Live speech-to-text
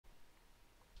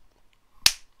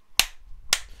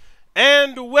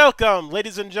And welcome,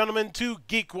 ladies and gentlemen, to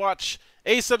GeekWatch,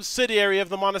 a subsidiary of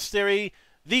the monastery,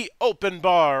 the open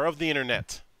bar of the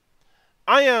internet.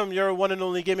 I am your one and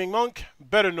only gaming monk,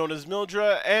 better known as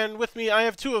Mildra, and with me I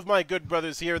have two of my good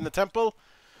brothers here in the temple.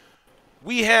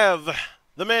 We have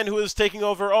the man who is taking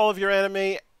over all of your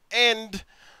anime and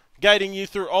guiding you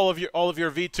through all of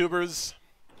your VTubers,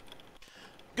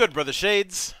 good brother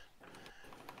Shades.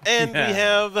 And we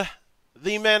have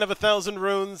the man of 1,000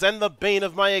 runes and the bane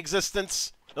of my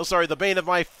existence. No, sorry, the bane of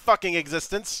my fucking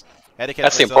existence.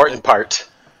 That's the important part.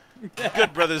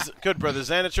 Good brothers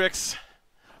Xanatrix.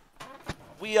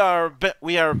 We are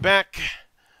back.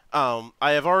 I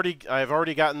have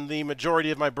already gotten the majority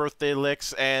of my birthday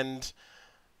licks, and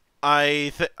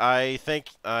I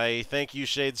thank you,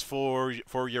 Shades, for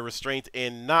your restraint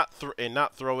in not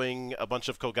throwing a bunch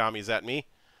of Kogamis at me.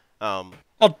 Oh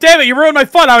damn it! You ruined my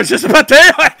fun. I was just about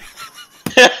to.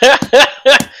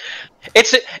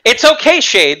 It's okay,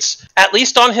 Shades. At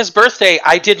least on his birthday,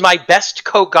 I did my best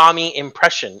Kogami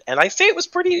impression, and I say it was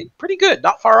pretty good,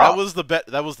 not far off.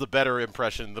 That was the better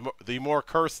impression. The more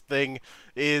cursed thing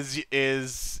is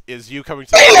you coming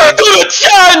to.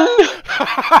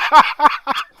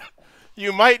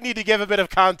 You might need to give a bit of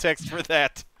context for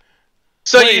that.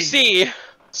 So you see,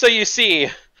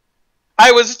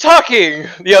 I was talking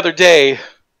the other day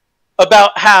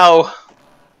about how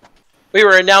we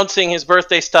were announcing his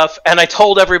birthday stuff, and I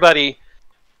told everybody,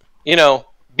 you know,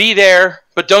 be there,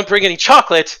 but don't bring any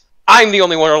chocolate. I'm the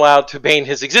only one allowed to bane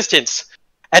his existence.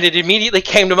 And it immediately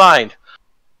came to mind.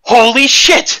 Holy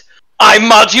shit! I'm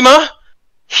Majima!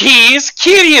 He's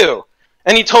Kiryu!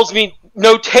 And he tells me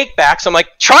no take-backs. I'm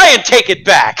like, try and take it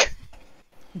back!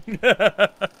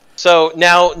 So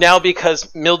now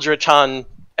because Mildra-chan,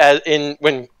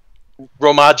 when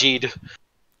Romajid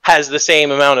has the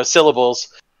same amount of syllables,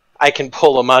 I can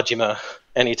pull a Majima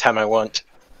anytime I want.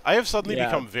 I have suddenly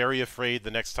become very afraid the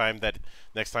next time that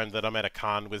I'm at a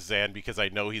con with Zan, because I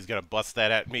know he's gonna bust that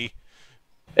at me.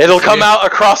 It'll come out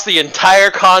across the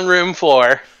entire con room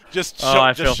floor. Just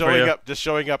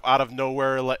showing up out of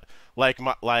nowhere, like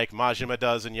Majima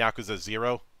does in Yakuza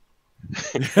 0.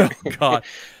 Oh God,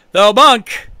 though,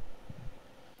 monk.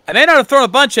 I may not have thrown a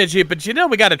bunch at you, but you know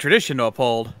we got a tradition to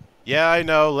uphold. Yeah, I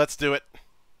know. Let's do it.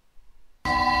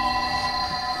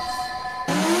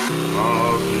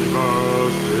 Happy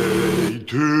birthday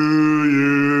to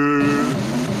you.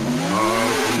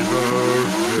 Happy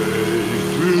birthday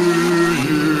to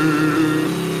you.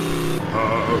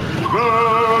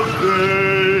 Happy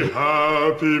birthday,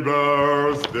 happy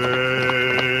birthday.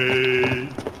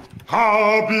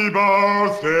 Happy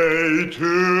birthday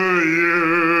to you.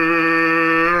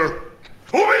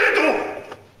 Omedetou!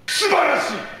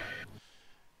 Subarashi!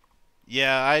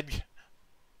 Yeah,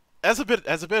 as a bit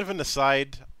of an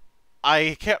aside,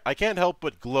 I can't help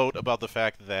but gloat about the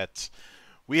fact that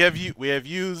we have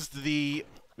used the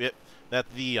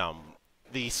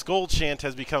skull chant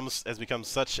has become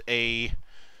such a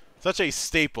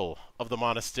staple of the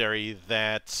monastery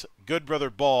that good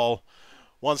brother Ball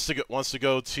wants to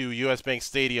go to US Bank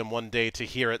Stadium one day to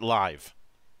hear it live.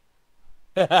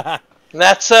 That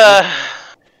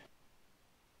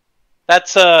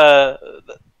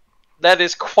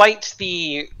is quite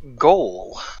the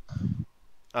goal.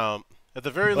 At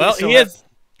the very well, least,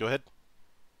 Go ahead.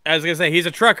 I was gonna say he's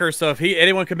a trucker, so if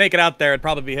anyone could make it out there, it'd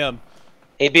probably be him.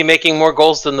 He'd be making more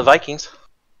goals than the Vikings.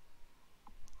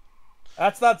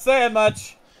 That's not saying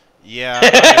much. Yeah.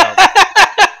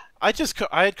 I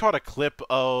had caught a clip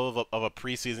of a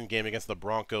preseason game against the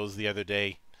Broncos the other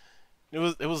day. It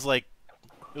was like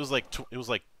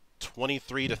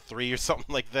 23-3 or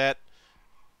something like that.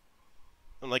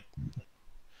 I'm like,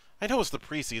 I know it's the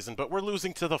preseason, but we're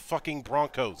losing to the fucking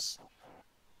Broncos.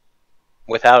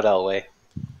 Without Elway.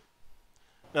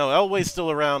 No, Elway's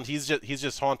still around. He's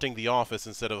just haunting the office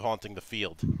instead of haunting the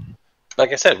field.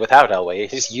 Like I said, without Elway,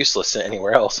 he's useless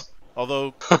anywhere else.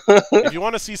 Although, if you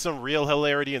want to see some real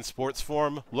hilarity in sports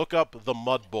form, look up the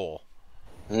Mud Bowl.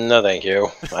 No, thank you.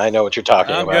 I know what you're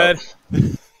talking I'm about.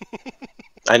 good.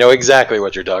 I know exactly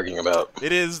what you're talking about.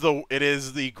 It is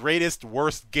the greatest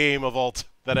worst game of all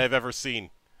that I've ever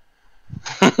seen.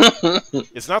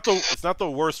 It's not the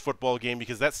worst football game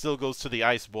because that still goes to the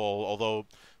Ice Bowl, although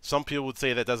some people would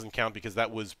say that doesn't count because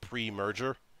that was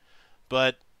pre-merger.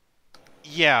 But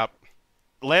yeah,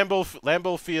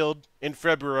 Lambeau Field in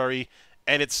February,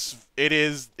 and it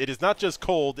is not just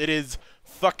cold, it is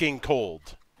fucking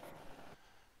cold.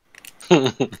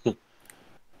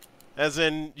 As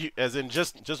in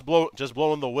just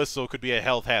blowing the whistle could be a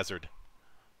health hazard.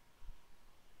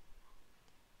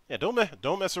 Yeah,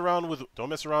 don't mess around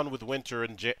with winter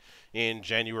in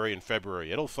January and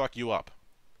February. It'll fuck you up.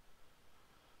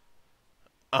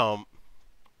 But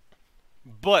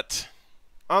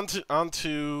onto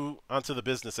the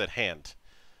business at hand.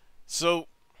 So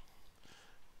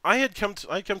I had come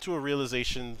to a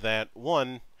realization that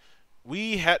one,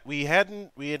 we had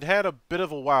had a bit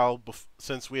of a while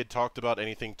since we had talked about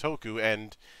anything Toku,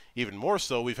 and even more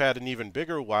so, we've had an even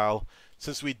bigger while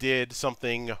since we did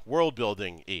something world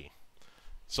building-y.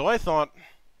 So I thought,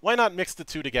 why not mix the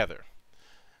two together?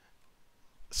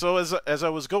 So as I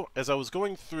was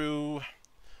going through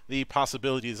the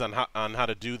possibilities on how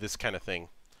to do this kind of thing,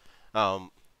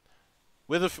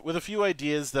 with a few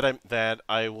ideas that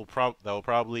will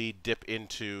probably dip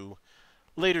into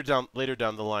later down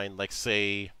the line, like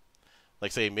say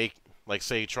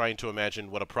trying to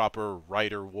imagine what a proper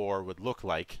Rider War would look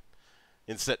like,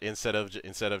 instead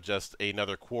of just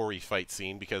another quarry fight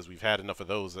scene, because we've had enough of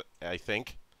those, I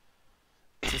think.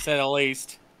 To say the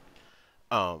least.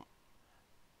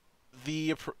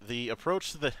 The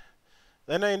approach to the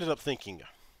then I ended up thinking,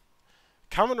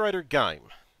 Kamen Rider Gaim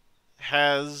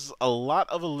has a lot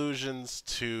of allusions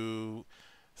to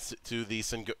the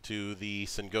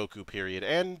Sengoku period,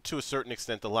 and to a certain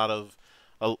extent a lot of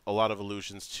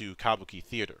allusions to Kabuki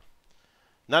theater.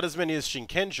 Not as many as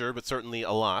Shinkenger, but certainly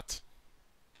a lot.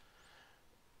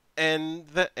 And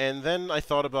then I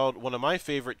thought about one of my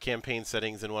favorite campaign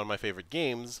settings in one of my favorite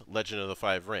games, Legend of the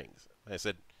Five Rings. I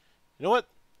said, you know what?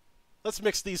 Let's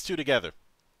mix these two together.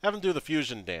 Have them do the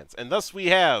fusion dance. And thus we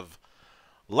have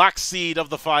Lockseed of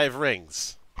the Five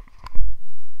Rings.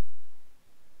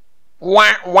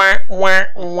 Wah, wah, wah,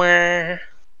 wah.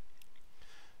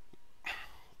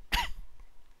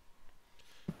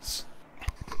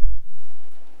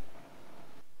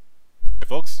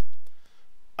 Folks.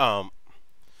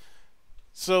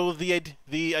 So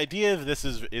the idea of this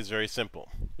is very simple.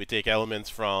 We take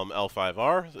elements from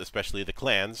L5R, especially the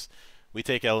clans. We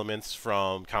take elements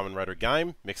from Kamen Rider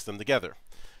Gaim, mix them together.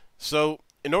 So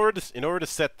in order to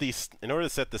set the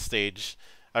stage,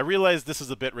 I realize this is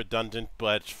a bit redundant,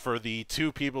 but for the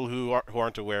two people who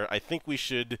aren't aware, I think we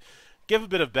should give a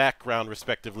bit of background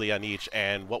respectively on each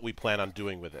and what we plan on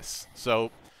doing with this.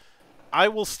 So I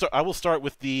will start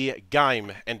with the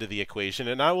Gaim end of the equation,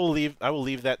 and I will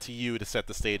leave that to you to set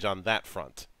the stage on that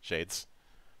front, Shades.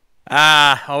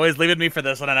 Always leaving me for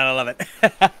this one, and I love it.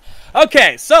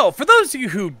 Okay, so for those of you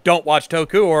who don't watch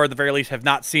Toku, or at the very least have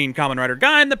not seen Kamen Rider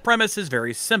Gaim, the premise is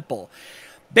very simple.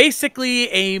 Basically,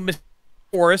 a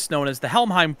forest known as the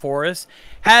Helmheim Forest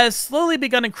has slowly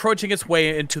begun encroaching its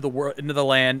way into the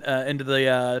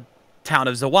town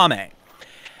of Zawame.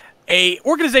 A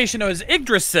organization known as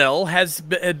Yggdrasil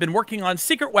had been working on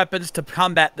secret weapons to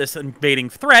combat this invading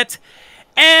threat,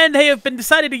 and they have been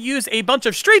decided to use a bunch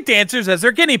of street dancers as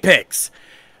their guinea pigs.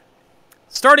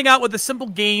 Starting out with a simple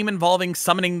game involving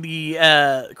summoning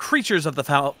the creatures of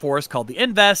the forest called the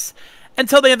Inves,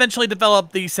 until they eventually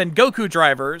develop the Sengoku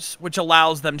drivers, which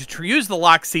allows them to use the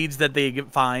Lockseeds that they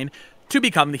find to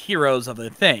become the heroes of the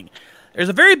thing. There's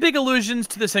a very big allusions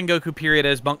to the Sengoku period,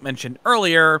 as Monk mentioned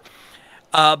earlier,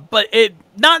 but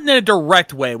not in a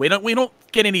direct way. We don't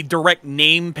get any direct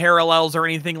name parallels or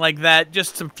anything like that.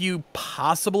 Just some few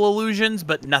possible allusions,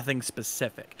 but nothing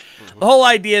specific. Mm-hmm. The whole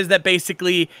idea is that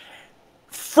basically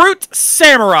Fruit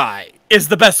Samurai is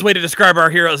the best way to describe our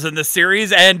heroes in this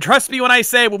series, and trust me when I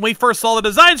say, when we first saw the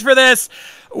designs for this,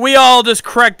 we all just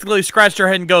correctly scratched our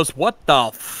head and goes, what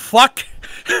the fuck?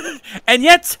 And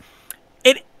yet,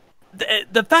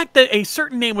 the fact that a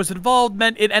certain name was involved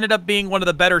meant it ended up being one of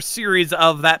the better series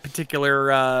of that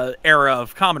particular era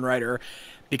of Kamen Rider,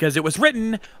 because it was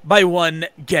written by one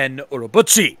Gen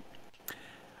Urobuchi.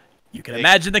 You can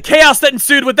imagine the chaos that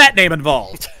ensued with that name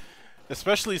involved.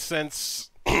 Especially since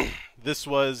this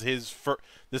was his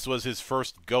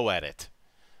first go at it.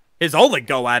 His only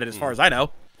go at it, as far as I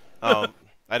know.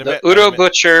 The Udo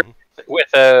Butcher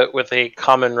with a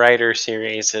Kamen Rider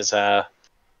series is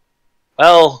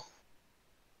well,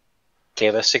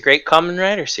 gave us a great Kamen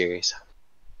Rider series.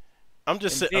 I'm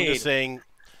just saying,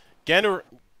 Gen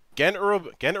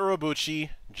Urobuchi,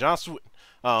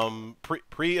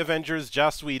 pre-Avengers,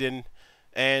 Joss Whedon,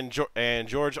 and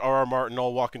George R.R. Martin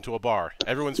all walk into a bar.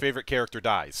 Everyone's favorite character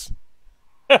dies.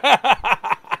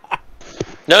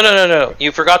 No.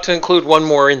 You forgot to include one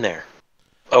more in there.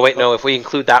 Oh, wait, no. If we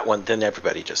include that one, then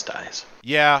everybody just dies.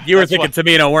 Yeah. You were thinking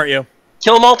Tamino, weren't you?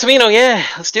 Kill them all, Tamino. Yeah,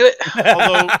 let's do it.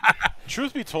 Although,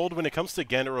 truth be told, when it comes to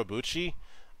Gen Urobuchi,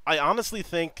 I honestly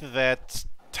think that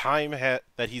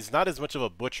that he's not as much of a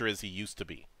butcher as he used to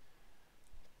be.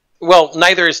 Well,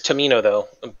 neither is Tamino, though.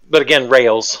 But again,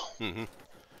 Rails. Mm-hmm.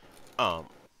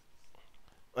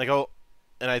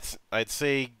 I'd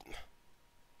say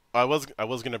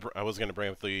gonna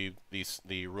bring up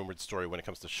the rumored story when it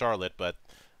comes to Charlotte, but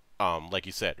like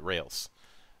you said, rails.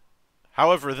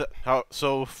 However,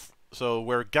 so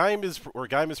where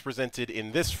Gaim is presented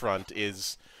in this front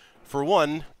is, for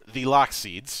one, the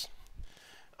Lockseeds,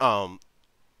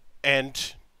 and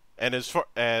as far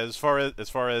as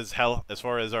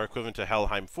our equivalent to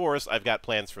Helheim Forest, I've got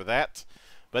plans for that,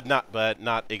 but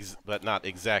not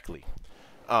exactly.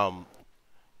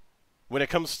 When it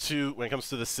comes to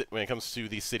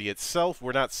the city itself,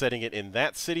 we're not setting it in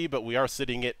that city, but we are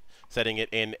setting it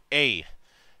in a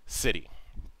city.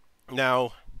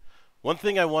 Now, one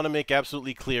thing I want to make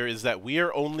absolutely clear is that we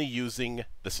are only using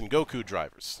the Sengoku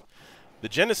drivers. The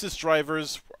Genesis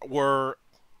drivers were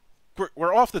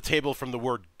off the table from the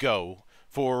word go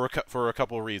for a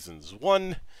couple of reasons.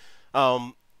 One,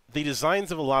 the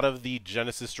designs of a lot of the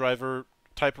Genesis driver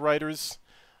typewriters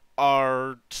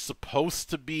are supposed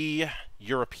to be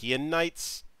European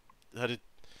knights, but it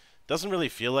doesn't really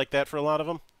feel like that for a lot of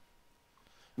them.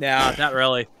 Yeah, not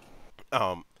really.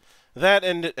 That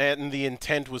and the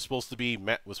intent was supposed to be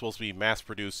mass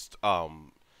produced, a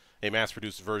mass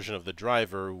produced version of the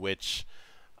driver, which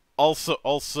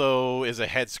also is a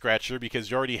head scratcher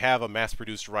because you already have a mass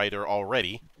produced writer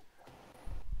already,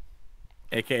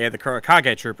 AKA the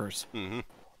Kurokage troopers. Mm-hmm.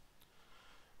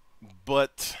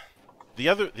 But the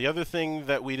other thing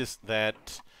that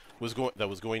was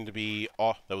going to be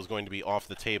off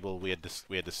the table, we had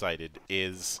decided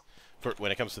is, when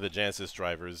it comes to the Genesis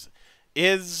drivers,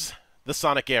 is the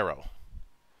Sonic Arrow.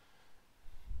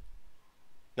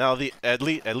 Now, at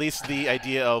least the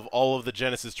idea of all of the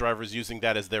Genesis drivers using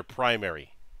that as their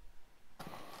primary.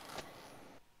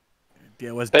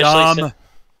 It was dumb.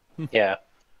 Yeah.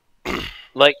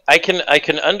 Like, I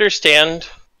can understand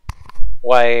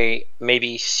why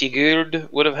maybe Sigurd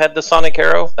would have had the Sonic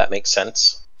Arrow. That makes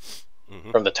sense.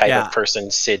 Mm-hmm. From the type of person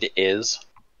Sid is.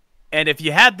 And if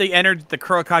you had the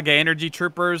Kurokage energy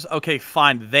troopers, okay,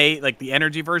 fine. They, like, the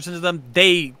energy versions of them,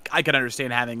 I could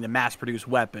understand having the mass-produced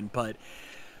weapon, but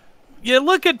you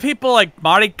look at people like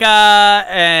Marika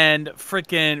and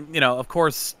freaking, of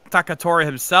course, Takatori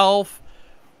himself,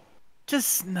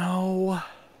 just no.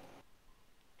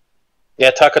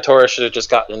 Yeah, Takatora should have just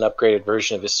gotten an upgraded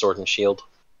version of his sword and shield.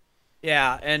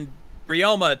 Yeah, and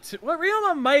Ryoma,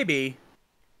 Ryoma maybe.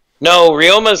 No,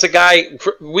 Ryoma's a guy,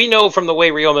 we know from the way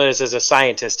Ryoma is as a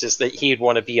scientist, is that he'd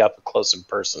want to be up close and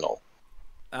personal.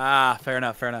 Ah, fair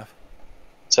enough.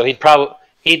 So he'd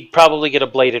probably get a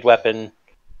bladed weapon,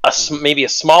 maybe a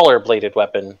smaller bladed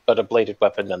weapon, but a bladed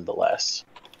weapon nonetheless.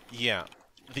 Yeah.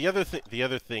 The other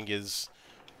thing is,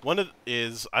 one of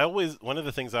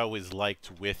the things I always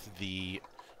liked with the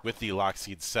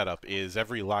Lockseed setup is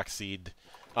every Lockseed,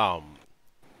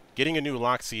 getting a new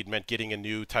Lockseed meant getting a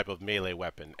new type of melee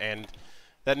weapon, and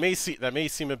that may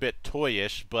seem a bit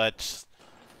toyish, but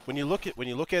when you look at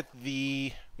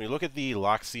the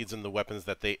Lockseeds and the weapons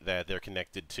that they're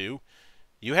connected to,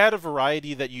 you had a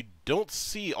variety that you don't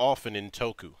see often in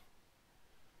Toku.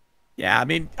 Yeah, I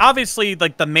mean, obviously,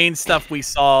 like, the main stuff we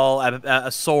saw,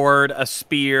 a sword, a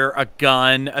spear, a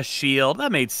gun, a shield,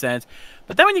 that made sense.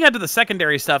 But then when you got to the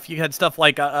secondary stuff, you had stuff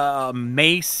like a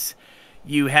mace,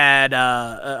 you had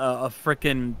a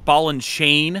freaking ball and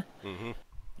chain, mm-hmm.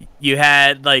 You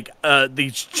had, like,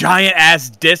 these giant-ass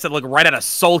discs that look right out of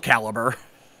Soul Calibur.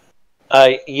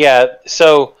 Yeah,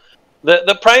 so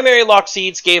the primary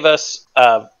Lockseeds gave us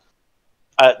the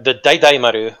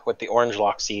Daidaimaru with the orange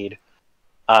Lockseed.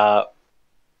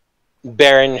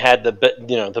 Baron had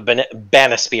the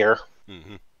Bana Spear.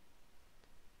 Mm-hmm.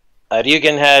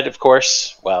 Ryugen had, of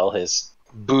course, his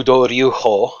Budo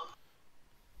Ryuho.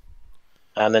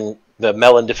 And then the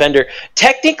Melon Defender.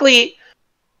 Technically,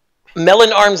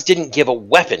 Melon Arms didn't give a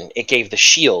weapon. It gave the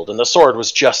shield, and the sword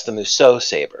was just the Musou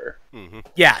Saber. Mm-hmm.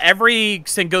 Yeah, every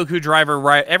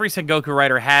Sengoku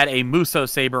rider had a Musou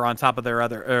Saber on top of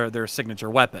their signature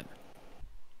weapon.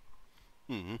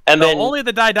 Mm-hmm. And then only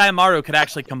the Daidaimaru could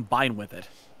actually combine with it.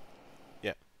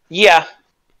 Yeah.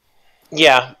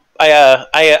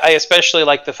 I especially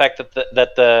like the fact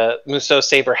that the Musou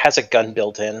Saber has a gun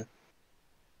built in.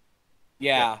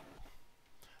 Yeah.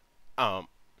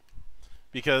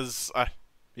 Because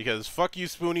fuck you,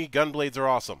 Spoonie, gunblades are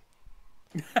awesome.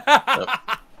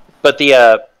 But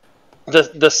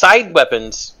the side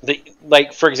weapons,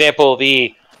 like for example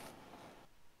the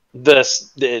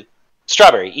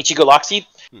Strawberry Ichigo Lockseed,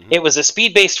 mm-hmm. It was a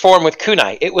speed-based form with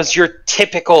kunai. It was your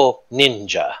typical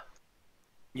ninja.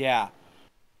 Yeah.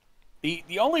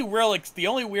 The only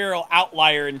real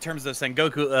outlier in terms of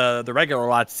Sengoku, the regular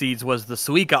Lockseeds, was the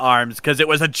Suika arms, because it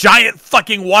was a giant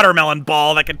fucking watermelon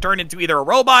ball that could turn into either a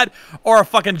robot or a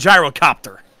fucking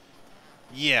gyrocopter.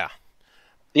 Yeah.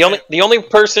 The only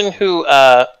person who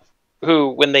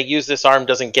when they use this arm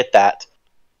doesn't get that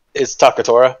is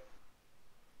Takatora.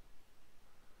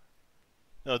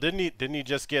 No, didn't he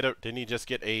just get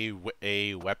a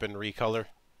weapon recolor?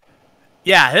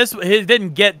 Yeah, he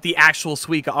didn't get the actual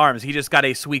Suika arms. He just got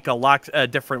a Suika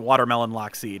different watermelon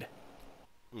Lockseed.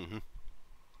 Mm-hmm.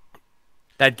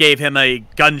 That gave him a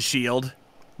gun shield,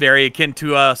 very akin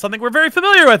to something we're very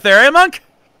familiar with there, eh, Monk?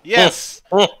 Yes.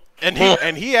 and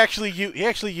he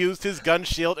actually used his gun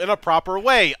shield in a proper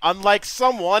way, unlike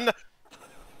someone.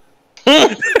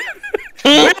 We'll never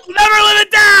live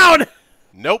it down.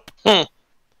 Nope.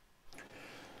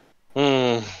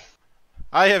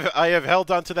 I have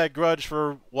held on to that grudge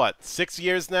for what, 6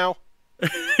 years now?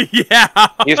 Yeah.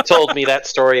 You've told me that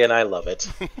story, and I love it.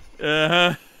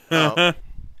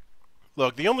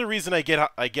 Look, the only reason I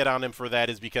get on him for that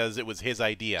is because it was his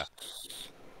idea.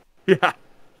 Yeah.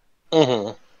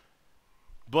 Mm-hmm.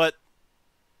 But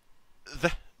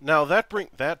now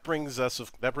that brings us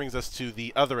to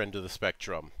the other end of the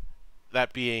spectrum,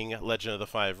 that being Legend of the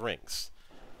Five Rings,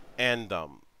 and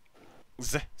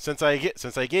since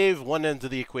I gave one end of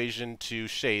the equation to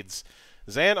Shades,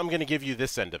 Zan, I'm going to give you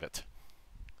this end of it.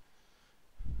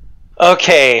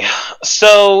 Okay,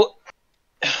 so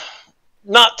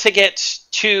not to get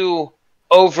too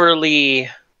overly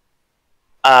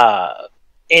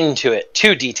into it,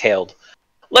 too detailed.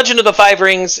 Legend of the Five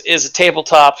Rings is a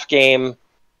tabletop game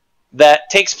that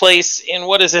takes place in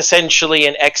what is essentially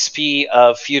an XP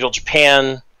of feudal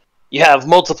Japan. You have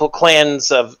multiple clans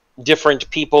of different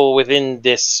people within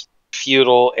this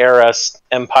feudal era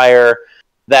empire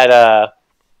that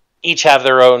each have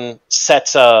their own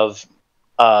sets of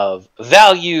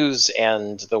values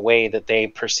and the way that they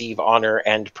perceive honor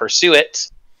and pursue it.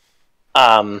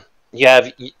 You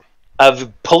have a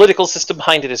political system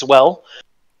behind it as well.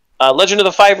 Legend of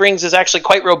the Five Rings is actually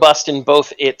quite robust in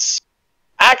both its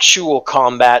actual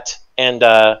combat and,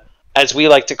 as we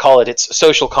like to call it, its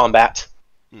social combat.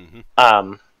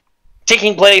 Mm-hmm.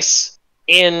 Taking place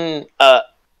in a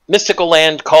mystical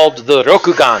land called the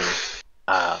Rokugan,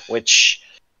 which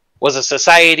was a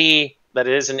society that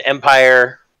is an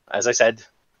empire, as I said,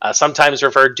 sometimes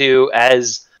referred to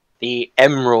as the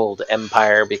Emerald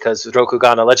Empire, because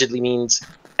Rokugan allegedly means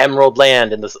Emerald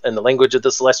Land in the language of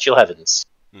the Celestial Heavens.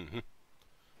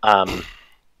 Mm-hmm.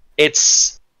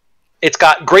 It's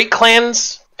got great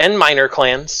clans and minor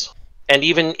clans, and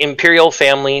even imperial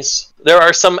families. There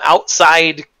are some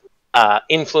outside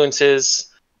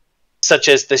influences, such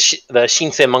as the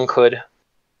Shinsei monkhood.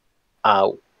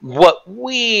 What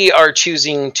we are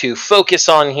choosing to focus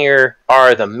on here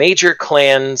are the major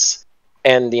clans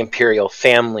and the imperial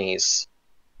families,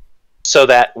 so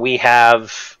that we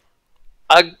have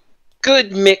a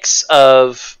good mix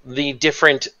of the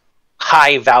different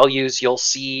high values you'll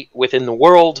see within the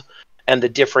world and the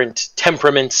different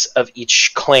temperaments of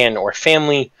each clan or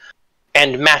family,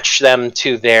 and match them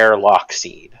to their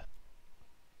Lockseed.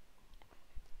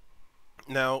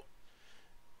 Now,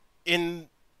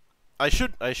 I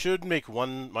should make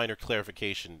one minor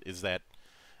clarification, is that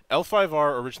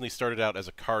L5R originally started out as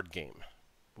a card game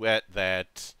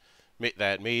that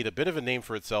made a bit of a name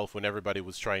for itself when everybody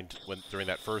was during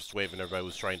that first wave, and everybody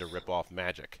was trying to rip off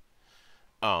Magic.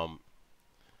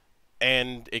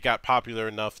 And it got popular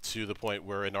enough to the point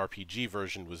where an RPG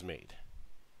version was made.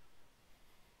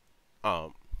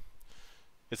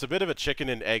 It's a bit of a chicken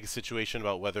and egg situation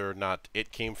about whether or not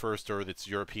it came first or its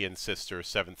European sister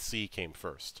 7th Sea came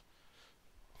first.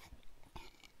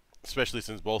 Especially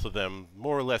since both of them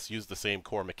more or less use the same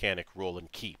core mechanic, roll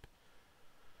and keep.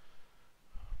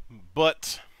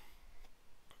 But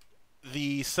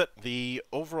the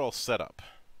overall setup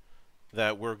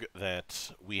that we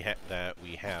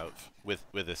have with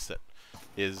this set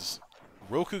is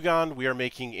Rokugan. We are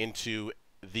making into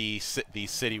the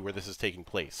city where this is taking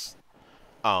place.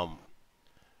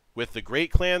 With the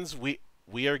Great Clans, we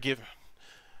are giving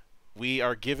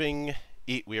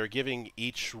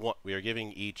each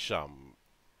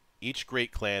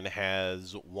Great Clan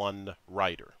has one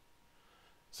rider,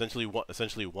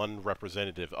 essentially one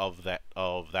representative of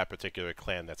that particular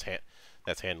clan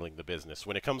that's handling the business.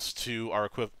 When it comes to our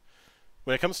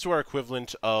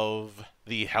equivalent of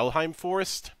the Helheim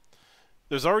Forest,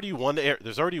 there's already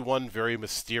one very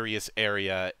mysterious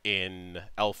area in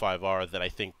L5R that I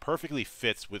think perfectly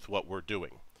fits with what we're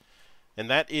doing, and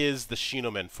that is the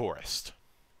Shinomen Forest.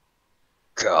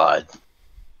 God.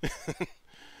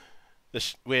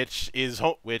 Which is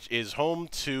home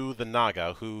to the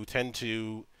Naga, who tend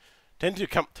to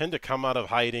come out of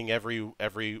hiding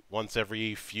once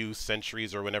every few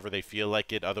centuries or whenever they feel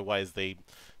like it. Otherwise, they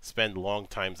spend long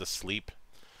times asleep.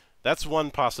 That's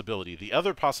one possibility. The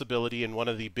other possibility, and one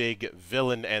of the big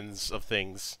villain ends of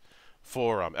things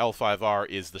for L5R,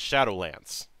 is the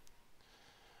Shadowlands.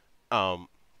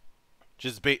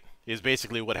 Is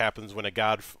basically what happens when a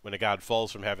god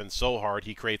falls from heaven so hard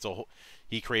he creates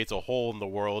a hole in the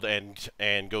world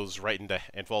and goes right into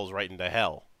and falls right into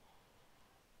hell.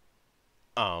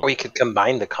 We could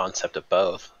combine the concept of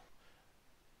both.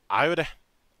 That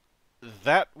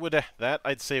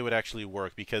I'd say would actually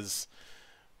work, because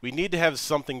we need to have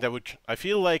something that would. I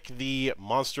feel like the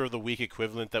Monster of the Week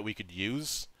equivalent that we could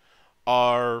use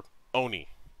are Oni.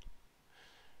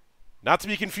 Not to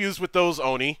be confused with those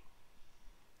Oni.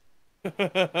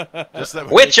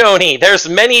 Which Oni? There's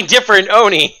many different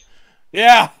Oni.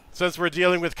 Yeah. Since we're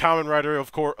dealing with Kamen Rider,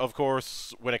 of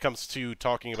course, when it comes to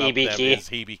talking about them, is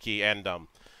Hibiki, and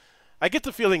I get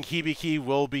the feeling Hibiki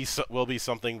will be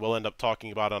something we'll end up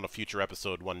talking about on a future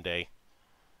episode one day.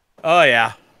 Oh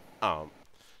yeah.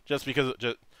 Just because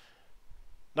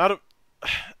I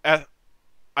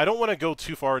don't want to go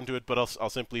too far into it, but I'll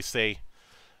simply say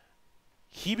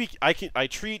Hibiki. I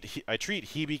treat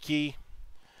Hibiki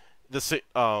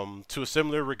to a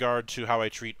similar regard to how I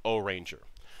treat O-Ranger.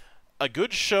 A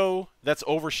good show that's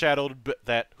overshadowed,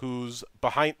 who's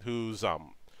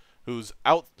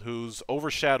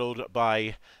overshadowed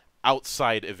by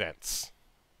outside events.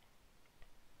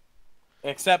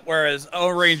 Except whereas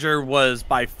O-Ranger was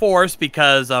by force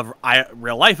because of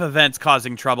real-life events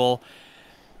causing trouble,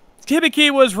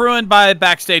 Hibiki was ruined by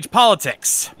backstage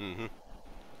politics. Mm-hmm.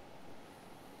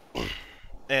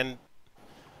 And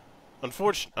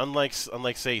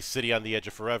unlike say City on the Edge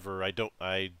of Forever, I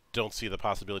don't see the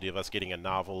possibility of us getting a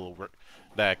novel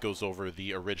that goes over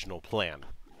the original plan,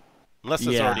 unless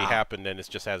it's already happened and it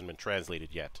just hasn't been translated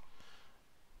yet.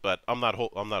 But I'm not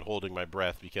holding my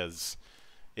breath, because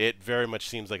it very much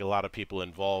seems like a lot of people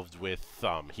involved with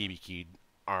Hibiki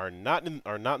are not in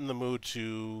the mood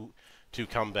to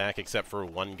come back, except for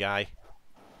one guy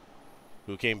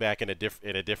who came back in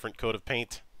a different coat of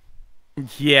paint.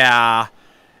 Yeah.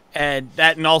 And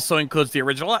that also includes the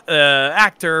original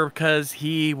actor, because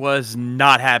he was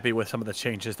not happy with some of the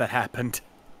changes that happened.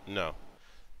 No,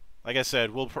 like I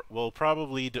said, we'll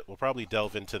probably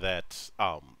delve into that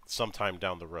sometime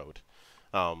down the road.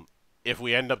 If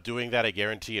we end up doing that, I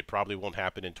guarantee it probably won't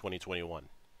happen in 2021.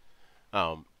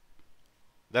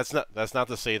 That's not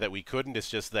to say that we couldn't. It's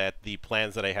just that the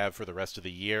plans that I have for the rest of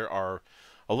the year are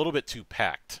a little bit too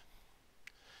packed.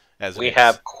 We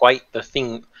have quite the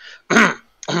thing.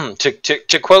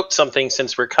 To quote something,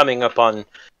 since we're coming up on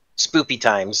spoopy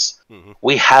times,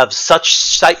 we have such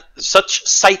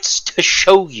sights to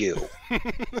show you.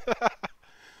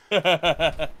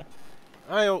 I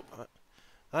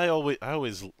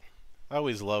always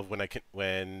love when I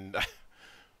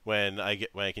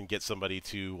can get somebody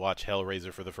to watch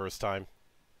Hellraiser for the first time.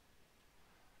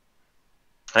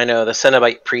 I know, the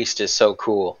Cenobite priest is so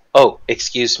cool. Oh,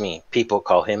 excuse me, people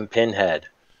call him Pinhead.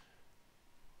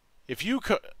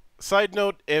 Side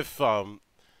note, if for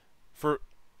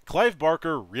Clive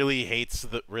Barker really hates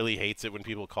it when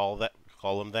people call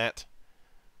him that.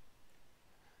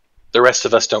 The rest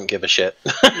of us don't give a shit.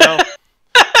 No.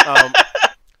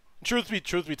 Truth be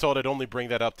told, I'd only bring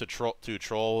that up to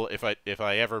troll. If I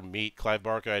ever meet Clive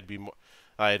Barker, I'd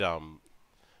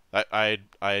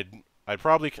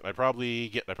probably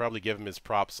give him his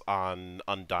props on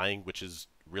Undying, which is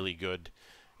really good,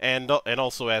 and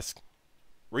also ask,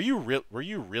 were you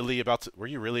really about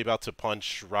to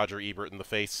punch Roger Ebert in the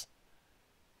face?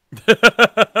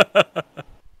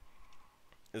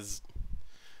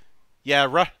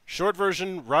 Short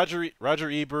version, Roger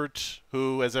Ebert,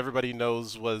 who, as everybody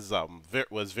knows,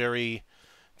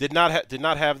 did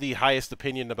not have the highest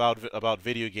opinion about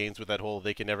video games with that whole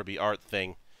 "they can never be art"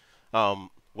 thing.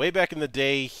 Way back in the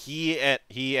day, he and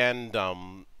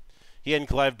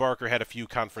Clive Barker had a few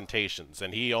confrontations,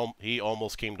 and he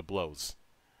almost came to blows.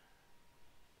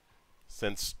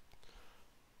 Since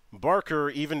Barker,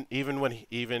 even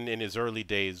in his early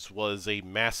days, was a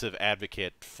massive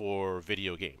advocate for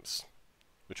video games,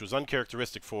 which was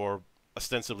uncharacteristic for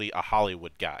ostensibly a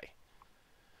Hollywood guy.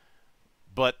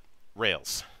 But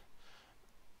rails.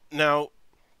 Within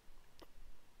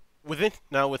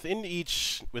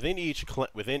each of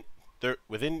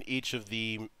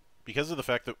the, because of the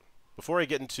fact that, before I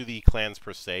get into the clans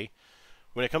per se,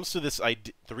 when it comes to this,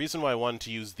 the reason why I wanted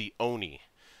to use the Oni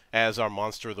as our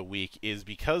Monster of the Week is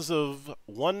because of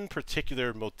one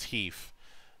particular motif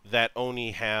that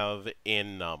Oni have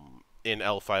in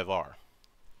L5R.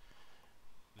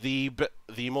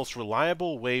 The most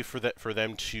reliable way for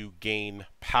them to gain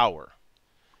power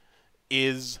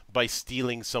is by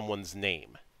stealing someone's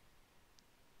name.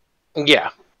 Yeah.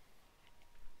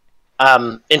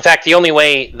 In fact, the only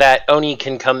way that Oni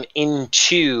can come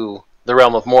into the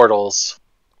realm of mortals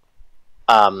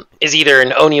is either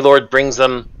an Oni Lord brings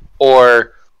them,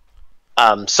 or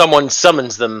someone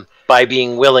summons them by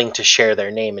being willing to share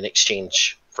their name in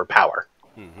exchange for power.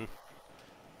 Mm-hmm.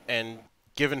 And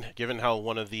given how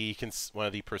one of the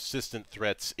persistent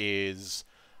threats is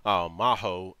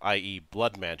Maho, i.e.,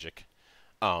 blood magic,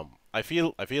 I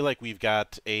feel like we've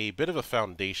got a bit of a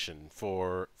foundation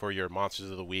for your monsters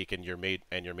of the week and your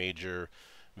major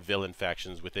villain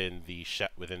factions within the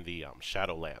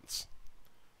Shadowlands.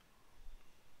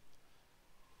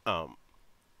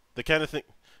 The kind of thing,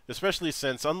 especially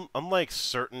since unlike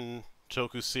certain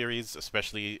Toku series,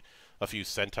 especially a few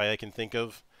Sentai I can think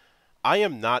of, I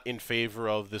am not in favor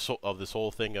of this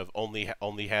whole thing of only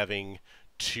having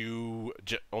two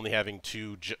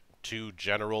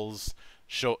generals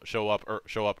show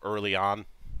up early on,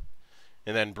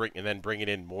 and then bringing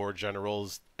in more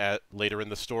generals later in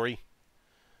the story.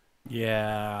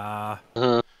 Yeah.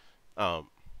 Or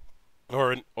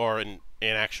in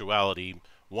actuality,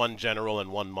 one general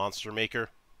and one monster maker.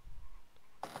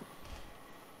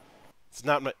 It's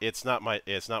not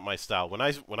my style. When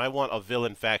I want a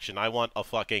villain faction, I want a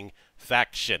fucking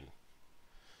faction.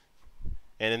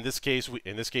 And in this case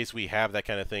we have that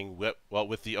kind of thing.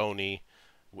 With the Oni,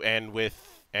 and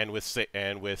with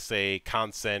say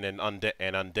Kansen and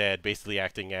undead basically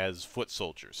acting as foot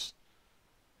soldiers.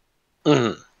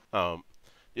 Mm-hmm.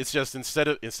 It's just instead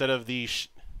of the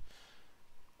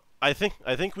I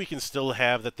think we can still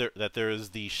have that there is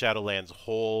the Shadowlands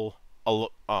whole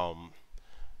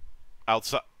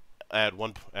outside at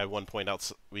one point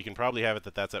outside. We can probably have it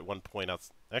that's at one point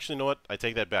outside. Actually, you know what? I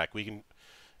take that back. We can,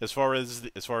 as far as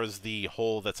the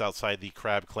whole that's outside the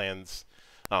Crab Clan's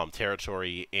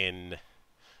territory in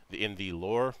the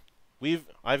lore.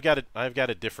 I've got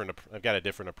a different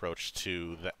approach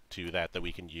to that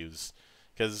we can use,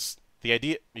 because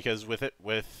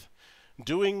with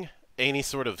doing any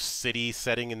sort of city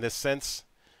setting in this sense,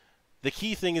 the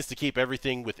key thing is to keep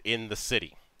everything within the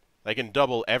city. I can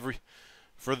double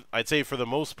I'd say for the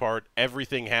most part,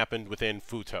 everything happened within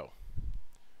Futo.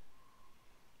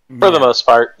 For the most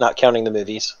part, not counting the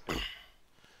movies.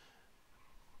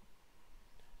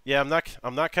 Yeah, I'm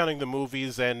not counting the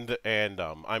movies, and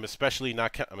I'm especially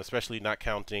not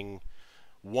counting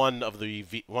one of the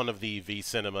V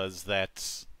cinemas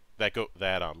that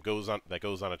goes on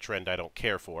a trend I don't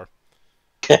care for.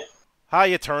 Hi,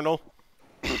 Eternal.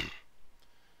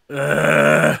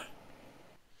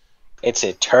 It's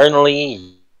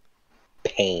eternally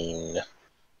pain.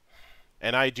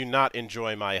 And I do not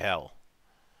enjoy my hell.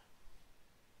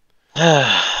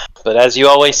 But as you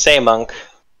always say, Monk,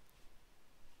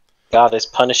 God is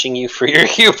punishing you for your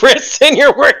hubris, and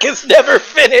your work is never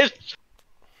finished.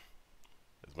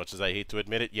 As much as I hate to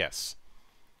admit it, yes.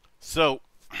 So,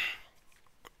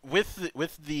 with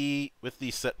the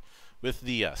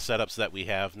setups that we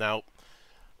have now,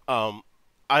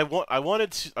 I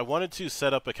wanted to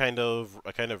set up a kind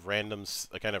of random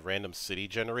city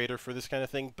generator for this kind of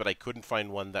thing, but I couldn't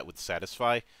find one that would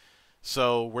satisfy.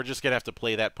 So we're just gonna have to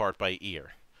play that part by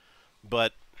ear.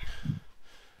 But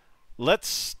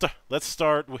let's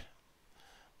start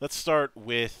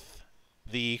with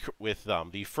the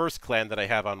first clan that I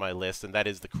have on my list, and that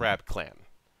is the Crab Clan.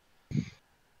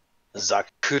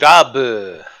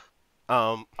 Zakurabu.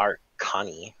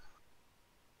 Arcani.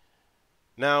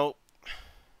 Now,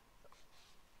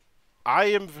 I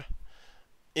am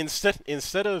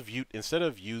instead of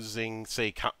using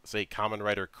say Kamen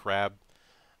Rider Crab,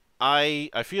 I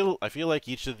feel like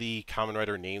each of the Kamen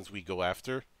Rider names we go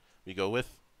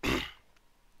with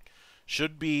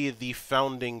should be the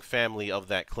founding family of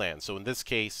that clan. So in this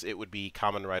case, it would be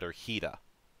Kamen Rider Hida.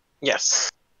 Yes.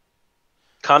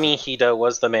 Kami Hida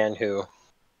was the man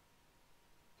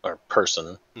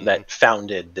person that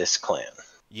founded this clan.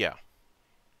 Yeah.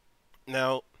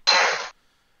 Now,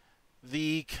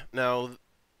 the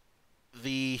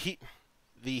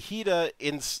Hida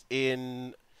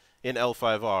in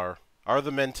L5R are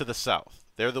the men to the south.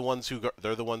 They're the ones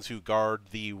who guard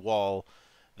the wall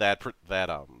that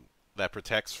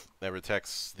protects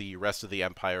the rest of the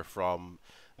Empire from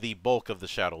the bulk of the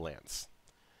Shadowlands.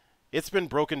 It's been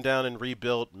broken down and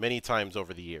rebuilt many times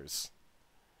over the years.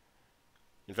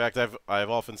 In fact, I've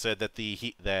often said that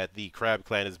the Crab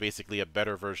Clan is basically a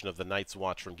better version of the Night's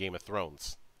Watch from Game of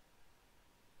Thrones.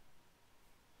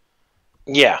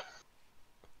 Yeah.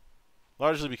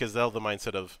 Largely because they'll have the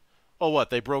mindset of, oh, what,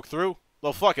 they broke through?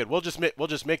 Well, fuck it, we'll just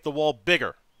make the wall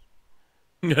bigger.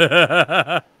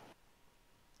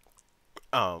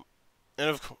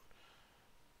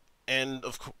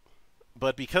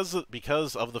 because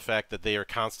of the fact that they are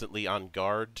constantly on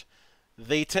guard,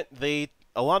 a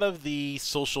lot of the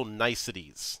social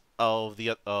niceties of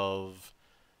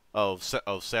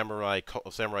samurai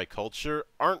culture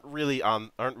aren't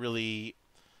really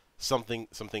some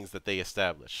things that they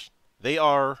establish. They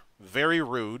are very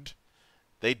rude.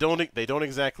 They don't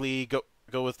exactly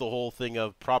go with the whole thing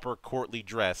of proper courtly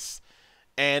dress,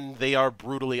 and they are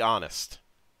brutally honest.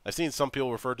 I've seen some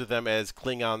people refer to them as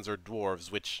Klingons or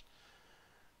dwarves, which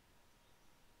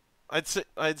I'd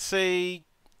say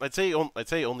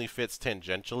only fits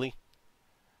tangentially.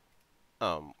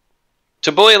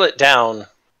 To boil it down,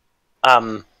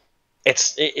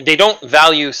 they don't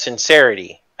value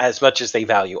sincerity as much as they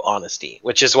value honesty,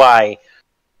 which is why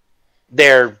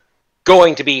they're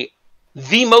going to be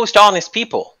the most honest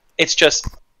people. It's just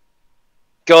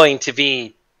going to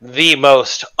be the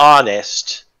most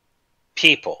honest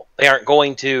people. They aren't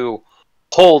going to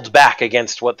hold back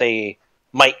against what they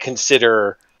might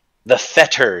consider the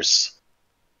fetters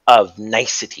of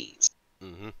niceties.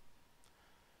 Mm-hmm.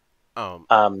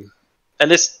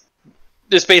 And this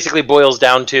basically boils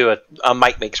down to a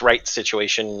might makes right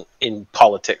situation in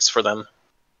politics for them.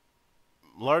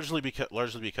 Largely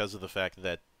because of the fact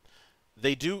that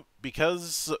they do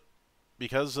because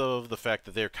of the fact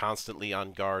that they're constantly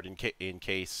on guard in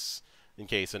case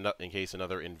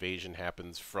another invasion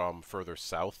happens from further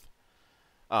south.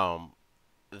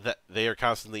 That they are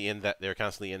constantly in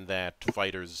that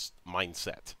fighter's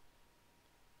mindset.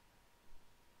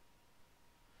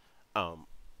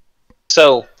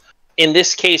 So, in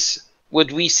this case,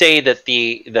 would we say that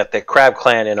the Crab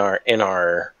Clan in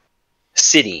our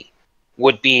city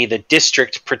would be the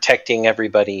district protecting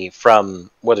everybody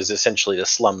from what is essentially the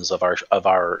slums of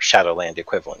our Shadowland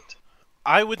equivalent?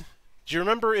 I would. Do you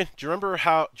remember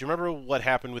what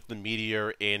happened with the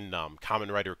meteor in Kamen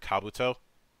Rider Kabuto?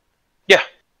 Yeah.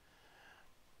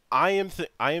 I'm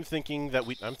thinking that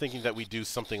we do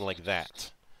something like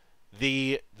that.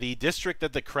 The district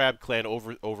that the Crab Clan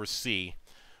oversee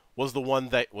was the one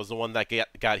that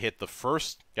got hit the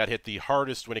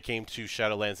hardest when it came to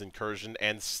Shadowlands incursion,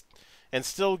 and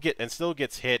still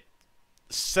gets hit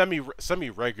semi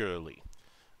regularly.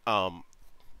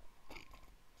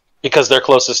 Because they're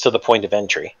closest to the point of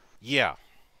entry. Yeah.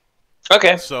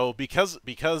 Okay. So because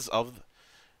of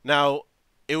now,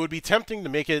 it would be tempting to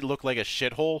make it look like a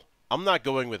shithole. I'm not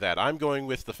going with that. I'm going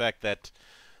with the fact that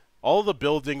all the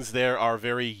buildings there are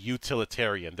very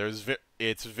utilitarian.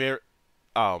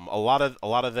 A lot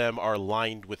of them are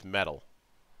lined with metal.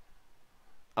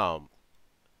 So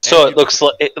it looks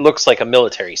like a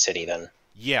military city then.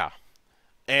 Yeah.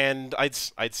 And I'd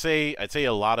say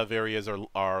a lot of areas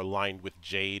are lined with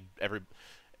jade. It would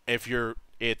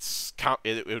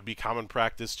be common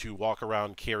practice to walk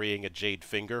around carrying a jade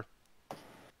finger.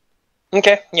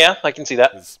 Okay, yeah, I can see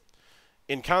that.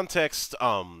 In context,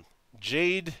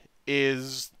 jade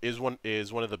is one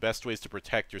of the best ways to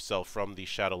protect yourself from the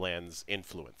Shadowlands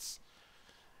influence.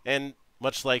 And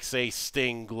much like, say,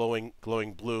 Sting glowing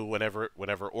blue whenever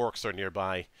orcs are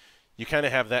nearby, you kind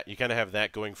of have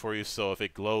that going for you. So if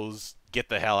it glows, get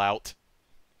the hell out.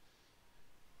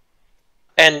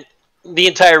 And the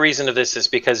entire reason of this is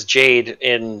because jade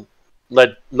in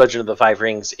Legend of the Five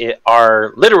Rings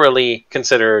are literally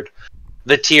considered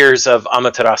the tears of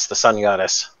Amaterasu, the sun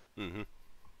goddess. Mm-hmm.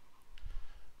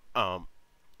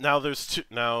 Now the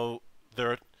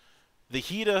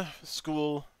Hida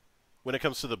school, when it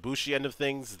comes to the Bushi end of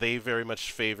things, they very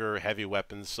much favor heavy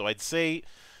weapons. So I'd say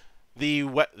I'd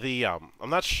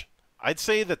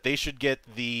say that they should get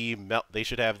they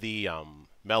should have the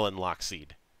melon Lockseed.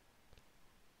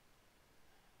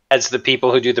 As the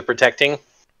people who do the protecting?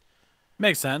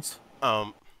 Makes sense.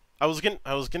 I was gonna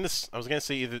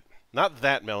say either not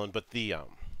that melon, but the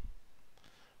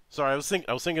Sorry, I was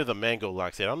thinking of the mango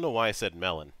Lockseed. I don't know why I said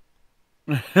melon.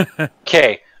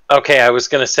 Okay, I was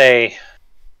gonna say,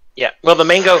 yeah. Well, the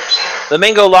mango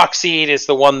Lockseed is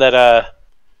the one that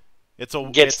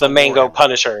gets the mango warhammer.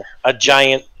 Punisher, a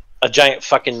giant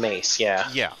fucking mace. Yeah.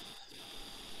 Yeah.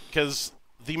 Because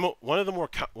one of the more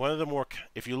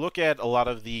if you look at a lot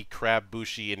of the crab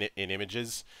bushi in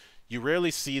images, you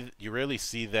rarely see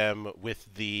them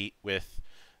with the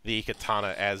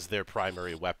katana as their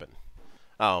primary weapon.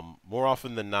 More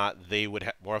often than not, they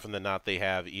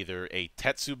have either a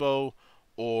tetsubo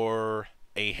or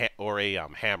a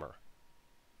hammer.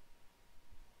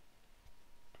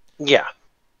 Yeah.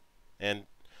 And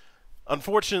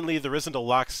unfortunately, there isn't a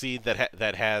Lockseed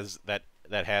that has a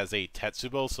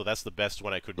tetsubo, so that's the best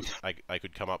one I could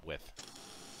come up with.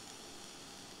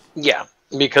 Yeah,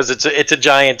 because it's a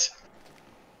giant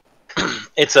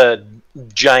it's a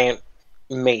giant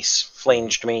mace,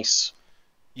 flanged mace.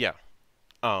 Yeah.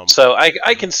 So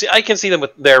I can see them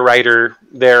with their writer,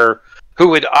 who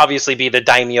would obviously be the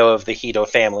daimyo of the Hito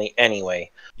family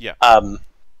anyway. Yeah.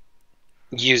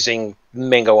 Using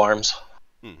mango arms.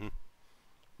 Mm-hmm.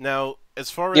 Now,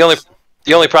 as far The as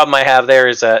only problem I have there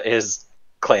is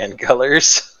clan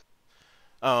colors.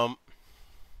 Well,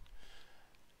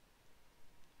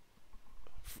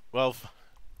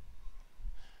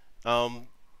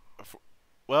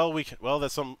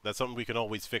 that's something we can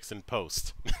always fix in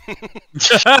post.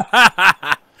 It's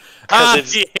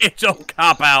don't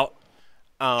cop out.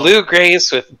 blue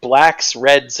grays with blacks,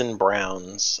 reds, and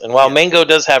browns. And while Yeah. mango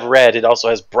does have red, it also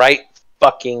has bright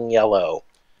fucking yellow.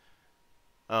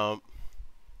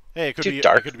 Hey, it could Too be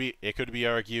dark. it could be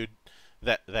argued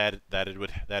that it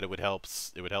would help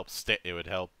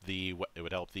the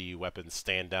weapon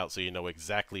stand out, so you know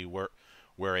exactly where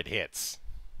it hits.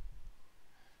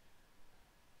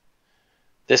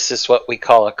 This is what we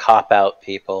call a cop out,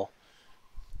 people.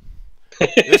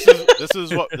 This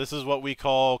is what we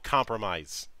call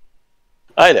compromise.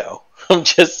 I know. I'm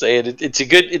just saying it's a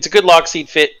good Lockseed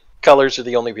fit. Colors are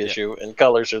the only issue, and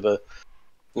colors are the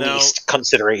least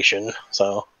consideration.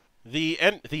 So the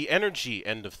energy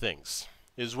end of things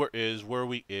is where things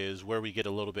get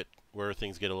a little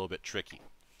bit tricky.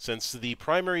 Since the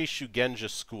primary Shugenja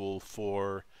school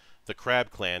for the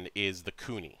Crab Clan is the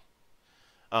Kuni.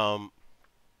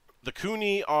 The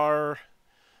Kuni are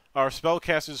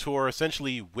spellcasters who are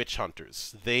essentially witch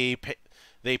hunters. They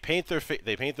paint their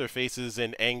faces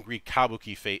in angry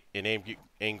kabuki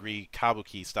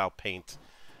style paint,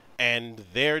 and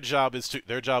their job is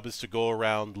to go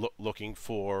around looking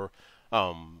for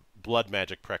blood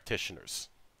magic practitioners.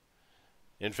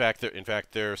 In fact,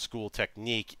 their school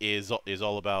technique is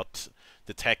all about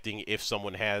detecting if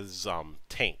someone has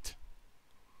taint.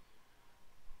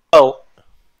 oh,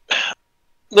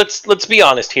 let's be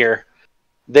honest here.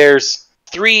 There's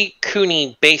 3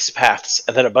 Kuni base paths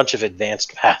and then a bunch of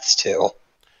advanced paths too.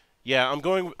 Yeah, I'm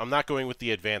not going with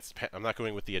the advanced path.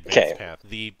 Okay. Path.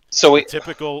 The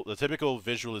typical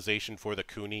visualization for the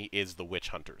Kuni is the witch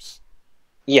hunters.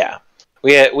 Yeah,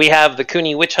 we have the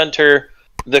Kuni witch hunter,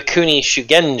 the Kuni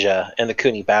Shugenja, and the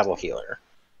Kuni battle healer.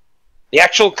 The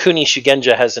actual Kuni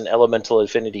Shugenja has an elemental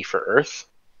affinity for Earth.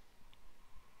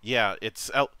 Yeah, it's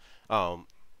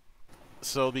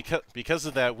so because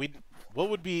of that, when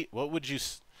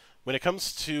it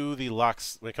comes to the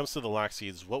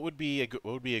Lockseeds, what would be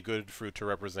a good fruit to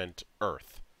represent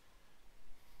Earth?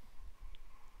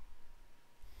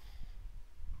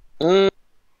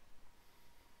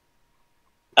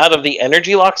 Out of the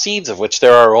energy Lockseeds, of which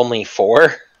there are only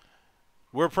 4.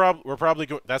 We're probably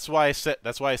that's why I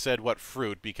said what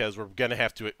fruit, because we're gonna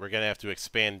have to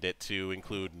expand it to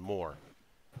include more.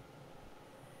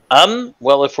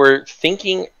 Well, if we're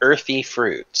thinking earthy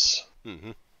fruits,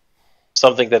 Mm-hmm.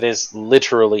 something that is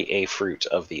literally a fruit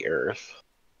of the earth.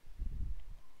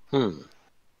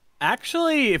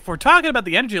 Actually, if we're talking about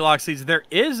the energy lock seeds, there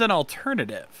is an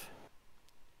alternative.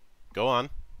 Go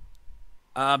on.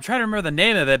 I'm trying to remember the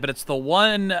name of it, but it's the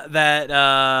one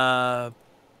that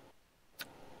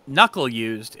Knuckle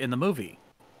used in the movie.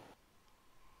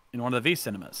 In one of the V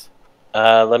cinemas.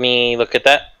 Let me look at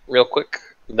that real quick.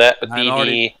 That would be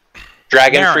already... the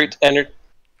dragon Marin. fruit energy.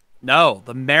 No,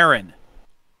 the Marin.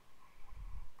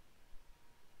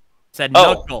 Said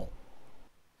Oh. Knuckle.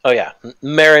 Oh yeah,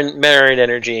 Marin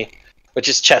energy, which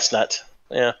is chestnut.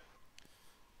 Yeah.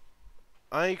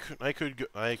 I could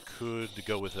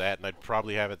go with that, and I'd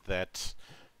probably have it that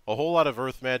a whole lot of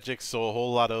earth magic, so a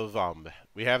whole lot of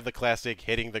we have the classic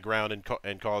hitting the ground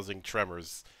and causing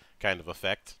tremors kind of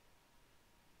effect.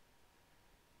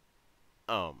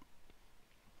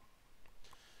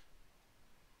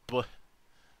 But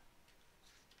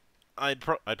I'd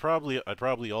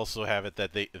probably also have it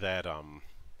that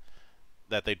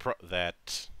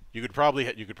you could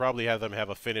probably have them have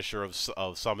a finisher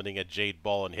of summoning a jade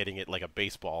ball and hitting it like a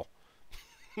baseball.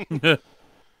 You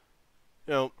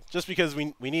know, just because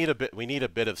we need a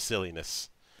bit of silliness.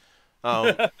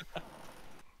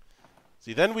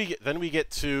 See, then we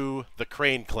get to the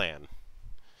Crane Clan.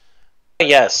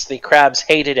 Yes, the crab's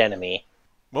hated enemy.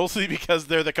 Mostly because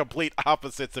they're the complete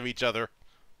opposites of each other.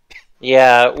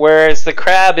 Yeah, whereas the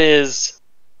crab is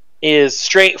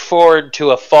straightforward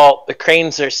to a fault, the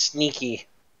cranes are sneaky.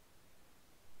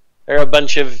 They're a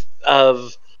bunch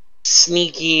of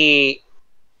sneaky,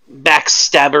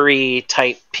 backstabbery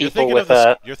type people with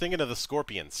a. You're thinking of the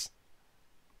Scorpions.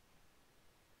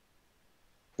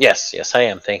 Yes, I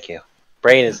am. Thank you.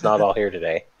 Brain is not all here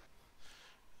today.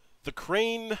 The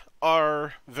Crane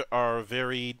are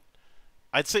very.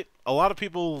 I'd say a lot of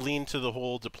people lean to the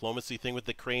whole diplomacy thing with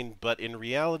the Crane, but in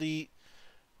reality,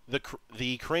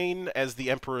 the crane as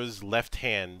the Emperor's left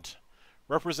hand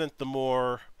represent the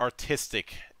more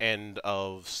artistic end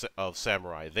of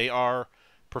samurai. They are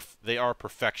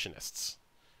perfectionists.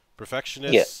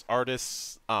 Perfectionists,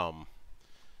 artists.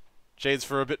 Shades,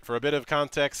 for a bit of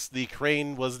context, the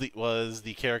crane was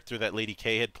the character that Lady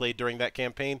K had played during that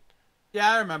campaign.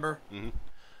 Yeah, I remember.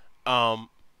 Mm-hmm.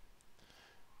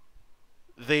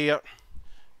 They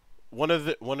one of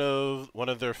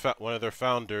their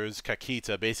founders,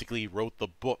 Kakita, basically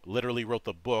literally wrote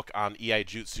the book on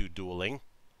Iaijutsu dueling.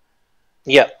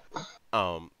 Yep.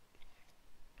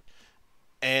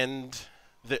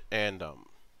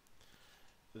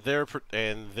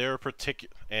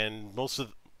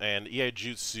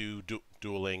 Iaijutsu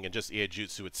dueling and just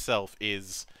Iaijutsu itself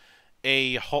is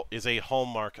a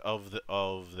hallmark of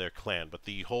their clan. But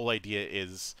the whole idea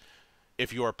is,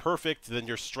 if you are perfect, then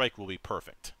your strike will be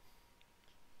perfect.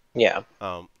 Yeah.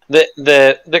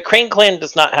 The Crane clan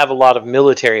does not have a lot of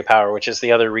military power, which is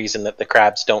the other reason that the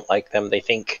Crabs don't like them. They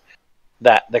think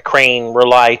that the Crane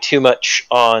rely too much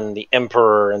on the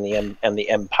Emperor and the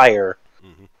Empire,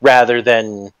 rather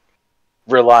than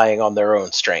relying on their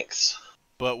own strengths.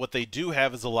 But what they do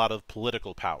have is a lot of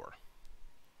political power.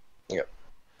 Yep.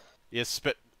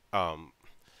 Especially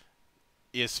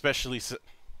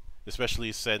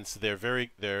since they're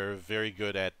very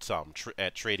good at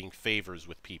trading favors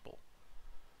with people.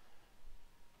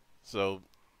 So,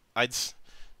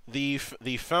 the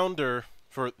founder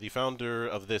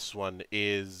of this one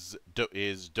is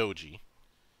Doji.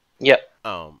 Yep.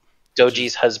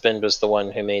 Doji's husband was the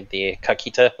one who made the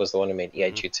Kakita, was the one who made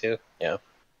Iaijutsu. Yeah.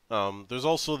 There's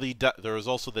also the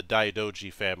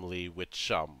Daidoji family,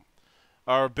 which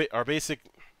are basic.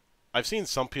 I've seen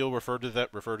some people refer to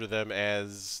them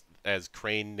as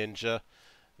Crane Ninja.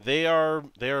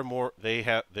 They're more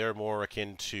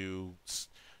akin to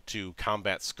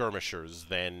combat skirmishers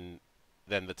than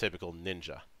the typical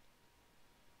ninja.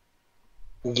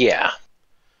 Yeah.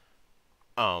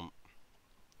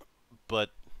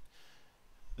 But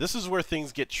this is where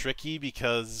things get tricky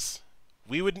because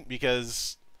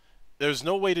there's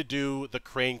no way to do the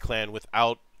Crane clan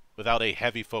without a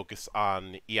heavy focus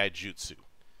on Iaijutsu.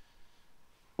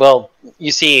 Well,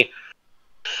 you see,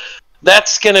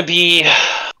 that's gonna be.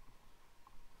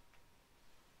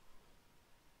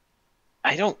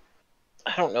 I don't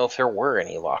know if there were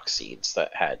any Lockseeds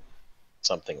that had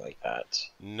something like that.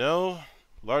 No,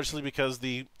 largely because of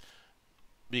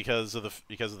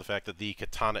the fact that the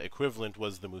katana equivalent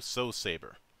was the Musou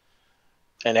saber.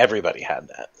 And everybody had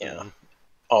that, yeah.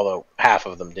 Although half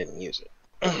of them didn't use it.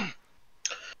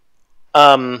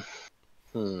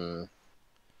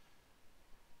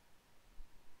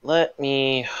 Let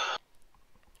me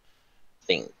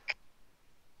think.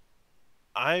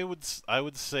 I would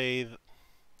say,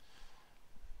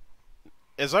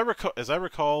 as I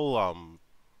recall,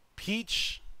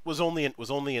 Peach was only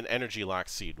an energy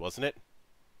Lockseed, wasn't it?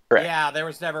 Correct. Yeah, there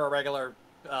was never a regular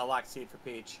Lockseed for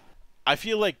Peach. I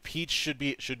feel like Peach should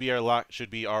be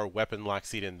our weapon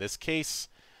Lockseed in this case,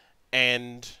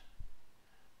 and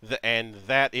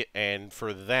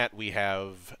for that we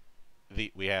have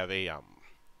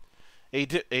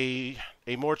a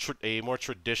more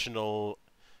traditional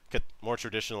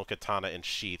katana and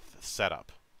sheath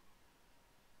setup.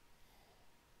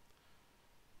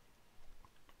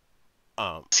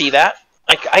 See that?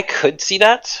 I could see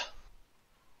that.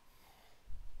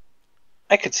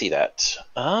 I could see that.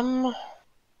 I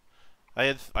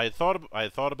had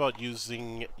thought about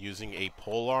using a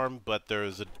polearm, but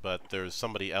there's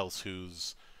somebody else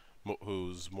who's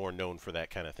more known for that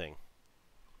kind of thing.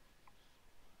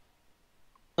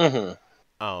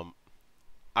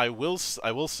 I will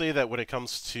say that when it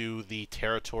comes to the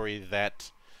territory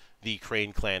that the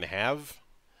Crane clan have,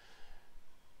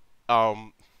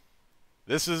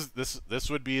 this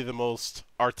would be the most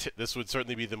this would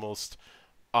certainly be the most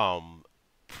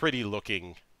pretty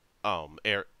looking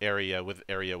area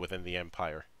within the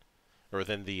empire, or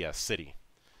within the city.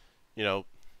 A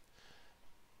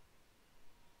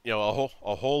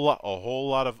whole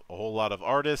lot of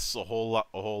artists, a whole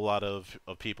lot of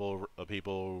people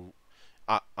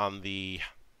on the,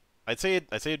 I'd say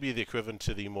it'd be the equivalent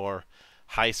to the more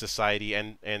high society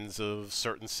ends of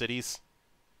certain cities,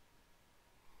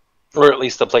 or at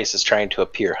least the places trying to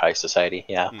appear high society.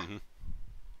 Yeah.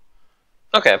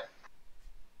 Okay.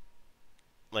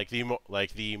 Like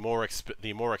the more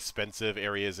expensive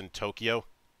areas in Tokyo.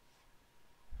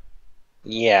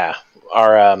 Yeah,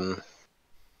 our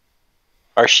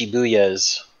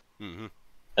Shibuyas,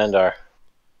 and our.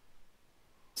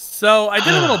 So I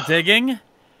did a little digging.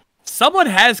 Someone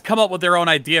has come up with their own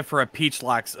idea for a peach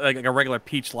like a regular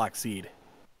peach Lockseed.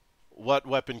 what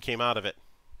weapon came out of it?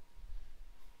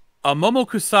 A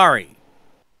Momokusari.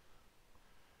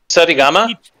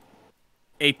 Surigama?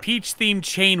 A peach-themed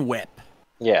chain whip.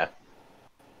 Yeah.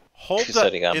 Hold She's that.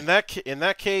 setting up. In that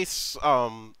case,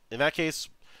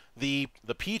 the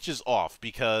peach is off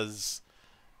because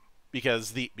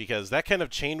that kind of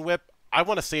chain whip. I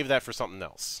want to save that for something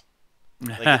else.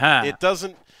 Like it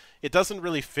doesn't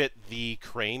really fit the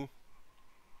crane.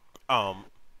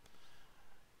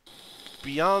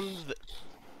 Beyond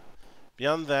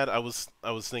that, I was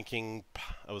thinking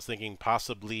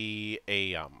possibly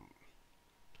a I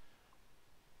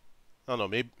don't know,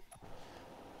 maybe.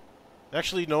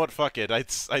 Actually, you know what? Fuck it.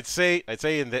 I'd say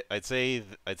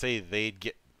they'd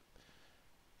get.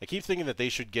 I keep thinking that they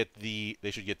should get the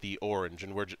orange,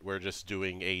 and we're just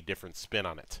doing a different spin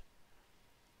on it.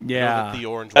 Yeah. You know that the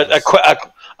orange.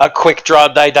 A quick draw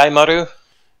Daidaimaru?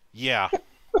 Yeah.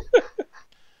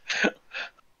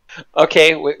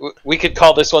 Okay, we could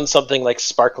call this one something like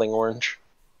sparkling orange.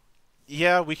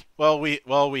 Yeah, we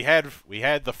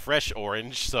had the fresh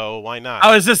orange, so why not?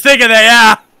 I was just thinking that,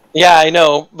 yeah. Yeah, I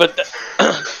know, but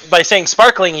by saying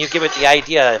sparkling, you give it the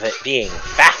idea of it being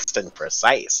fast and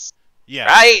precise. Yeah.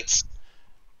 Right?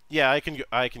 Yeah, I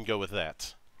can go with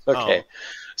that. Okay.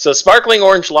 So sparkling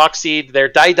orange Lockseed, their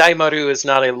Daidaimaru is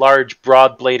not a large,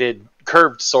 broad-bladed,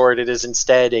 curved sword. It is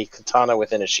instead a katana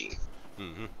within a sheath.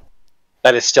 Mm-hmm.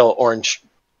 That is still orange.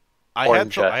 I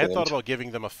had thought about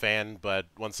giving them a fan, but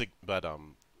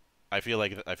I feel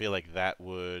like that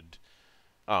would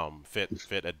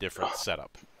fit a different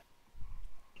setup.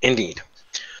 Indeed.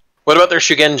 What about their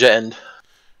Shugenja end?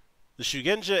 The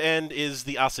Shugenja end is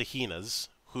the Asahinas,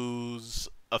 whose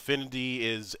affinity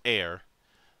is air.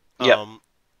 Yep.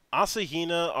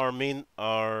 Asahina are mainly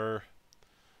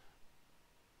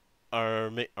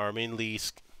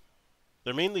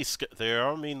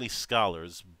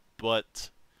scholars, but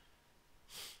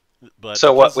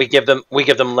so what we give them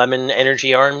lemon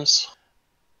energy arms.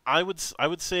 I would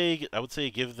say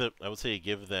give them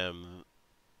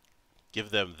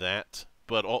that,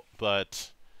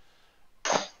 but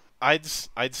I'd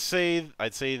say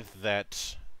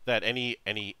that any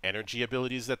energy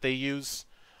abilities that they use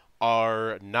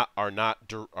are not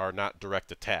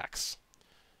direct attacks.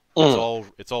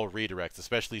 It's all redirects,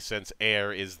 especially since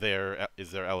air is their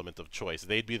element of choice.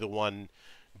 They'd be the one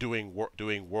doing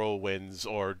whirlwinds,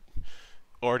 or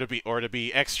to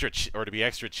be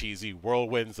extra cheesy,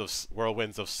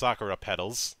 whirlwinds of Sakura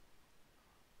petals.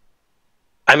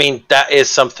 I mean, that is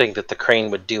something that the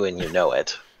crane would do, and you know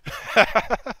it.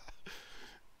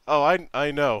 Oh,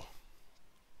 I know.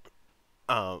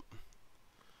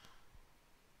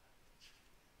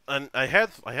 And I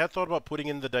had thought about putting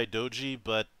in the Daidoji,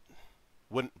 but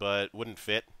wouldn't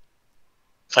fit.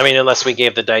 I mean, unless we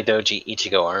gave the Daidoji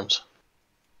Ichigo arms.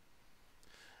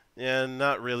 Yeah,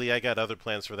 not really. I got other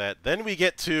plans for that. Then we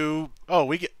get to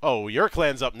your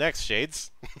clan's up next,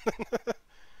 Shades.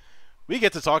 We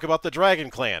get to talk about the Dragon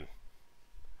Clan.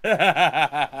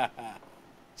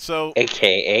 So,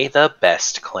 AKA the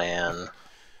best clan.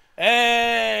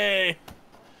 Hey!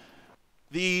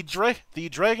 The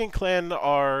Dragon Clan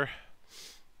are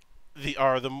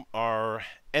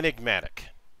enigmatic.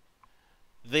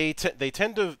 They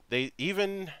tend to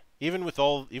even with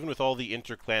all the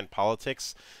interclan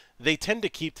politics, they tend to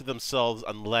keep to themselves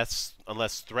unless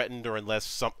threatened, or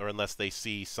unless they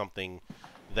see something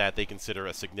that they consider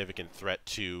a significant threat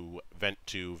to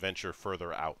venture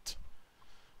further out.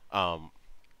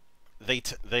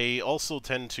 They also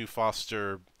tend to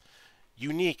foster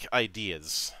unique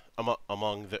ideas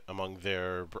among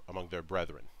their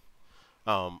brethren.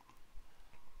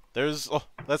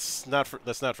 Let's not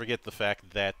forget the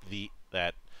fact that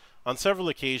on several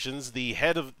occasions the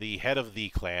head of the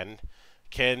clan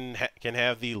can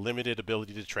have the limited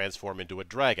ability to transform into a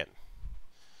dragon.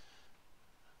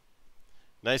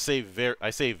 And I say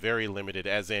very limited,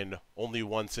 as in only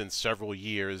once in several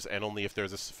years, and only if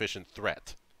there's a sufficient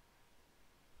threat.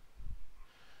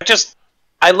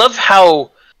 I love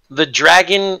how the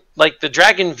dragon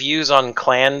views on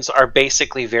clans are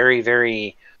basically very,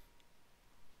 very.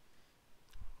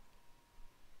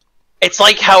 It's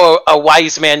like how a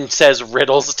wise man says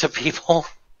riddles to people.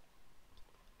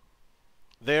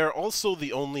 They're also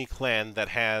the only clan that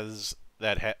has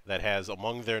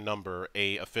among their number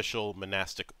a official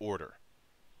monastic order.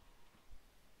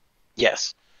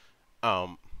 Yes.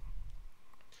 I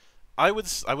would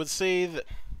say that.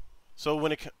 So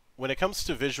when it comes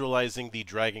to visualizing the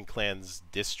Dragon Clan's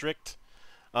district,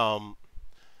 how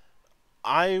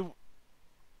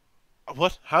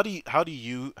do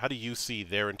you see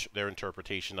their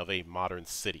interpretation of a modern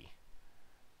city?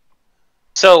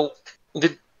 So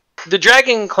the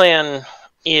Dragon Clan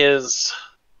is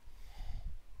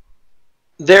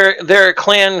they're a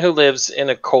clan who lives in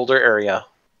a colder area.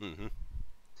 Mm-hmm.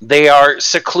 They are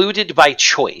secluded by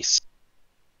choice,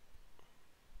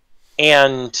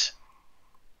 and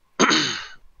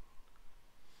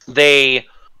they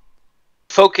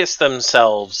focus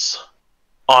themselves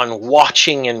on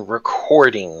watching and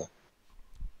recording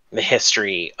the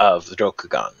history of the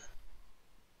Rokugan.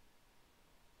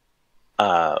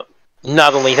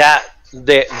 Not only that,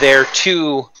 their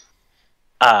two,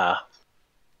 I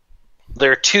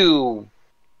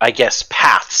guess,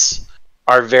 paths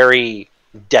are very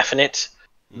definite.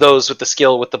 Those with the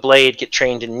skill with the blade get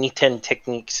trained in Niten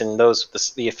techniques, and those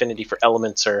with the affinity for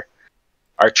elements are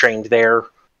trained there.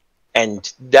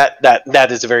 And that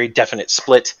is a very definite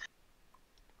split.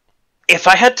 If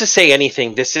I had to say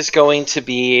anything, this is going to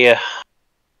be...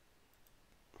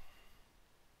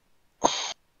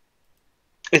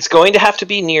 It's going to have to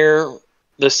be near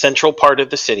the central part of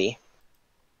the city.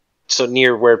 So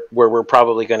near where we're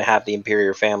probably going to have the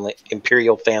imperial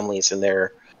families and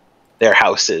their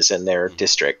houses and their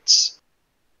districts.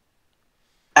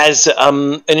 As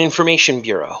an information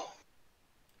bureau.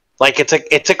 Like, it's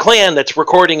a clan that's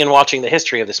recording and watching the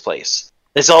history of this place.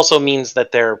 This also means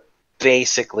that they're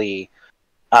basically,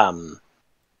 in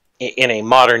a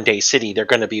modern day city, they're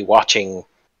going to be watching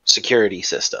security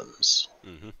systems.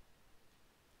 Mm-hmm.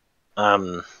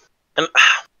 And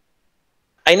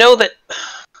I know that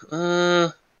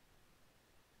they're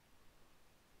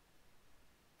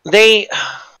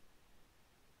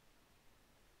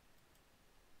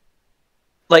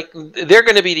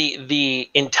going to be the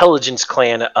intelligence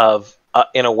clan of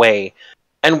in a way,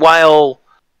 and while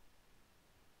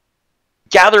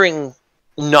gathering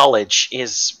knowledge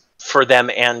is for them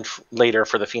and later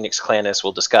for the Phoenix clan, as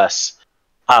we'll discuss,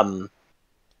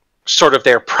 sort of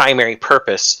their primary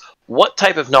purpose. What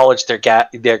type of knowledge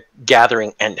they're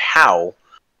gathering and how,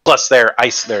 plus their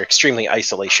extremely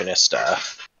isolationist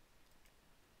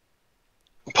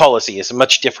policy is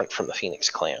much different from the Phoenix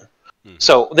clan. Mm-hmm.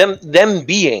 So them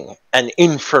being an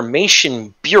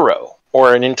information bureau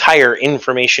or an entire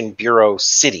information bureau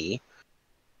city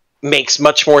makes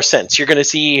much more sense. You're going to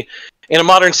see in a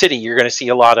modern city, you're going to see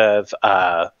a lot of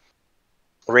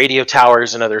radio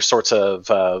towers and other sorts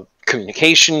of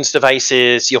communications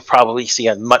devices. You'll probably see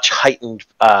a much heightened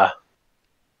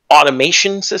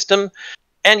automation system,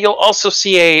 and you'll also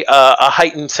see a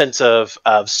heightened sense of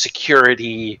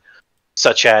security,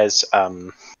 such as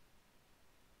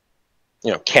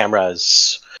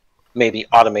cameras, maybe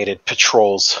automated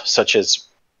patrols, such as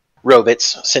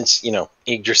robots. Since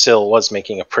Yggdrasil was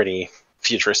making a pretty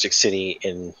futuristic city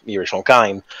in the original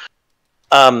game.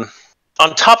 On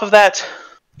top of that,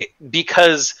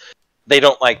 because they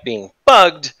don't like being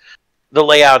bugged, the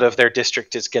layout of their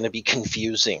district is going to be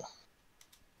confusing.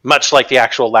 Much like the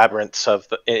actual labyrinths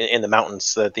in the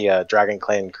mountains that the Dragon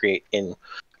Clan create in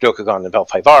Rokugan and Belt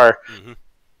 5R. Mm-hmm.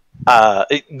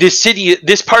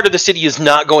 This part of the city is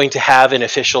not going to have an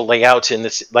official layout in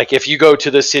this. Like, if you go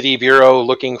to the city bureau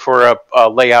looking for a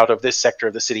layout of this sector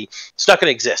of the city, it's not going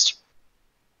to exist.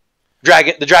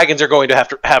 The dragons are going to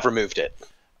have removed it.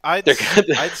 I'd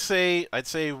say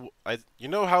you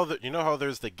know how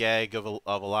there's the gag of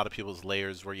a lot of people's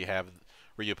layers where you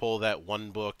pull that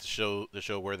one book to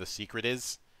show where the secret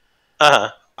is.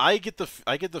 I get the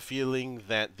feeling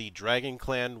that the Dragon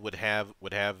Clan would have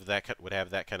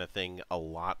that kind of thing a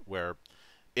lot, where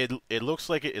it looks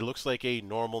like a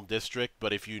normal district,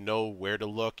 but if you know where to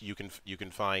look, you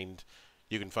can find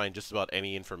just about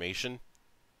any information.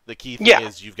 The key thing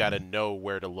is you've got to know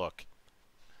where to look.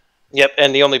 Yep,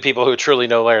 and the only people who truly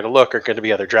know where to look are going to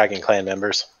be other Dragon Clan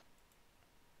members,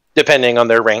 depending on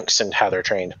their ranks and how they're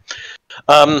trained.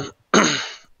 And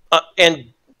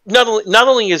not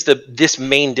only is this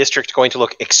main district going to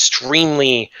look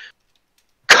extremely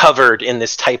covered in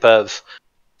this type of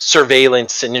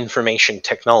surveillance and information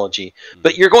technology,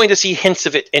 but you're going to see hints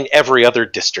of it in every other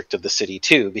district of the city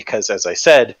too, because, as I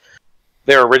said,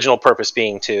 their original purpose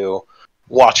being to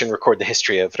watch and record the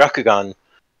history of Rakugan.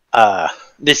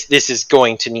 This is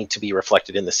going to need to be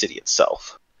reflected in the city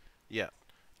itself. Yeah.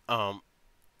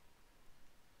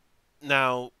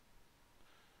 Now,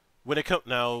 when it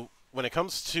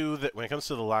comes to the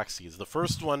Lockseeds, the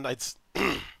first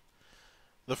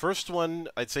one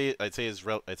I'd say is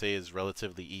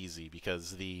relatively easy,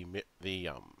 because the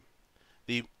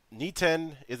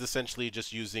Niten is essentially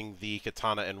just using the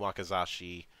katana and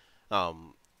wakizashi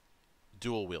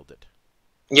dual wielded.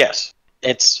 Yes.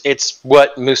 It's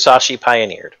what Musashi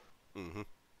pioneered. Mm-hmm.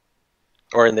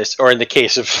 Or in the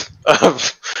case of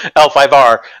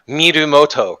L5R,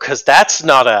 Mirumoto, because that's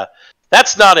not a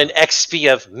That's not an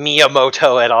XP of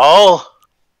Miyamoto at all.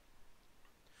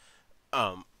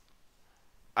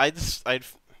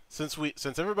 Since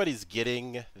everybody's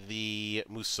getting the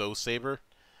Musou saber,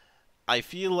 I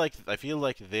feel like all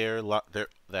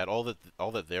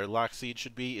that their Lockseed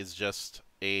should be is just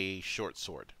a short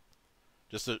sword,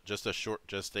 just a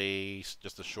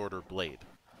shorter blade.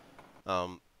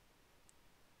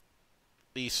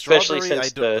 The Especially strawberry,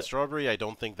 since the strawberry, I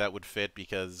don't think that would fit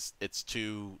because it's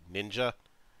too ninja.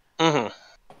 Mm-hmm.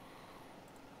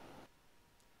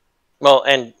 Well,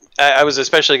 and I was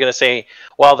especially going to say,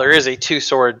 while there is a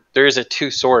two-sword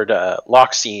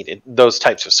Lockseed, those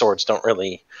types of swords don't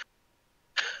really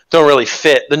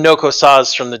fit. The Noko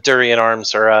Saws from the Durian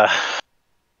arms are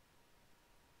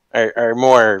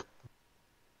more,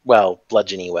 well,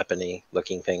 bludgeony, weapony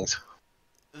looking things.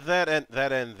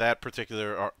 That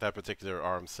particular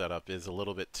arm setup is a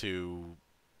little bit too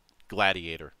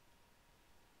gladiator.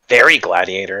 Very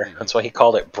gladiator. Mm-hmm. That's why he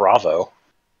called it Bravo.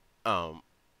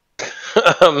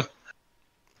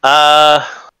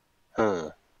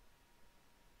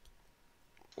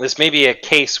 This may be a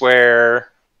case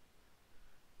where,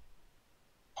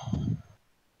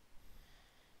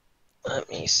 let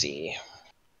me see.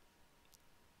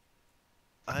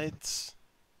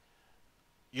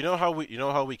 You know how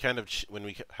we kind of cheated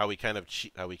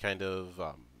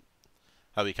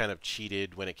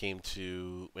when it came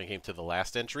to the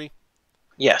last entry?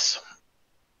 Yes.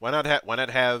 Why not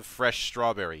have fresh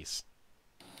strawberries?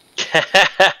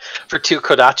 For 2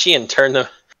 Kodachi and turn them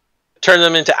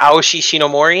into Aoshi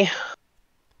Shinomori?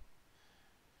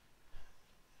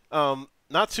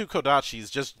 Not 2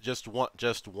 Kodachis, just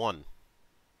one.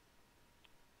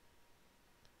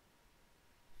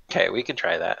 Okay, we can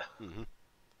try that. Mm-hmm.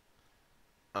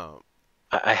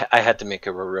 I had to make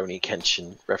a Rurouni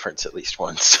Kenshin reference at least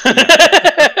once.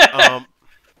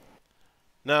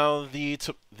 Now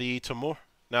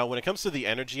now when it comes to the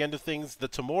energy end of things, the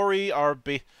Tamori are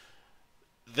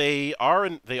they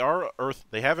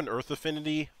have an earth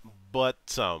affinity, but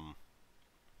the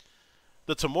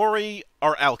Tamori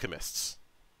are alchemists.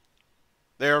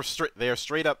 They are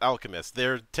straight up alchemists.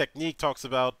 Their technique talks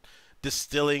about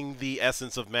distilling the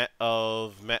essence of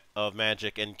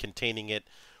magic and containing it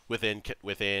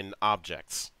within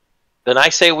objects. Then I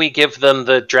say we give them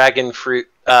the dragon fruit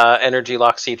energy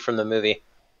Lockseed from the movie.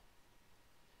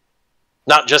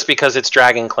 Not just because it's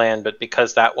Dragon Clan, but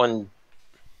because that one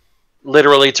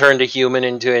literally turned a human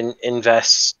into an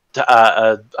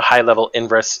a high-level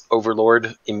Invress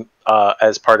overlord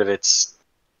as part of its.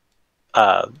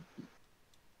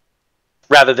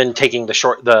 Rather than taking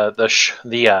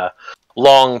the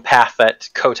long path that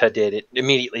Kota did, it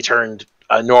immediately turned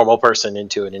a normal person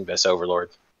into an Invis overlord.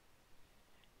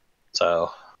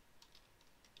 So,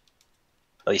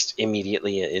 at least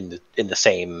immediately in the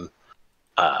same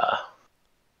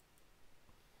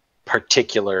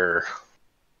particular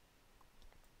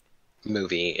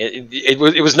movie.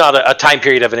 It was not a time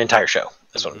period of an entire show.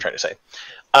 That's what I'm trying to say.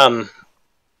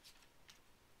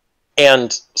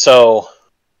 And so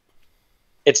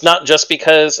it's not just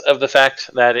because of the fact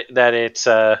that it's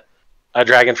a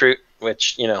dragon fruit,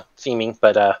 which, you know, theming,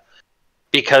 but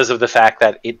because of the fact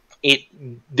that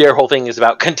their whole thing is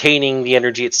about containing the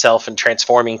energy itself and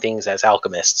transforming things as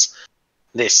alchemists.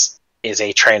 This is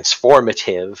a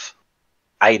transformative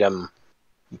item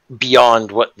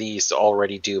beyond what these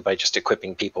already do by just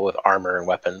equipping people with armor and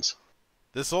weapons.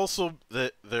 This also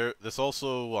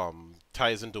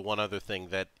ties into one other thing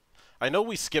that I know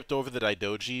we skipped over the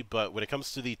Daidoji, but when it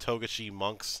comes to the Togashi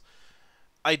monks,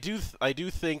 I do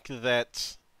think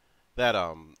that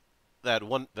one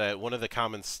of the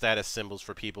common status symbols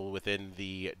for people within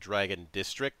the Dragon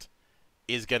District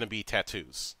is going to be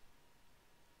tattoos.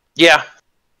 Yeah.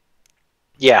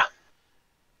 Yeah.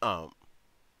 Now,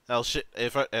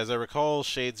 as I recall,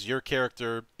 Shades, your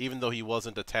character, even though he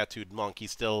wasn't a tattooed monk, he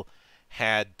still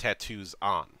had tattoos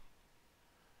on.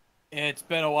 It's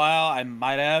been a while. I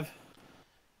might have.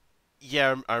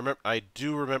 Yeah, I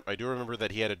do remember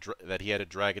that he had a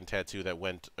dragon tattoo that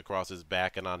went across his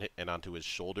back and onto his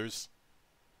shoulders.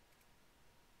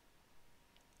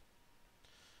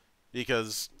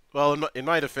 Because, well, in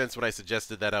my defense, when I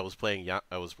suggested that I was playing one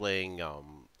of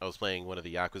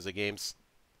the Yakuza games.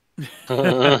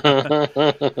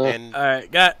 And all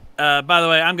right, by the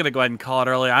way, I'm gonna go ahead and call it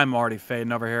early. I'm already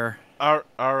fading over here. All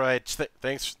right.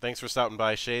 Thanks for stopping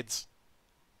by, Shades.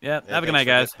 Yeah, have a good night,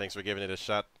 guys. Thanks for giving it a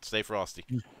shot. Stay frosty.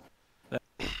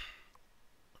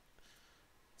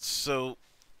 So,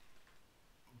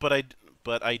 but I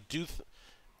do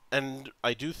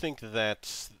think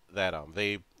that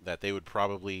they would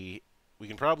probably we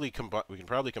can probably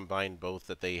combine both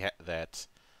that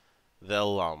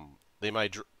they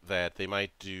might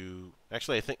do.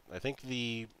 Actually, I think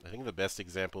the best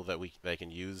example that I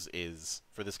can use is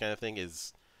for this kind of thing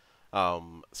is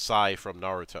Sai from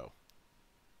Naruto.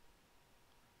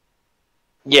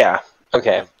 Yeah.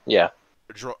 Okay. You know,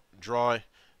 Yeah. draw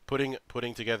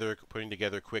putting together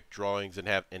quick drawings and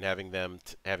having them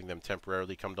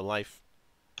temporarily come to life.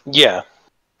 Yeah.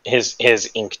 His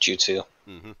ink jutsu.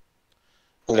 Mm-hmm.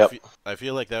 Yep. I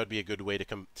feel like that would be a good way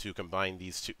to combine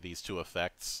these two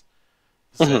effects,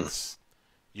 Mm-hmm. since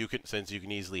you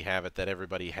can easily have it that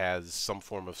everybody has some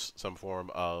form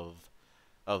of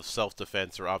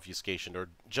self-defense or obfuscation, or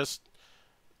just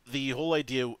the whole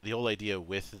idea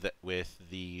with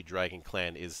the Dragon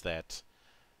Clan is that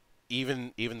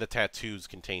even the tattoos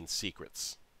contain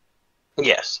secrets.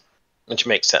 Yes, which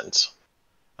makes sense.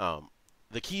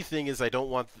 The key thing is I don't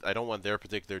want their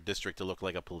particular district to look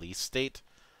like a police state,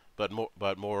 but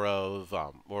more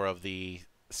of the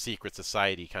secret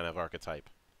society kind of archetype.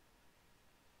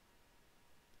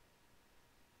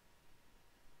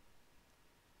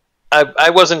 I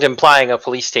wasn't implying a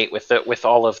police state with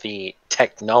all of the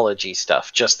technology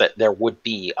stuff, just that there would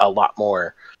be a lot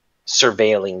more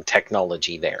surveilling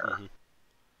technology there. Mm-hmm.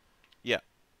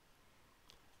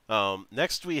 Yeah.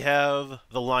 Next we have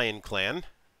the Lion Clan.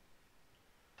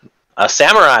 A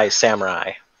samurai.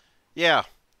 Yeah,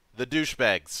 the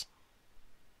douchebags.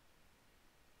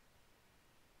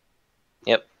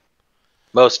 Yep.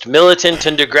 Most militant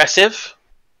and aggressive,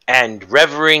 and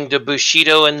revering the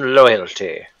Bushido and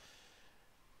loyalty.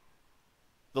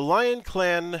 The Lion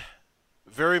Clan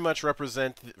very much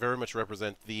represent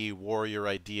the warrior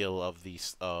ideal of the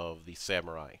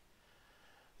samurai.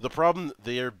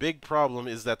 Their big problem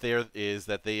is that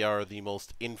they are the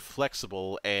most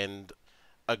inflexible and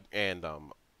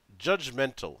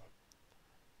judgmental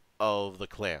of the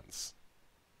clans,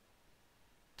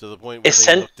 to the point where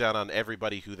they look down on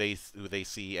everybody who they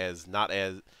see as not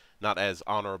as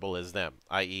honorable as them.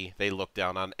 I.e., they look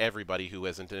down on everybody who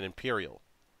isn't an imperial.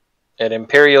 An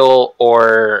imperial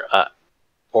or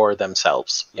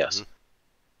themselves, yes.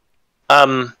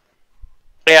 Mm-hmm.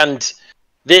 And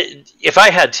if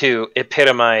I had to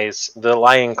epitomize the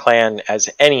Lion Clan as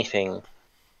anything,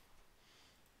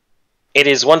 it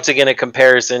is once again a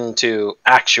comparison to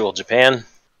actual Japan.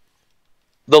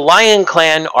 The Lion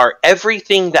Clan are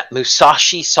everything that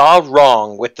Musashi saw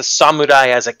wrong with the samurai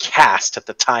as a caste at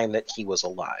the time that he was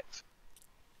alive.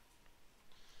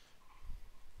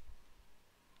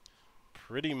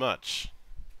 Pretty much.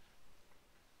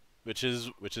 Which is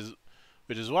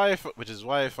why I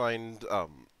find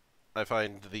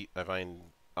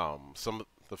some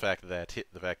the fact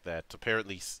that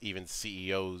apparently even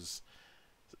CEOs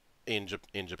in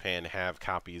Japan have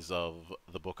copies of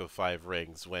the Book of Five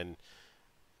Rings, when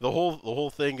the whole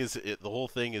thing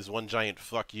is one giant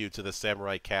fuck you to the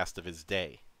samurai caste of his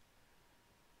day.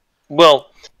 Well,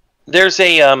 there's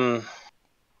an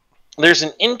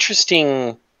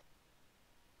interesting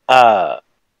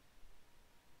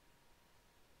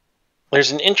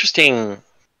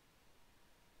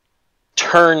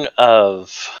turn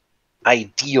of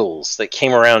ideals that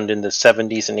came around in the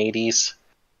 70s and 80s,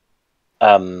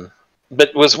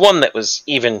 but was one that was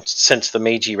even since the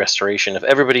Meiji Restoration, of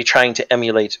everybody trying to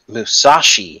emulate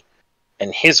Musashi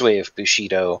and his way of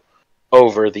Bushido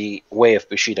over the way of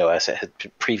Bushido as it had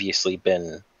previously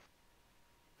been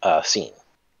seen.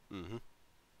 Mm-hmm.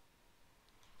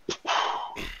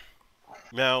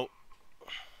 Now,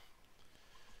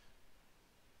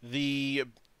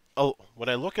 when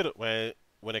I look at it,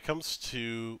 when it comes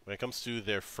to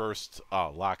their first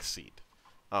Lockseed,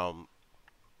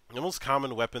 the most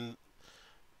common weapon,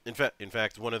 in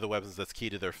fact, one of the weapons that's key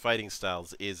to their fighting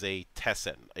styles is a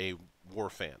Tessen, a war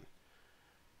fan.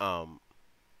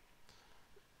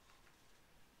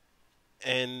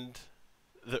 And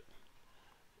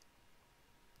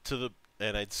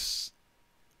I'd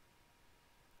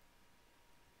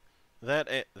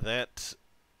that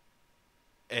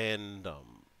and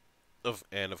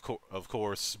of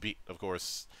course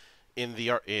in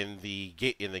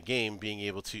the game being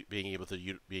able to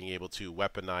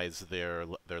weaponize their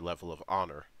level of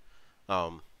honor.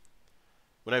 When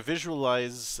I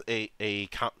visualize a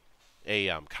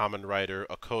common rider,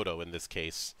 a Kodo in this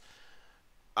case,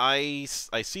 I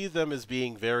see them as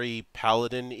being very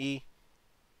paladin-y.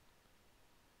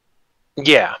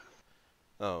 Yeah.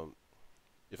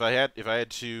 If I had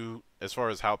to, as far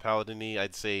as how paladin-y,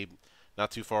 I'd say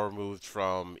not too far removed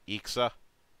from Ixa.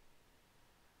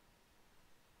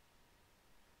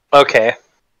 Okay.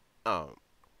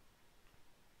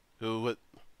 Who,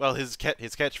 well, his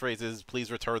catchphrase is,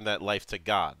 "Please return that life to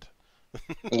God."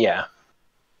 Yeah.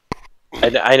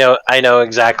 I know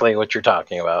exactly what you're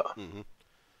talking about. Mm-hmm.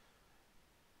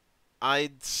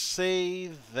 I'd say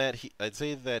that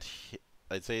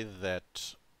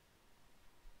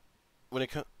when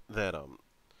it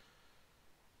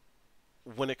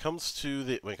comes to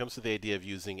the idea of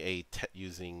using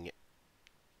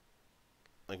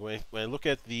when I look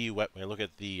at the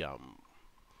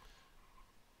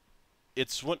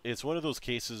it's one of those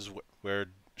cases where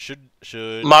should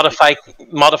Modify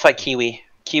Kiwi.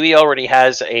 Kiwi already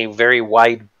has a very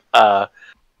wide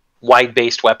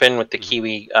based weapon with the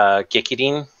Kiwi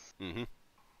Gekidin. Mm-hmm.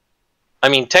 I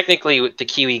mean, technically, with the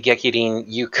Kiwi Gekidin,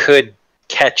 you could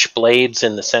catch blades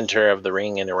in the center of the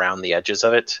ring and around the edges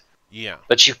of it. Yeah.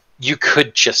 But you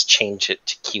could just change it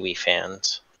to Kiwi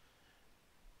fans.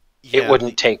 Yeah, it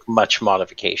wouldn't take much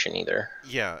modification either.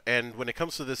 Yeah, and when it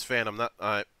comes to this fan,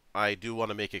 I do want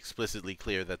to make explicitly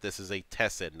clear that this is a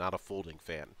Tessin, not a folding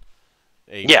fan.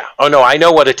 Yeah. Oh no, I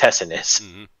know what a Tessin is.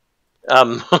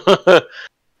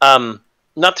 Mm-hmm.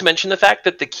 Not to mention the fact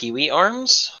that the Kiwi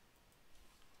arms,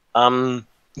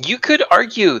 you could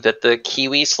argue that the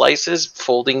Kiwi slices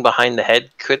folding behind the head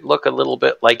could look a little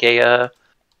bit like a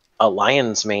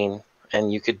lion's mane,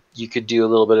 and you could do a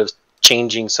little bit of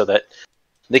changing so that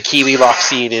the Kiwi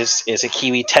Lockseed is a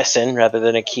Kiwi Tessin rather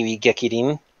than a Kiwi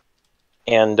Gekidin,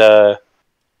 and the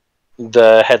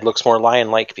head looks more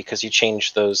lion-like because you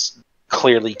change those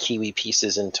clearly Kiwi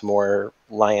pieces into more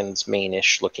lion's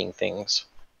mane-ish looking things.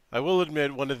 I will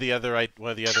admit one of the other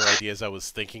ideas I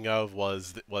was thinking of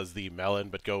was the melon,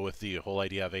 but go with the whole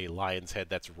idea of a lion's head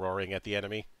that's roaring at the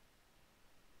enemy.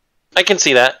 I can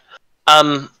see that.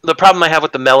 The problem I have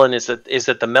with the melon is that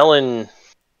the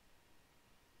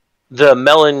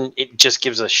melon it just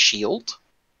gives a shield,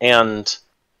 and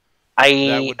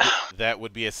that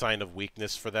would be a sign of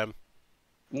weakness for them.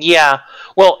 Yeah,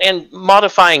 well, and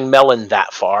modifying melon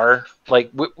that far, like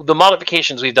the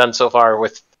modifications we've done so far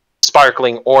with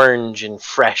sparkling orange and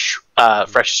fresh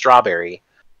strawberry,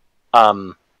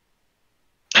 have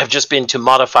just been to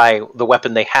modify the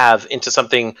weapon they have into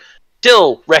something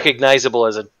still recognizable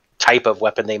as a type of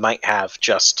weapon they might have,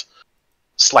 just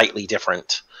slightly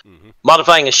different. Mm-hmm.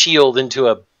 Modifying a shield into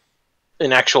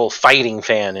an actual fighting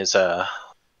fan is a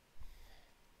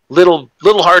little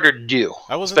harder to do.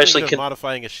 I wasn't thinking of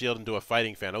modifying a shield into a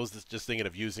fighting fan. I was just thinking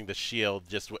of using the shield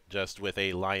just with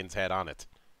a lion's head on it.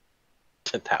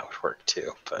 That would work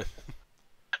too, but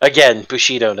again,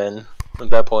 Bushido then at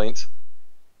that point.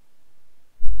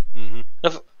 Mm-hmm.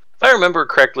 If I remember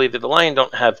correctly, the lion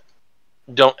don't have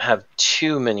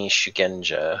too many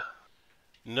Shugenja.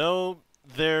 No,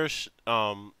 they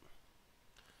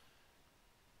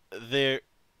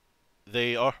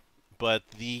are, but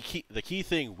the key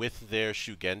thing with their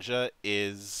Shugenja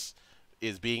is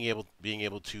being able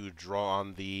to draw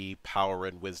on the power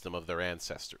and wisdom of their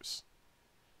ancestors.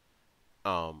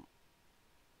 And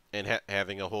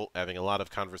having a lot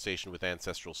of conversation with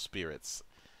ancestral spirits.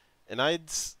 And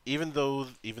even though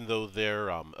their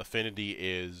affinity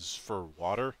is for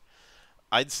water,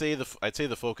 I'd say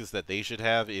the focus that they should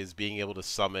have is being able to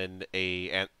summon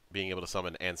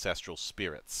ancestral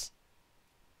spirits.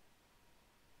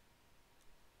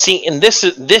 See, and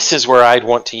this is where I'd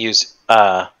want to use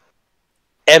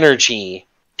Energy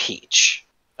Peach.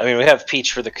 I mean, we have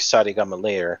Peach for the Kusarigama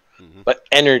layer, but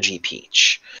Energy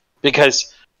Peach,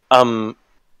 because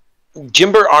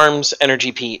Jimber Arms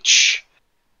Energy Peach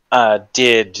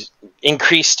did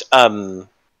increased Kota's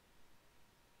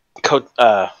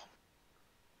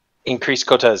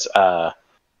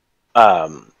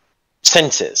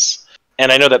senses,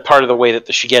 and I know that part of the way that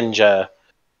the Shugenja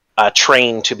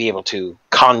train to be able to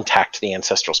contact the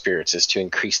ancestral spirits is to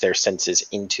increase their senses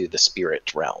into the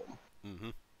spirit realm. Mm-hmm.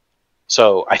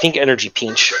 So I think Energy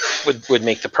Peach would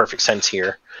make the perfect sense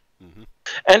here. Mm-hmm.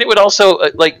 And it would also,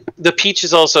 like, the peach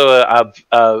is also,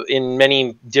 in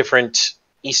many different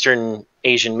Eastern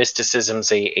Asian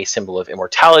mysticisms, a symbol of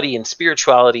immortality and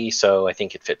spirituality, so I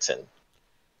think it fits in.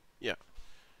 Yeah.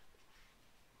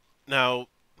 Now,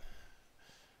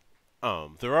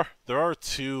 there are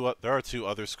two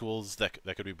other schools that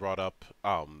could be brought up,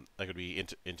 that could be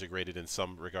integrated in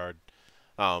some regard.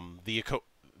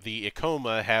 The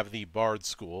Ikoma have the Bard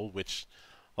School, which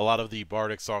a lot of the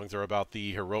bardic songs are about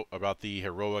the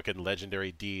heroic and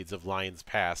legendary deeds of lions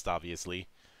past, obviously.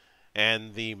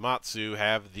 And the Matsu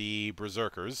have the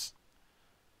Berserkers.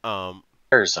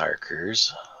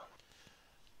 Berserkers.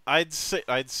 I'd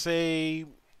say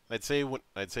when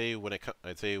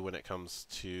it comes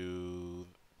to,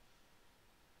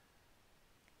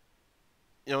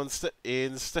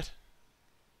 instead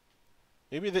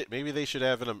maybe they should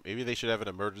have an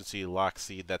emergency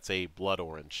Lockseed that's a blood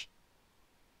orange.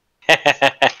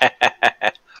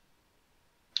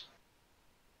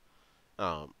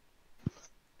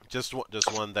 Just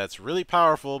one that's really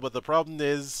powerful, but the problem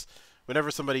is,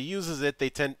 whenever somebody uses it, they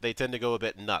tend to go a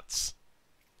bit nuts.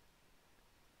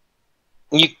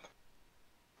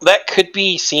 That could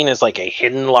be seen as like a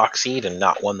hidden Lockseed and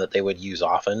not one that they would use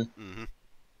often. Mm-hmm.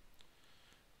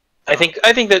 I think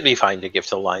that'd be fine to give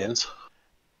to Lions.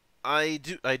 I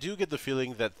do get the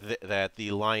feeling that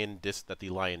the Lion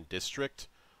District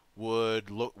would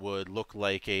look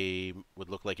like a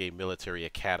military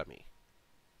academy.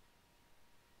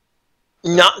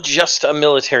 Not just a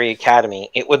military academy.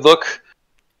 It would look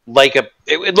like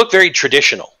it would look very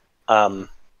traditional.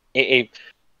 It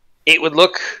would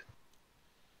look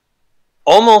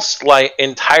almost like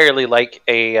entirely like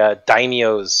a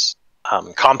daimyo's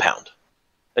compound,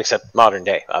 except modern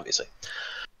day, obviously.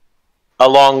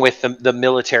 Along with the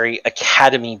military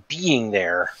academy being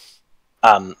there,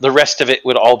 the rest of it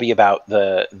would all be about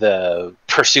the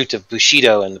pursuit of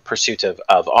Bushido and the pursuit of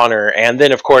honor. And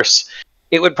then, of course,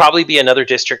 it would probably be another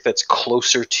district that's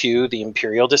closer to the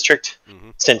Imperial District,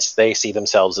 since they see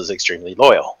themselves as extremely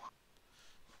loyal.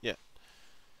 Yeah.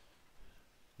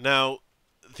 Now,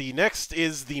 the next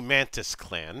is the Mantis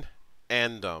clan,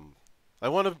 and I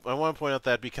want to point out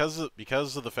that because of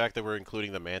the fact that we're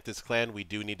including the Mantis clan, we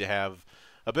do need to have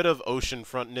a bit of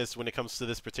oceanfrontness when it comes to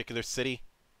this particular city,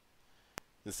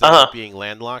 instead of being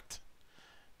landlocked,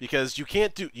 because you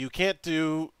can't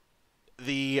do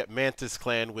the Mantis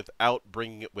clan without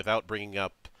bringing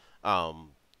up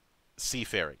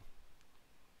seafaring.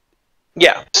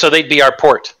 Yeah, so they'd be our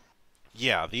port.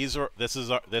 Yeah, this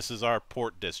is our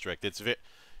port district. It's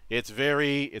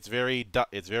very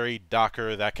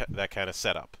Docker, that kind of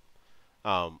setup.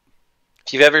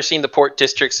 If you've ever seen the port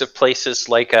districts of places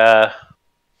like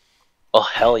well,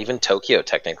 hell, even Tokyo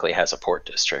technically has a port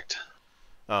district.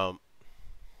 I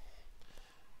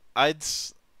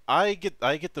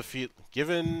get the feel,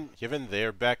 given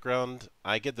their background,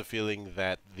 I get the feeling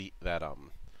that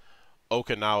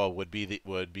Okinawa would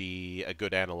be a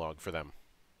good analog for them.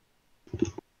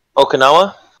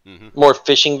 Okinawa? More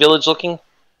fishing village looking?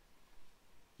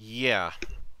 Yeah.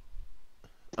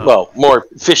 Well, more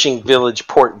fishing village,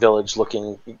 port village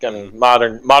looking. I mean,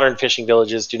 modern fishing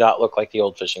villages do not look like the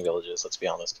old fishing villages, let's be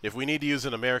honest. If we need to use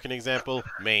an American example,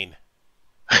 Maine.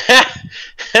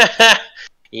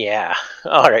 Yeah.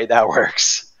 Alright, that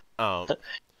works.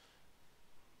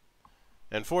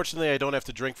 Unfortunately, I don't have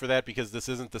to drink for that because this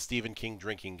isn't the Stephen King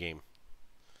drinking game.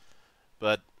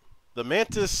 But the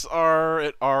Mantis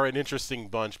are an interesting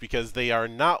bunch because they are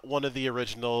not one of the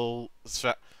original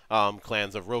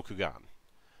clans of Rokugan.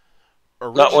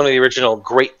 Not one of the original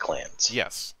great clans.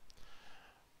 Yes.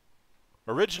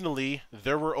 Originally,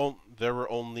 there were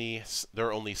only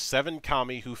 7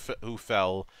 kami who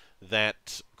fell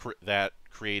that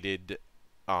created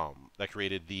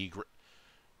the.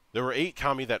 There were 8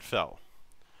 kami that fell.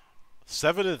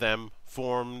 7 of them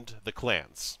formed the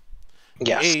clans.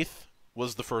 Yes. The 8th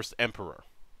was the first emperor.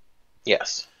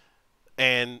 Yes.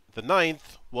 And the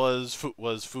 9th was Fu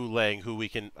Lang, who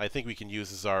I think we can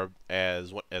use as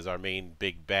our main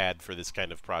big bad for this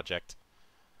kind of project.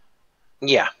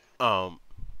 Yeah.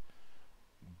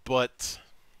 But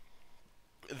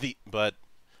the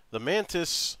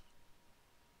Mantis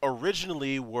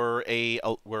originally were an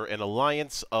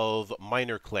alliance of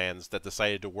minor clans that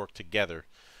decided to work together,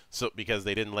 because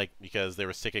they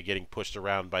were sick of getting pushed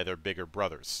around by their bigger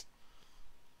brothers.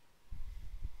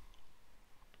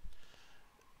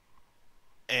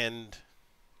 And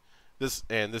this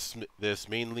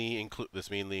mainly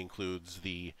includes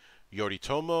the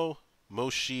Yoritomo,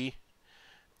 Moshi,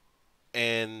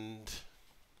 and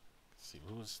let's see,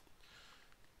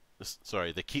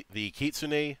 the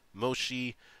Kitsune,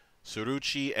 Moshi,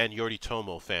 Tsuruchi, and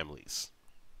Yoritomo families.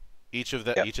 Each of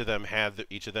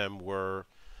them were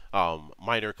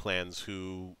minor clans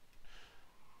who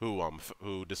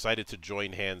decided to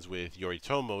join hands with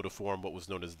Yoritomo to form what was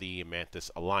known as the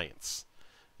Mantis Alliance.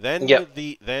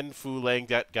 Then Fu Lang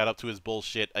got up to his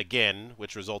bullshit again,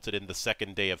 which resulted in the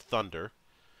Second Day of Thunder.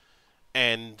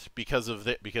 And because of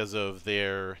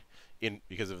their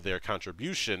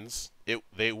contributions,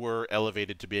 they were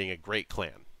elevated to being a great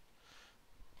clan.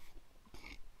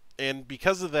 And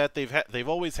because of that, they've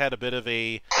always had a bit of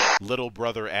a little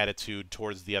brother attitude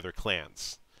towards the other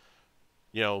clans.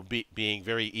 You know, being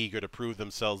very eager to prove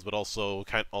themselves, but also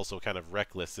kind of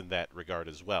reckless in that regard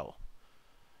as well.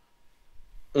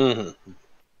 But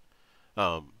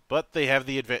they have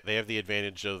the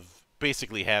advantage of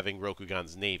basically having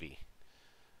Rokugan's navy,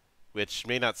 which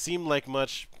may not seem like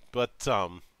much, but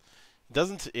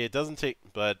doesn't take.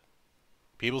 But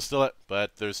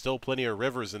but there's still plenty of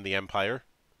rivers in the Empire.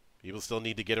 People still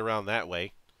need to get around that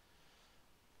way.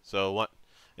 So what?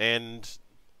 And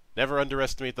never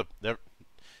underestimate the.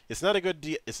 It's not a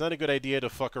good idea to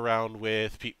fuck around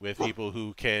with people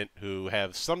who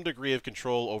have some degree of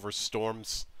control over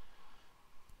storms.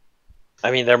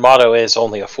 I mean, their motto is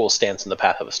only a fool stands in the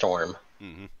path of a storm.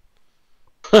 Mm-hmm.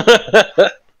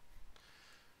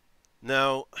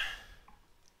 Now,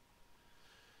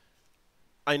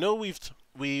 I know we've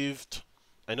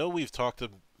talked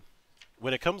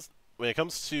when it comes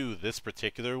to this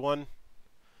particular one,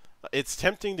 it's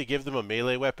tempting to give them a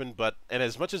melee weapon, and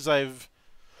as much as I've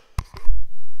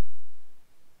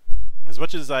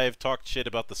talked shit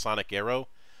about the sonic arrow,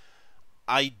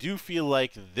 I do feel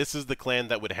like this is the clan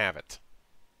that would have it.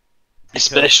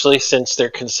 Especially since they're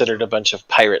considered a bunch of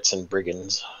pirates and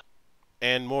brigands.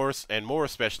 And more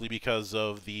especially because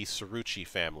of the Tsuruchi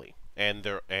family and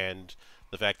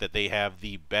the fact that they have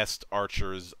the best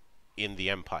archers in the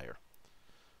Empire.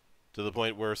 To the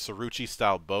point where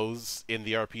Tsuruchi-style bows in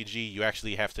the RPG, you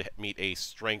actually have to meet a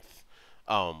strength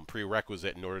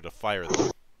prerequisite in order to fire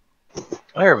them.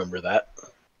 I remember that.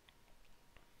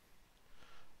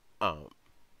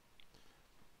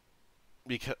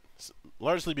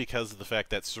 Largely because of the fact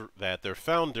that their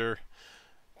founder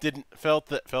felt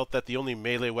that the only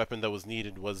melee weapon that was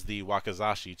needed was the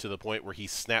wakizashi, to the point where he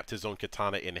snapped his own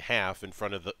katana in half in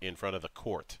front of the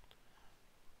court.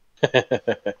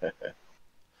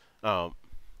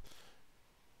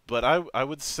 But I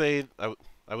would say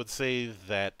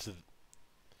that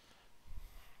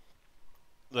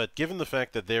given the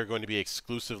fact that they're going to be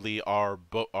exclusively our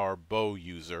bow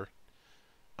user,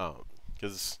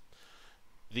 because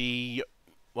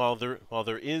while there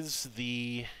is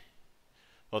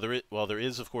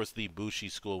of course the Bushi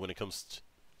school when it comes to,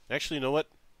 actually, you know what?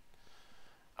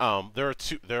 There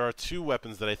are two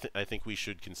weapons that I think we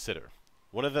should consider.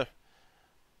 One of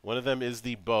them is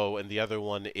the bow, and the other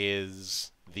one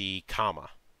is the kama.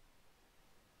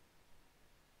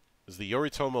 Because the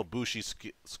Yoritomo Bushi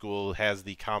school has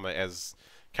the kama as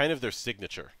kind of their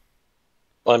signature.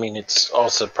 Well, I mean, it's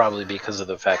also probably because of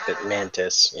the fact that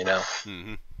Mantis, you know.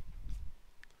 Mm-hmm.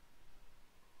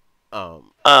 Go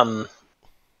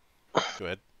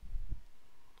ahead.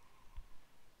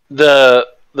 The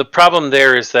problem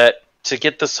there is that to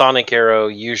get the sonic arrow,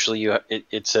 usually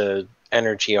it's a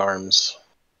energy arms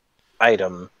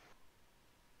item,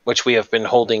 which we have been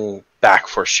holding back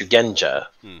for Shugenja.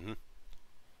 Mm-hmm.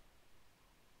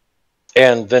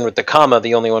 And then with the kama,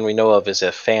 the only one we know of is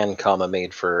a fan kama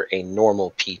made for a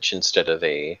normal peach instead of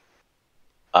a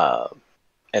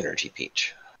energy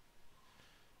peach.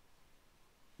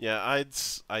 Yeah,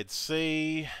 I'd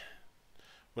say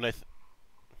when I'm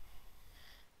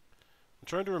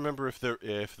trying to remember if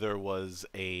there was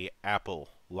a apple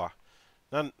lock.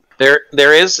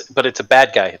 There is, but it's a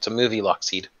bad guy. It's a movie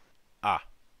Lockseed. Ah,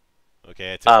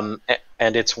 okay.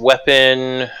 And its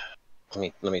weapon.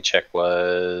 Let me check.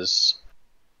 Was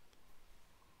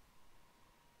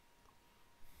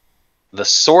the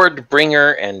Sword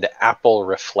Bringer and Apple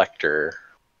Reflector.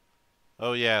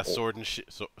 Oh yeah, sword and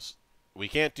so we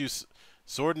can't do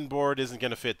sword and board. Isn't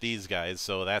going to fit these guys,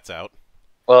 so that's out.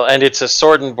 Well, and it's a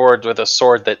sword and board with a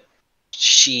sword that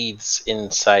sheathes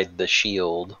inside the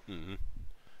shield. Mm-hmm.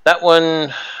 That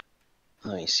one.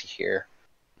 Let me see here.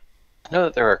 I know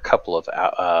that there are a couple of.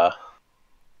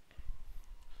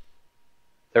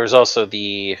 There was also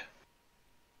the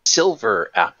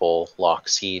Silver Apple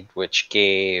Lockseed, which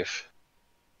gave.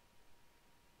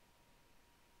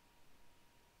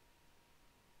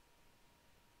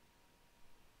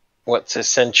 What's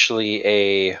essentially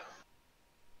a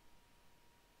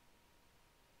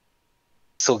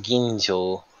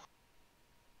Soginjo,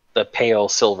 the pale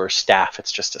silver staff.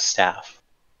 It's just a staff.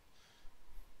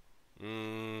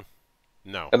 No.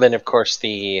 And then, of course,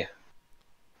 the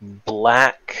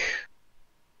black.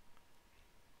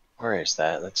 Where is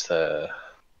that? That's the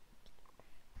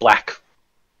black,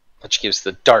 which gives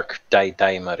the dark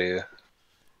Daimaru.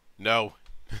 No.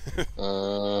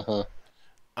 Mm-hmm.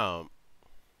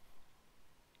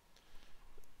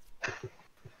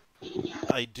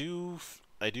 I do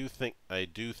think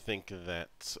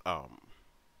that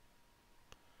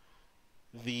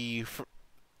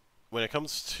when it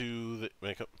comes to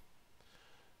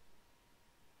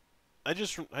I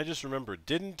just remember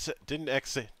didn't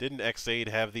X8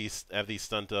 have the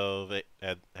stunt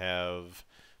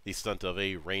of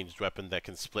a ranged weapon that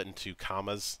can split into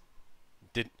kamas?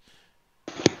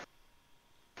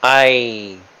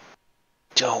 I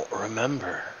don't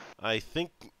remember. I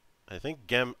think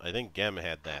Gem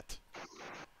had that.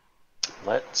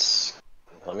 Let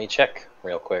me check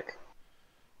real quick.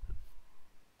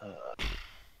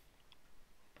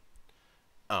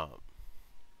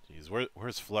 Jeez,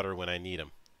 where's Flutter when I need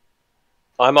him?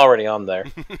 I'm already on there.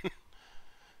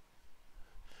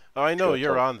 Oh, I know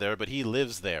you're on there, but he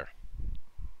lives there.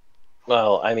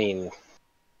 Well, I mean,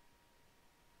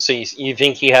 so you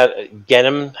think he had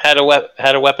Genom had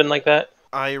a weapon like that?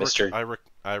 I Mr.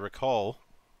 recall.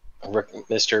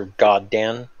 Mr.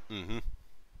 Goddan. Mm-hmm.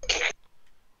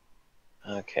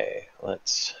 Okay,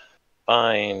 let's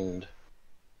find.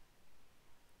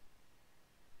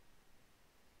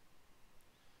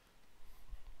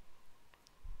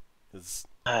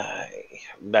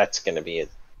 That's going to be a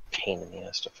pain in the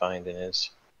ass to find in his.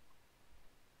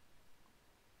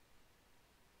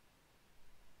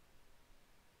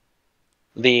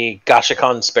 The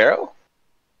Gashikon Sparrow?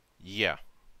 Yeah.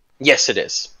 Yes, it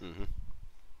is. Mm-hmm.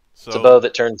 So, it's a bow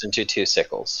that turns into 2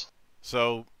 sickles.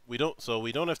 So we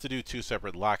don't have to do 2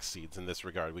 separate Lockseeds in this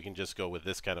regard. We can just go with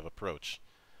this kind of approach.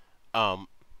 I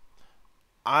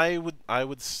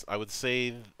would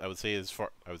say as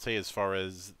far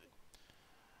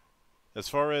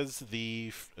as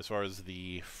the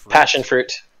fruit, passion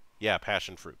fruit. Yeah,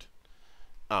 passion fruit.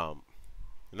 And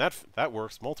that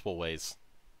works multiple ways.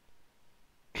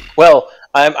 Well,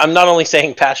 I'm not only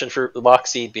saying passion fruit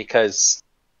Lockseed because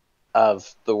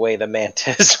of the way the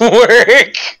mantis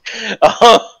work,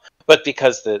 but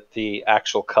because the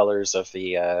actual colors of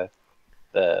the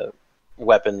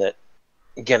weapon that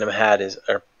Genom had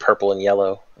are purple and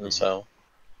yellow, and so.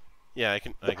 Yeah, I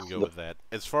can go with that.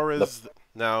 As far as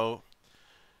now,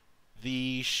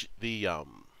 the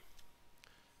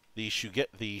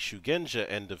Shugenja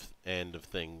end of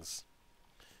things.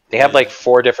 They have like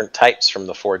 4 different types from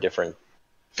the 4 different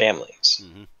families.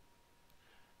 Mm-hmm.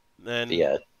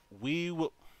 Then we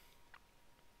will.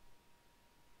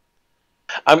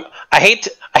 I hate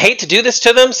to do this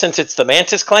to them since it's the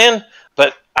Mantis clan,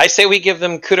 but I say we give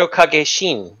them Kurokage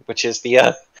Shin, which is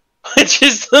the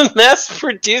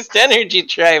mass-produced energy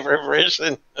driver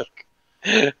version.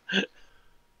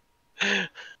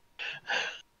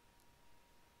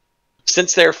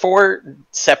 Since there are 4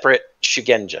 separate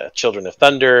Shugenja, Children of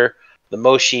Thunder, the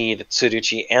Moshi, the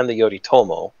Tsuruchi, and the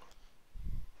Yoritomo.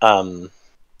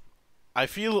 I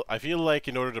feel like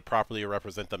in order to properly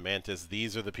represent the Mantis,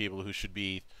 these are the people who should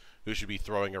be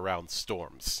throwing around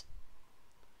storms.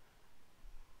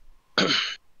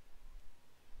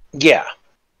 Yeah.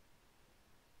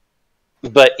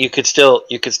 But you could still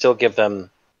give them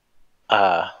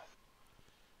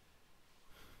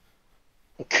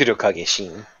Kurokage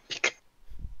Shin.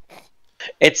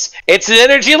 It's an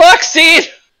energy Lockseed!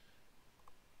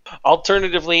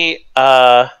 Alternatively,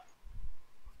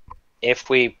 if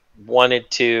we wanted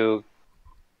to,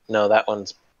 no, that one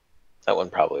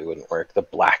probably wouldn't work. The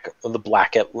black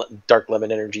dark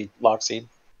lemon energy Lockseed.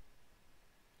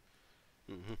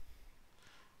 Mm-hmm.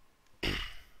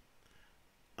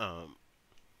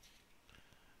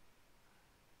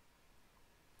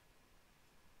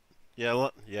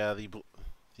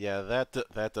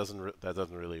 That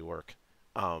doesn't really work.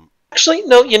 Actually,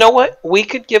 no. You know what? We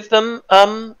could give them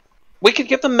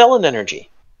melon energy.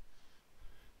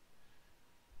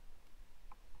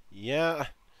 Yeah.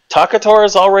 Takatora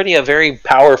is already a very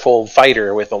powerful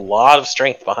fighter with a lot of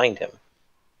strength behind him.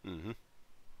 Mm-hmm.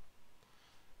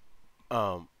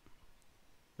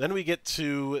 Then we get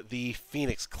to the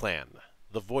Phoenix Clan,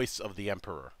 the voice of the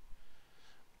Emperor,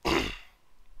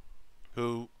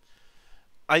 who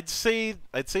I'd say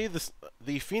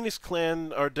the Phoenix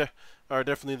Clan are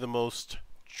definitely the most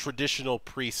traditional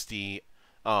priesty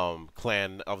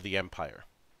clan of the Empire.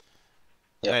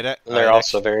 Yeah, they're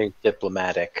also very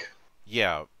diplomatic.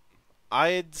 Yeah,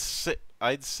 I'd say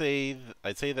that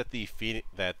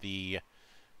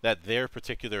their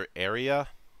particular area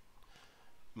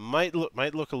might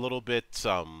look a little bit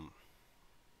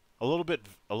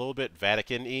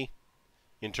Vatican-y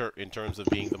in terms of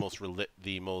being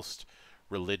the most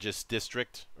religious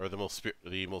district, or the most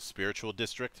spiritual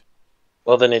district.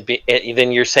 Well, then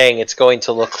then you're saying it's going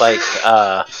to look like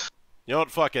you know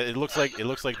what? Fuck it. It looks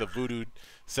like the voodoo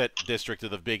set district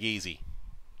of the Big Easy.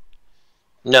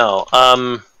 No.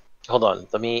 Hold on.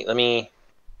 Let me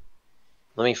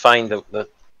find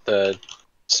the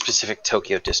specific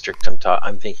Tokyo district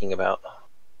I'm thinking about.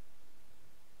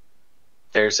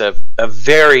 There's a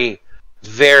very,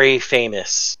 very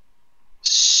famous,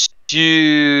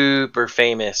 super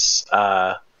famous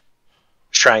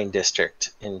shrine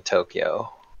district in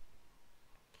Tokyo.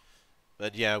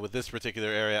 But yeah, with this particular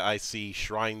area, I see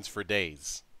shrines for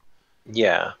days.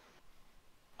 Yeah.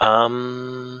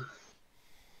 Hold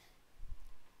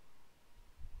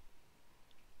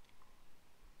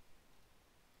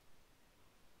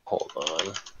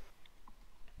on.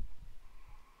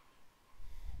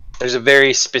 There's a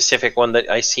very specific one that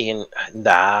I see in...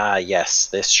 Ah, yes,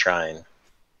 this shrine.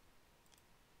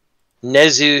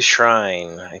 Nezu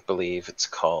Shrine, I believe it's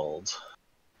called.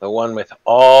 The one with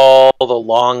all the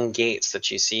long gates that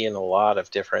you see in a lot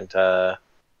of different... I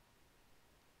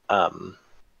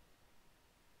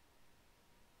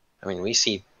mean, we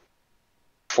see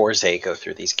Forze go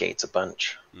through these gates a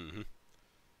bunch. Mm-hmm.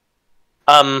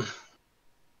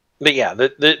 But yeah,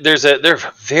 there's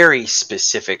a very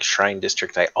specific shrine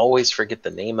district I always forget the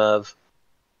name of.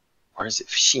 Or is it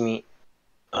Fushimi?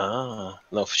 No,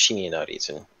 Fushimi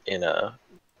Inari's in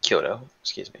Kyoto.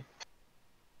 Excuse me.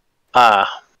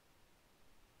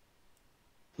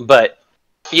 But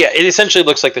yeah, it essentially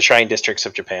looks like the shrine districts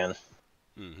of Japan.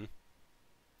 Mm-hmm.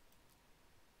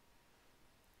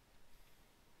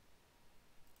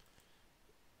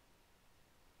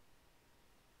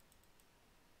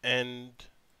 And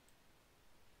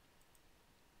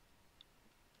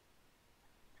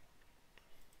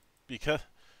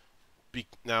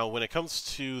now when it comes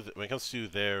to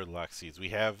their Lockseeds, we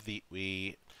have the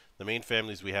main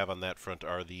families we have on that front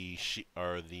are the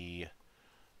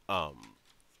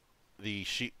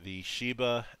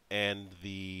Shiba and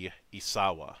the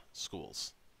Isawa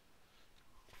schools.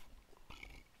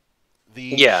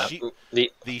 The Shiba,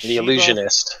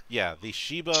 illusionist. Yeah, the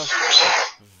Shiba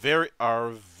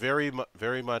are very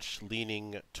much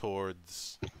leaning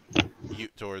towards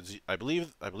I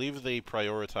believe they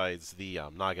prioritize the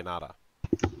Naginata.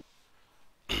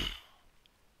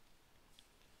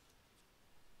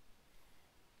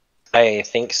 I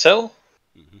think so.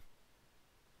 Mm-hmm.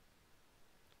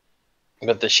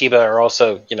 But the Shiba are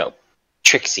also,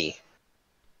 tricksy.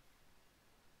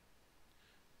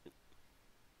 A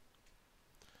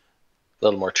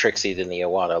little more tricksy than the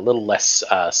Iwata, a little less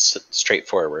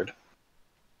straightforward.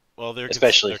 Well, they're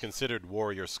considered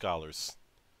warrior scholars.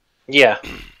 Yeah.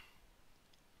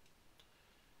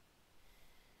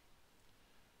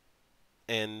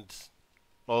 And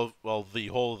well, the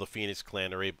whole of the Phoenix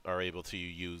clan are able to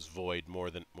use Void more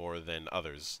than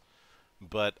others,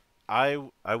 but I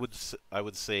would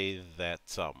say that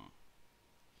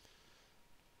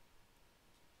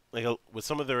like with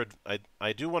some of their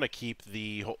I do want to keep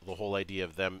the whole idea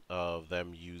of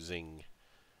them using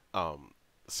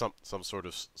some sort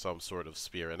of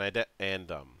spear, and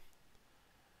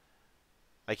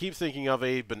I keep thinking of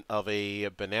a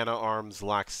banana arms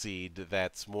Lockseed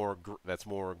that's more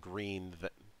green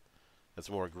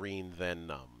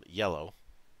than yellow.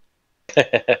 Do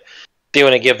you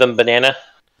want to give them banana?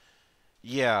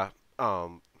 Yeah.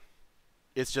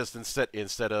 It's just instead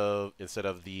of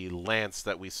the lance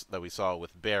that we saw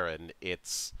with Baron,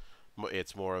 it's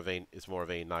more of a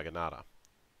Naginata.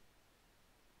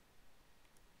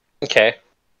 Okay.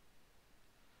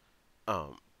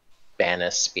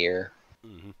 Banner spear.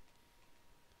 Mm-hmm.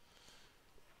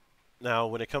 Now,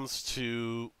 when it comes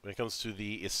to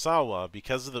the Isawa,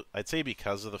 because of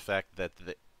the fact that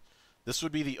this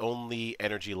would be the only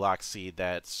energy Lockseed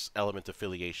that's element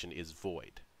affiliation is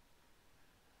Void,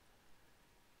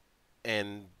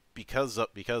 and because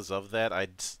of that,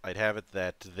 I'd have it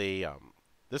that they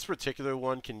this particular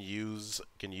one can use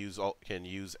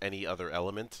any other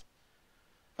element.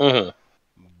 Mm-hmm.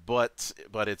 But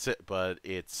it's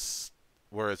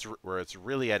where it's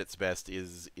really at its best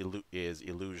is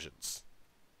illusions.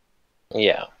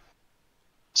 Yeah.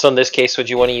 So in this case, would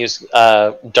you want to use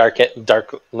dark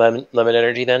lemon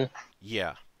energy then?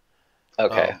 Yeah.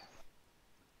 Okay.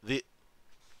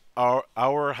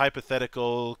 Our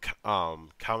hypothetical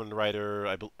common writer,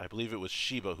 I believe it was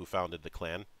Shiba who founded the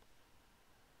clan.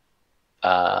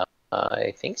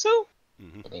 I think so.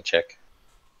 Mm-hmm. Let me check.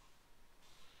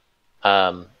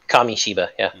 Kami Shiba,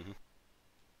 yeah. Mm-hmm.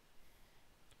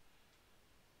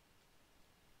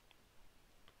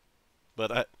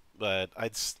 But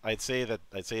I'd say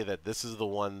that this is the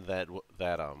one that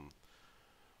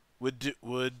would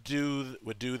do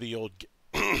the old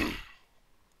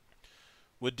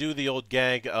would do the old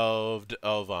gag of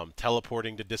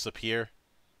teleporting to disappear,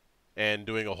 and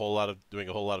doing a whole lot of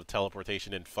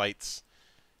teleportation in fights.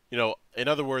 In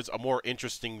other words, a more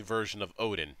interesting version of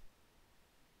Odin.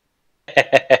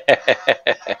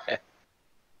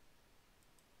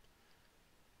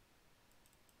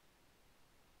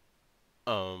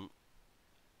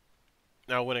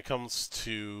 Now when it comes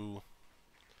to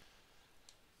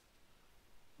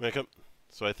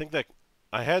so I think that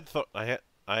I had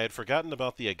forgotten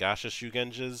about the Agasha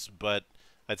Shugenjas, but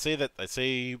I'd say that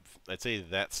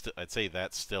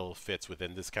still fits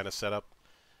within this kind of setup.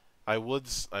 I would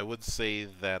say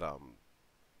that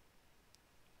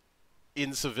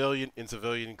in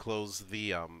civilian clothes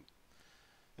the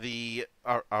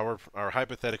our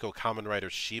hypothetical common writer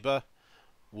Shiba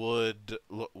would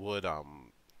look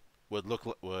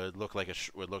like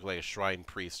a shrine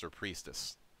priest or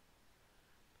priestess.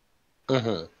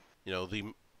 Mm-hmm. You know,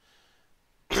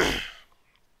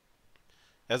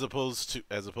 as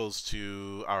opposed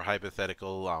to our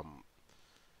hypothetical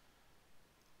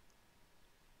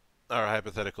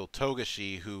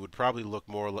Togashi, who would probably look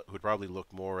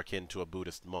more akin to a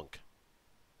Buddhist monk,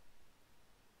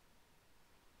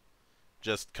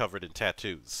 just covered in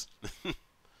tattoos.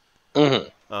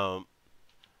 Mm-hmm.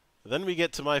 Then we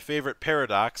get to my favorite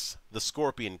paradox, the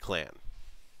Scorpion Clan.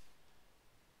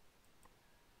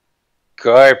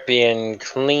 Scorpion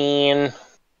Clan.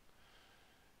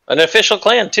 An official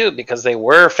clan, too, because they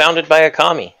were founded by a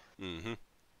kami. Mm-hmm.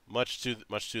 Much to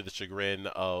the chagrin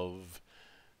of,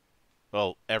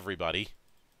 well, everybody.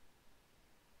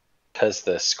 Because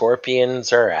the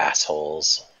Scorpions are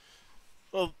assholes.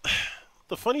 Well,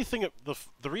 the funny thing,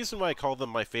 the reason why I call them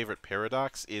my favorite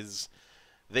paradox is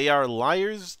they are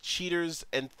liars, cheaters,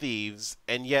 and thieves,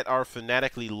 and yet are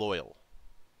fanatically loyal.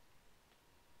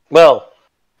 Well,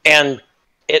 and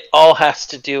it all has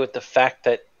to do with the fact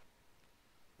that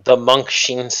the monk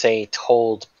Shinsei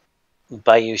told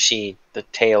Bayushi the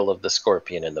tale of the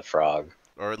scorpion and the frog.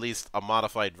 Or at least a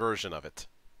modified version of it.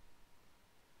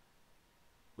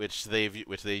 Which they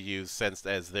use sensed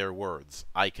as their words.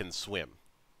 I can swim.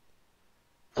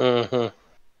 Mm-hmm.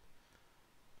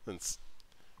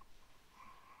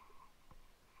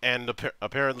 And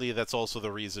apparently that's also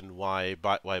the reason why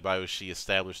Bayushi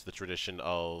established the tradition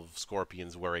of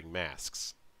scorpions wearing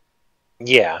masks.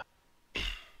 Yeah.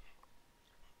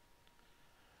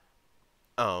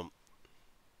 Now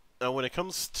when it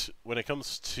comes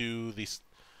to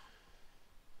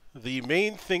the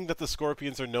main thing that the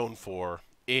scorpions are known for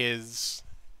is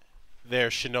their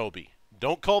shinobi.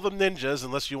 Don't call them ninjas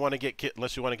unless you want to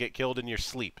get killed in your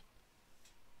sleep.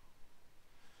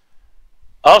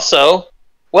 Also,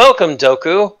 welcome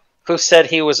Doku, who said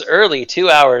he was early 2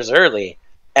 hours early,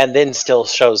 and then still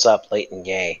shows up late and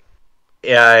gay.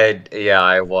 Yeah,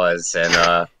 I was, and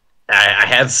I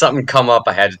had something come up.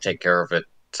 I had to take care of it.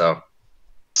 So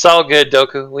it's all good,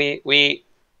 Doku. We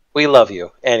love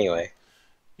you anyway.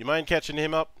 You mind catching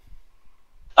him up?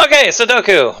 Okay, so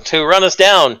Doku, to run us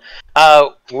down,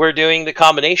 we're doing the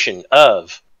combination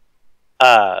of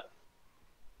Kamen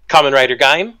Rider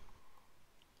Gaim,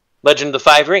 Legend of the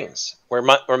Five Rings. We're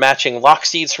matching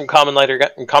Lockseeds from Kamen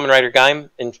Rider Gaim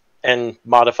and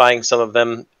modifying some of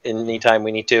them anytime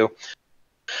we need to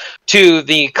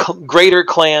the greater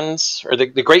clans, or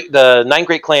the 9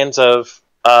 great clans of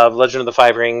Legend of the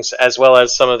Five Rings, as well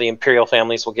as some of the Imperial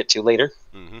families we'll get to later.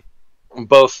 Mm-hmm.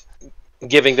 Both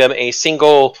giving them a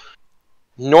single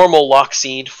normal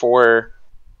Lockseed for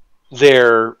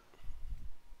their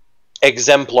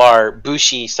exemplar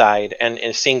Bushi side, and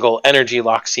a single energy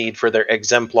Lockseed for their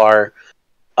exemplar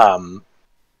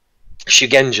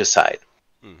Shugenja side.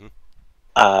 Mm-hmm.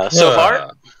 So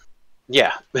far,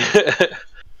 yeah.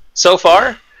 So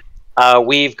far,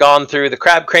 we've gone through the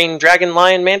Crab, Crane, Dragon,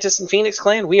 Lion, Mantis, and Phoenix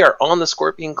clan. We are on the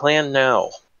Scorpion clan now.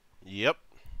 Yep.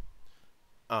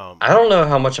 I don't know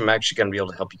how much I'm actually going to be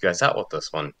able to help you guys out with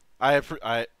this one.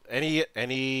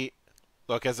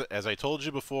 Look, as I told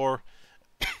you before,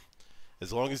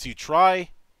 as long as you try,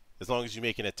 as long as you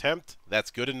make an attempt,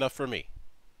 that's good enough for me.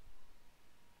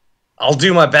 I'll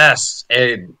do my best.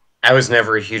 I was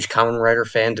never a huge Kamen Rider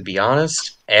fan, to be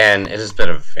honest, and it has been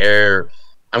a very...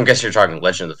 I'm guessing you're talking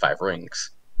Legend of the Five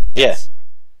Rings. Yes.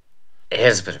 It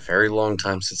has been a very long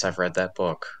time since I've read that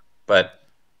book, but...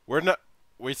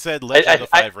 We said Legend of the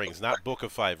Five Rings, not Book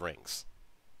of Five Rings.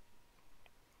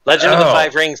 Legend of the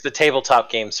Five Rings, the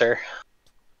tabletop game, sir.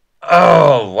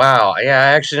 Oh, wow. Yeah, I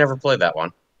actually never played that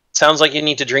one. Sounds like you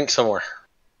need to drink some more.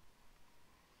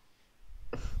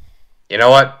 You know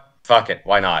what? Fuck it.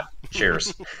 Why not?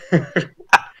 Cheers.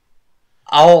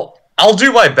 I'll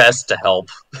do my best to help,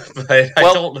 but I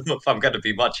don't know if I'm going to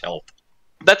be much help.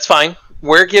 That's fine.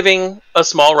 We're giving a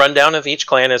small rundown of each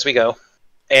clan as we go,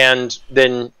 and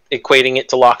then equating it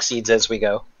to Lockseeds as we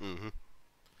go. Mm-hmm.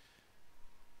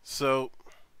 So,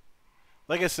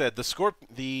 like I said,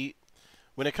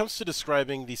 when it comes to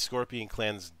describing the Scorpion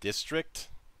Clan's district,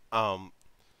 how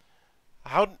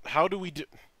do we do?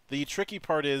 The tricky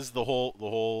part is the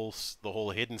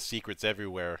whole hidden secrets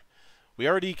everywhere. We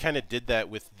already kind of did that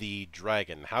with the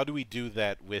dragon. How do we do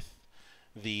that with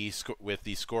the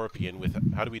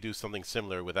Scorpion? How do we do something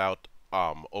similar without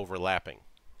overlapping?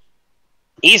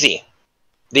 Easy.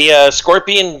 The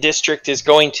Scorpion district is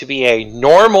going to be a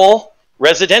normal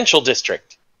residential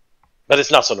district, but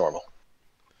it's not so normal.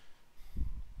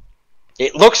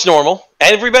 It looks normal,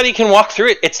 Everybody can walk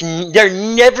through it. They're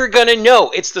never gonna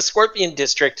know it's the Scorpion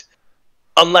District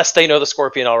unless they know the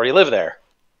Scorpion already live there.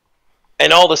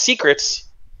 And all the secrets,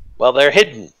 well, they're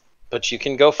hidden. But you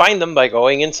can go find them by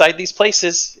going inside these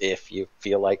places if you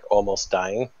feel like almost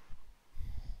dying.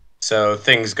 So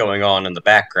things going on in the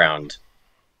background.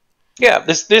 Yeah,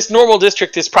 this normal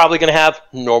district is probably going to have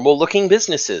normal-looking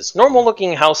businesses,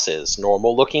 normal-looking houses,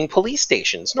 normal-looking police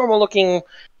stations, normal-looking,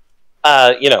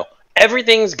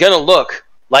 everything's going to look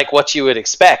like what you would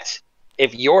expect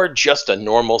if you're just a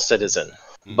normal citizen.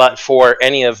 Mm-hmm. But for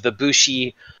any of the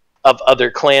Bushi of other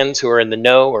clans who are in the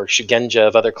know, or Shugenja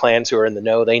of other clans who are in the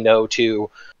know, they know to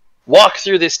walk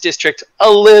through this district a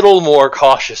little more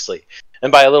cautiously.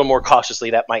 And by a little more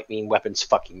cautiously, that might mean weapons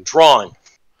fucking drawn.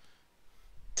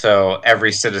 So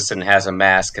every citizen has a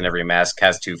mask, and every mask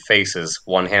has two faces.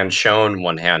 One hand shown,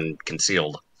 one hand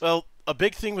concealed. Well, a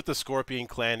big thing with the Scorpion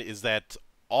clan is that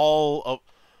all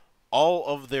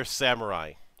of their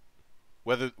samurai,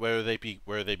 whether they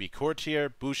be courtier,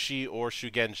 bushi, or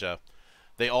shugenja,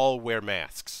 they all wear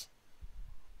masks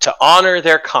to honor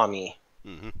their kami.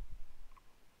 Mm-hmm.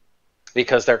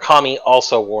 Because their kami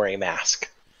also wore a mask.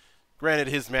 Granted,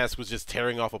 his mask was just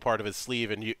tearing off a part of his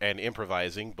sleeve and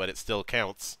improvising, but it still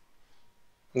counts.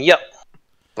 Yep.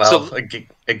 Well, so,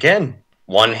 again,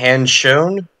 one hand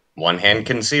shown, one hand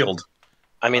concealed.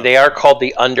 I mean, they are called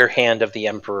the underhand of the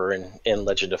Emperor in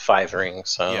Legend of Five Rings.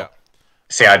 So. Yeah.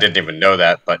 See, I didn't even know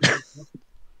that, but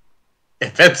it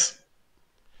fits.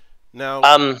 Now,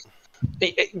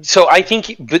 so I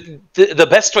think the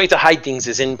best way to hide things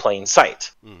is in plain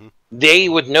sight. Mm-hmm. They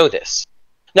would know this.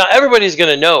 Now, everybody's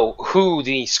going to know who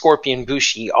the Scorpion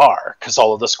Bushi are, because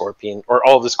all of the Scorpion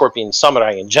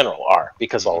Samurai in general are,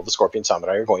 because all of the Scorpion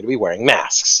Samurai are going to be wearing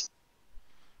masks.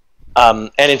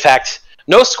 And in fact,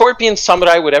 no Scorpion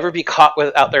Samurai would ever be caught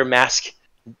without their mask,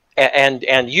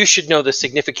 and you should know the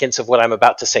significance of what I'm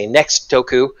about to say next,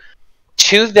 Doku.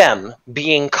 To them,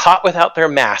 being caught without their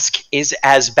mask is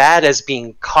as bad as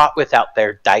being caught without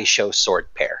their Daisho sword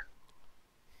pair.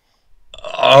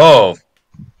 Oh.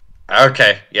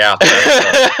 Okay, yeah.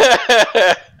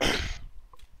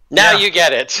 Now you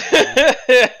get it.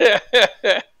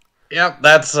 Yeah,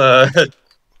 that's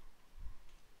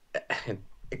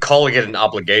calling it an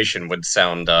obligation would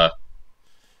sound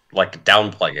like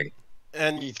downplaying.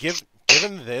 And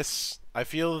given this, I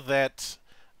feel that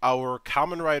our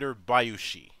Kamen Rider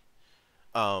Bayushi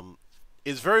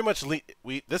is very much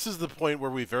this is the point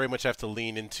where we very much have to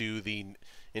lean into the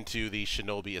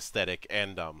shinobi aesthetic,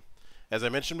 and as I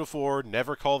mentioned before,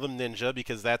 never call them ninja,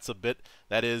 because that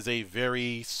is a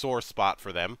very sore spot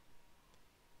for them.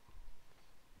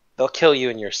 They'll kill you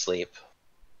in your sleep.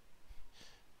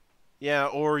 Yeah,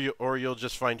 or you'll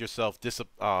just find yourself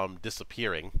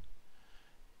disappearing.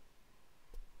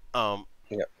 Yep.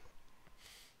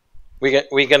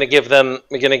 We gonna give them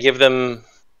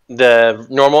the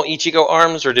normal Ichigo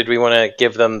arms, or did we want to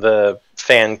give them the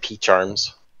fan Peach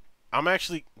arms? I'm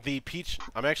actually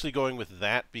going with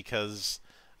that because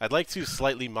I'd like to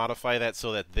slightly modify that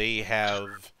so that they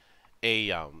have a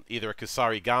either a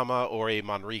Kusari Gama or a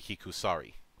Manriki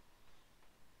Kusari.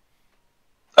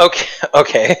 Okay.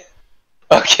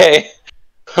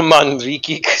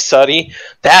 Manriki Kusari.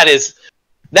 That is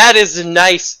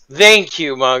nice. Thank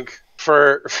you, Monk,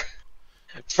 for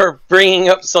bringing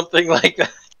up something like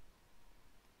that.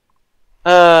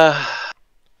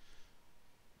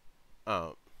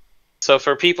 So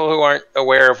for people who aren't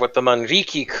aware of what the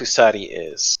Manriki Kusari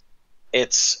is,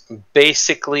 it's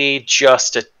basically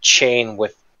just a chain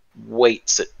with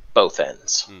weights at both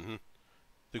ends. Mm-hmm.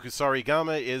 The Kusari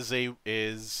Gama is a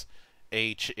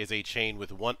chain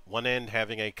with one end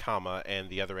having a comma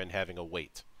and the other end having a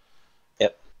weight.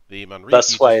 Yep. The Manriki.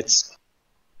 That's why it's.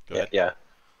 Go ahead. Yeah.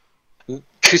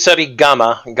 Kusari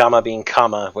Gama being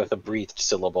comma with a breathed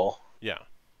syllable. Yeah.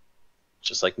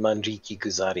 Just like Manriki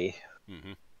Kusari.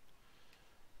 Mm-hmm.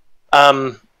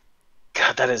 God,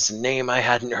 that is a name I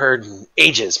hadn't heard in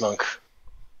ages, Monk.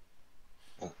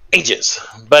 Ages.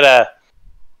 But I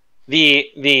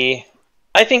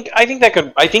think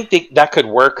that could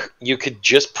work. You could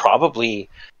just probably,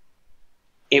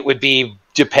 it would be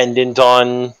dependent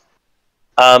on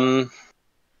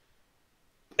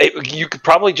you could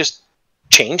probably just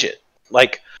change it.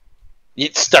 Like,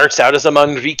 it starts out as a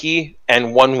Manriki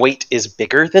and one weight is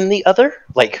bigger than the other,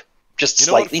 like just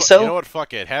slightly so. You know what?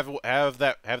 Fuck it. Have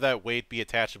that weight be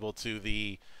attachable to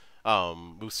the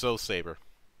Musou saber.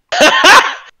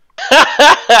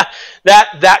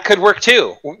 That could work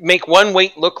too. Make one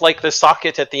weight look like the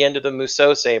socket at the end of the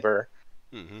Musou saber,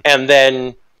 and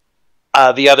then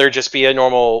the other just be a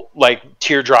normal like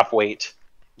teardrop weight.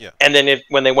 Yeah. And then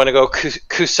when they want to go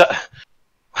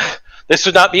This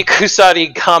would not be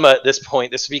Kusari Kama at this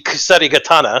point. This would be Kusari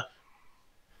Gatana,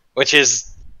 which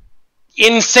is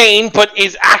insane, but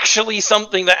is actually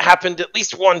something that happened at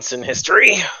least once in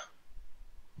history.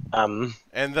 And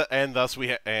thus we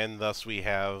at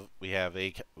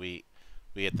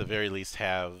the very least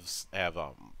have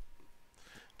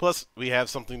plus we have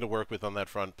something to work with on that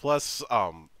front. Plus,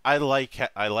 I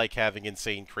like having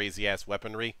insane, crazy ass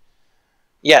weaponry.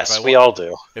 Yes, we all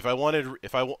do.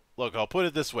 Look, I'll put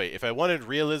it this way: if I wanted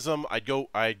realism, I'd go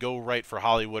right for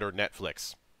Hollywood or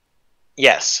Netflix.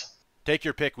 Yes. Take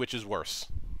your pick, which is worse.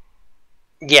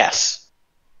 Yes.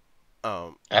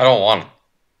 I don't want them.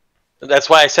 That's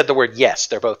why I said the word yes.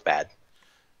 They're both bad.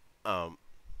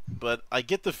 But I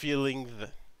get the feeling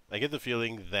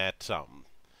that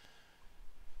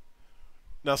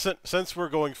now since we're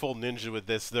going full ninja with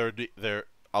this,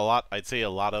 I'd say a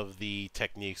lot of the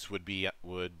techniques would be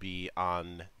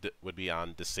on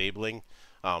disabling,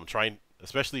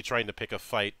 especially trying to pick a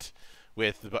fight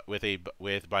with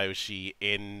Byoshi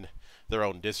in their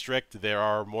own district. There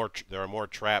are more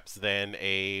traps than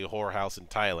a whorehouse in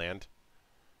Thailand.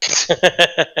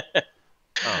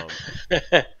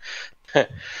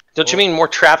 Don't you mean more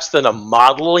traps than a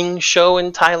modeling show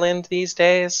in Thailand these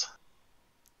days?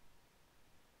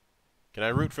 Can I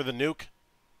root for the nuke?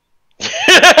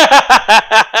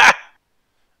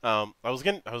 I was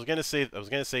gonna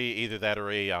say either that or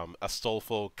a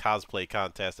Stolfo cosplay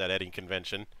contest at Edding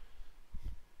Convention.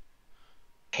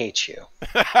 Hate you.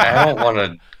 I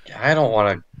don't want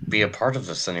to be a part of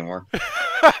this anymore.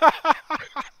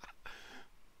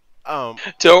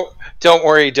 Don't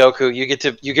worry, Doku.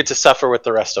 You get to suffer with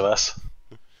the rest of us.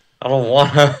 I don't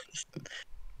want to.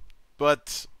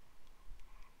 But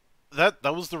that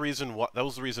was the reason why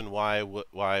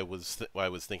I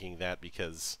was thinking that,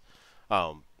 because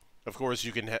of course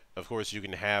you can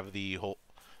have the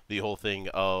whole thing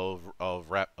of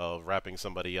wrapping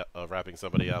somebody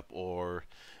up, or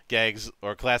gags,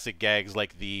 or classic gags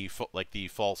like the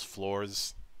false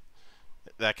floors,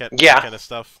 that kind of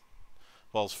stuff.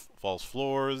 False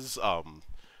floors,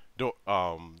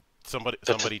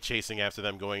 somebody chasing after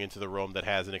them, going into the room that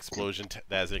has an explosion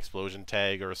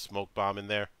tag or a smoke bomb in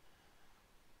there,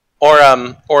 or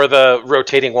the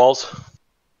rotating walls.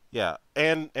 Yeah,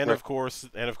 and of course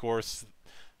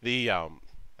the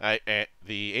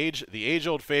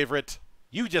age-old favorite,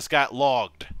 you just got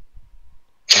logged.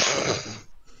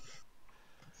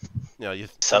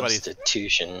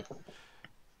 Substitution.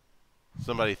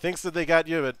 Somebody thinks that they got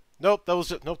you, but nope, that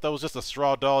was just a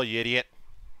straw doll, you idiot.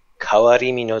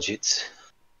 Kawarimi no jutsu.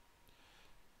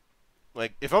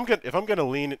 Like, if I'm gonna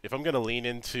lean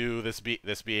into this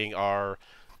being our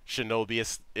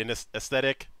shinobi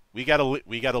aesthetic, we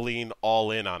gotta lean all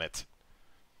in on it.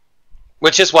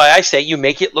 Which is why I say you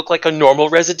make it look like a normal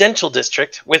residential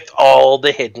district with all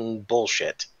the hidden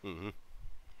bullshit. Mm-hmm.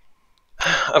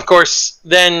 Of course,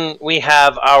 then we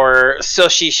have our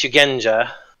Soshi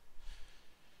Shugenja.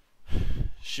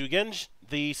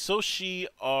 The Soshi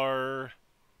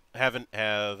have an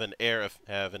air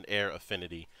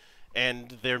affinity,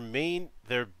 and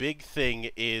their big thing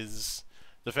is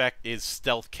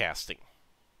stealth casting.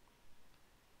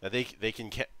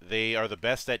 They are the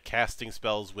best at casting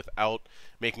spells without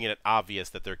making it obvious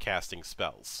that they're casting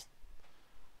spells.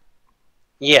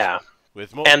 Yeah,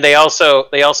 and they also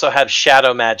have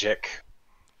shadow magic,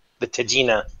 the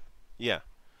Tejina. Yeah.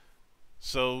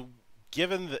 So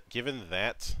given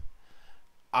that,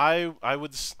 I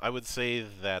would say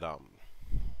that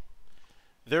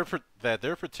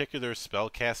their particular spell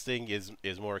casting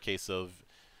is more a case of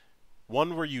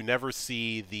one where you never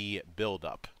see the build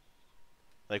up.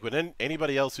 Like when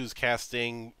anybody else who's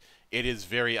casting, it is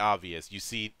very obvious. You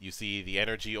see the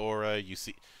energy aura. You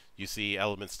see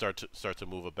elements start to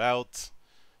move about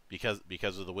because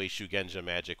of the way Shugenja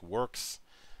magic works,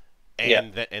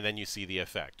 and then you see the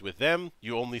effect. With them,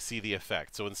 you only see the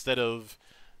effect. So instead of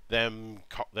them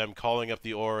calling up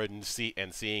the aura and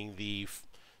seeing the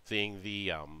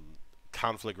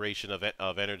conflagration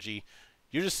of energy,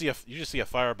 you just see a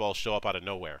fireball show up out of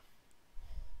nowhere.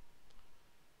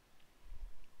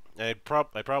 I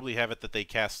probably have it that they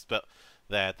cast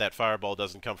that fireball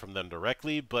doesn't come from them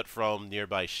directly, but from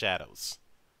nearby shadows,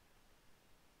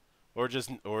 or just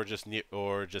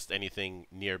anything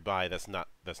nearby that's not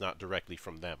directly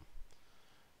from them.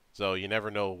 So you never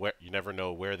know what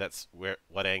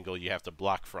angle you have to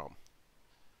block from.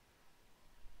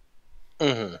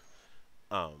 Mm-hmm.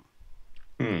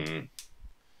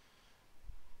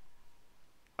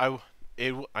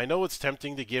 I know it's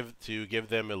tempting to give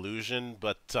them illusion,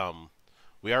 but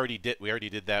we already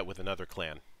did that with another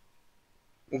clan.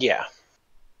 Yeah.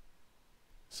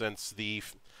 Since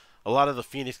a lot of the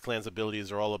Phoenix Clan's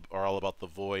abilities are all about the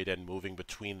void and moving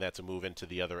between that to move into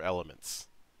the other elements.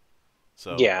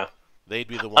 So Yeah. they'd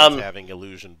be the ones having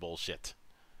illusion bullshit.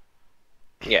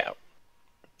 Yeah.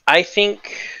 I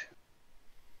think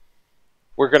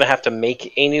we're gonna have to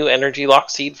make a new energy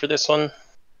Lockseed for this one.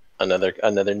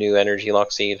 Another new energy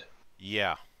Lockseed.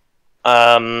 Yeah.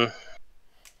 But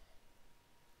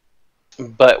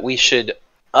we should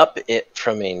up it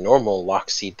from a normal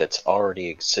Lockseed that's already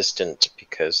existent,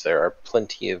 because there are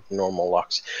plenty of normal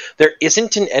Lockseed. There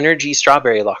isn't an energy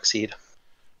strawberry Lockseed.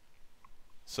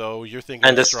 So you're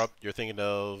thinking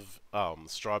of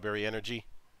strawberry energy?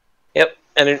 Yep,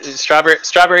 and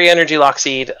strawberry energy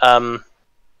Lockseed.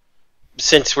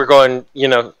 Since we're going,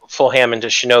 full ham into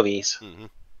Shinobis,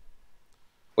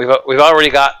 we've already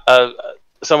got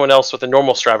someone else with a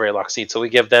normal strawberry Lockseed, so we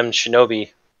give them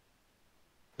Shinobi,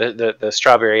 the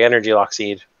strawberry energy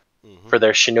Lockseed, for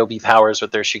their Shinobi powers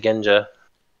with their Shugenja.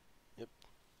 Yep.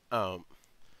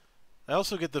 I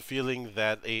also get the feeling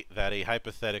that a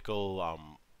hypothetical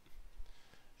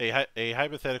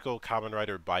hypothetical Kamen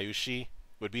Rider Bayushi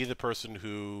would be the person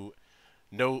who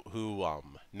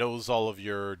knows all of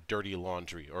your dirty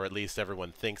laundry, or at least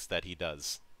everyone thinks that he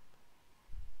does.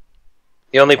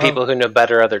 The only people who know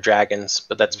better are the dragons,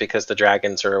 but that's because the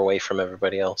dragons are away from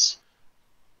everybody else.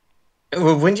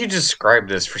 When you describe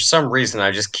this, for some reason,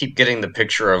 I just keep getting the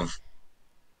picture of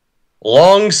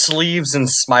long sleeves and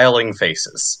smiling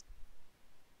faces.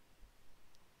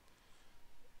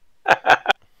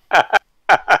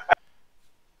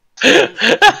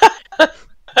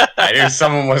 I knew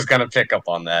someone was going to pick up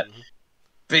on that.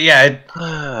 But yeah,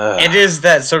 it is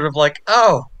that sort of like,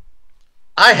 oh,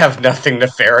 I have nothing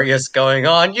nefarious going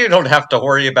on. You don't have to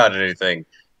worry about anything.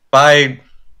 Buy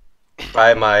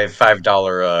my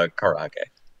 $5 karage.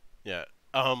 Yeah.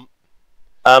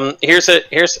 Here's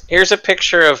a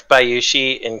picture of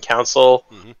Bayushi in Council,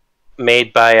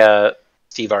 made by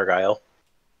Steve Argyle,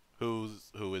 who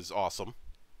is awesome.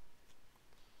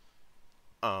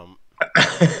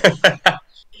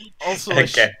 Also,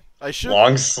 okay. I should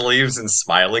long sleeves and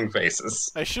smiling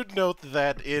faces. I should note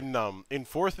that in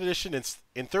 4th edition,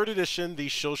 in 3rd edition, the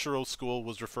Shoshiro school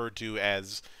was referred to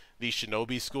as the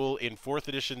Shinobi school. In 4th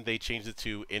edition, they changed it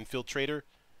to Infiltrator.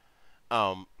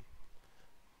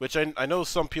 Which I know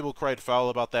some people cried foul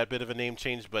about that bit of a name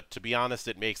change, but to be honest,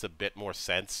 it makes a bit more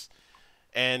sense.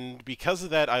 And because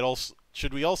of that,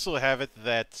 should we also have it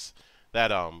that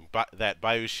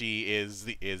Bayushi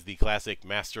is the classic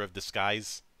master of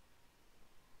disguise?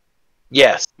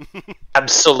 Yes,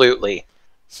 absolutely.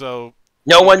 So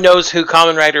no one knows who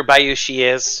Kamen Rider Bayushi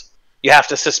is. You have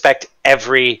to suspect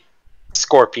every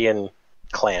Scorpion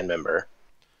clan member.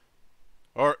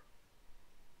 Or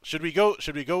should we go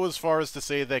as far as to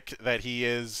say that he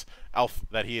is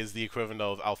the equivalent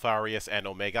of Alpharius and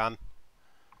Omegon,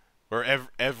 where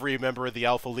every member of the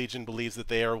Alpha Legion believes that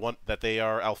they are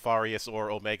Alpharius or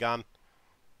Omegon?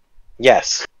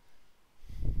 Yes.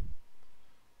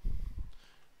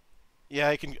 Yeah,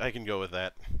 I can go with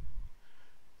that.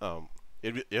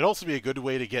 It'd also be a good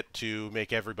way to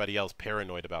make everybody else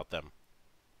paranoid about them.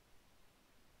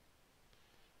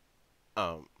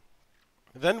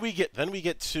 Then we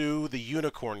get to the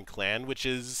Unicorn Clan, which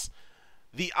is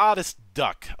the oddest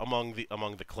duck among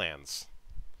the clans,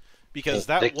 because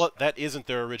that isn't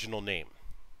their original name.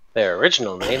 Their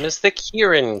original name is the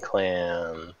Kirin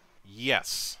Clan.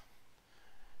 Yes.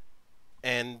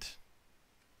 And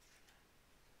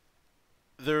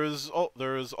there's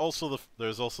also the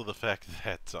fact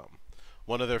that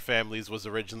one of their families was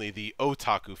originally the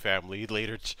Otaku family,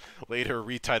 later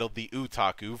retitled the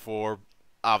Utaku for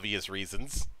obvious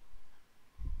reasons.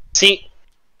 See,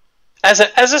 as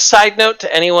a side note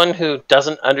to anyone who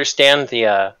doesn't understand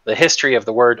the history of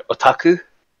the word otaku,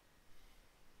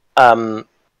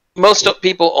 most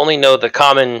people only know the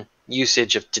common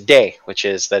usage of today, which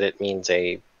is that it means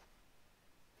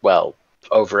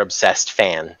over-obsessed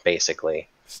fan, basically.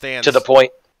 Stans. To the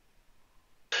point.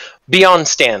 Beyond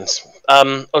stans.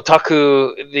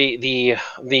 Otaku,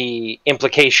 the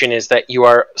implication is that you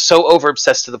are so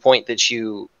over-obsessed to the point that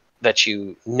you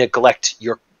neglect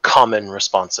your common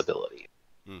responsibility.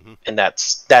 And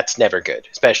that's never good,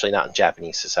 especially not in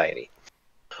Japanese society.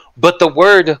 But the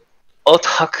word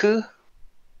otaku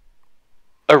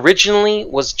originally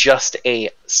was just a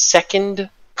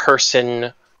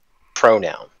second-person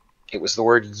pronoun. It was the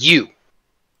word you.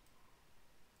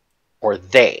 Or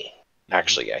they.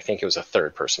 Actually, I think it was a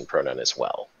third-person pronoun as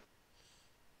well.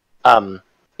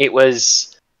 It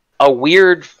was a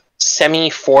weird,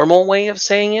 semi-formal way of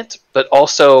saying it, but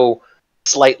also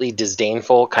slightly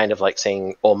disdainful, kind of like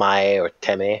saying omae or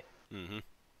teme.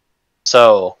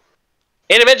 So,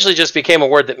 It eventually just became a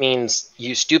word that means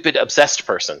you stupid, obsessed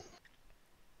person.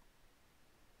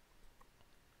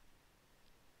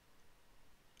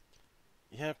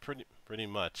 Yeah, pretty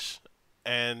much,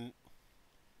 and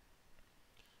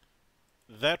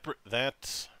that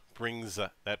brings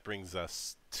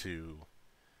us to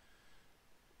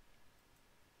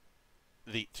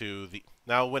the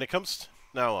now when it comes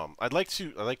now I'd like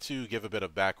to give a bit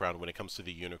of background when it comes to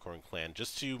the Unicorn Clan,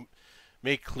 just to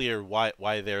make clear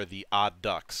why they're the odd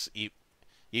ducks,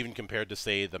 even compared to,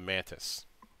 say, the Mantis.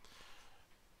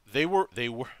 They were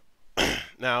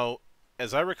now,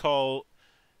 as I recall,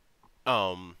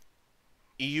 Iuchi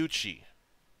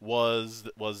was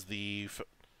the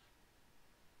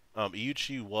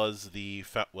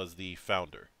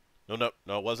founder. No,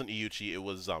 it wasn't Iuchi. It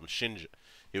was Shinjo.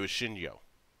 It was Shinjo.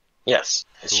 Yes,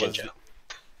 it's Shinjo.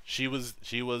 She was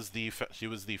the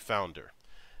founder.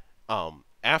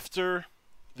 After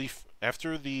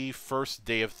the first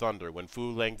day of Thunder, when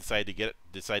Fu Lang decided to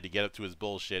get up to his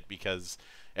bullshit because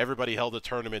everybody held a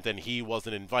tournament and he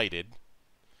wasn't invited.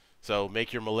 So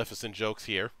make your Maleficent jokes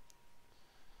here.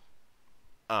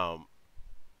 And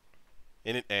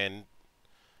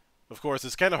of course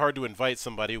it's kind of hard to invite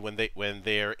somebody when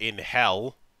they're in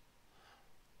hell.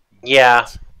 Yeah.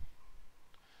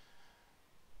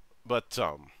 But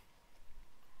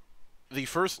the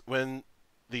first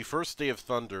day of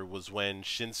Thunder was when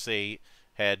Shinsei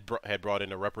had brought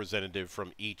in a representative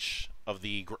from each of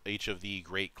the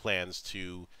great clans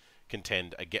to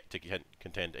contend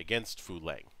against Fu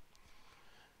Lang.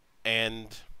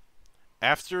 And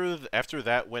after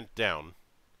that went down,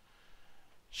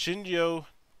 Shinjo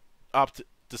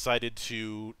decided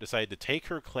to take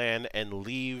her clan and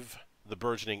leave the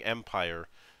burgeoning empire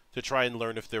to try and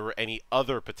learn if there were any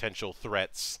other potential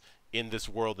threats in this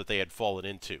world that they had fallen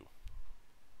into.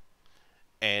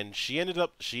 And she ended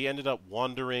up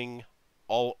wandering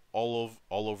all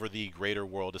over the greater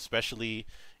world, especially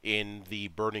in the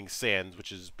Burning Sands,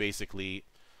 which is basically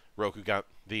Rokugan,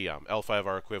 the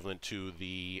L5R equivalent to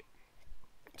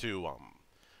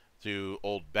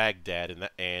old Baghdad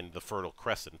and the Fertile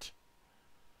Crescent.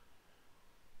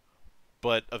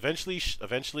 But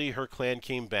eventually her clan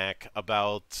came back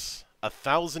about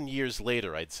 1,000 years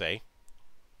later, I'd say,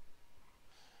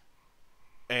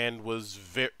 and was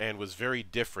very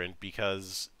different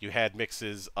because you had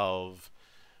mixes of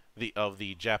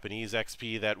the Japanese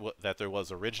XP that there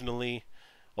was originally,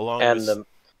 along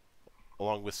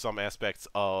with some aspects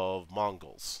of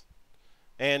Mongols,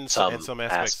 and some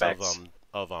aspects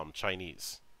of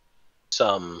Chinese.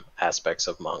 Some aspects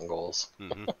of Mongols.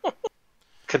 Mm-hmm.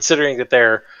 Considering that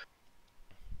they're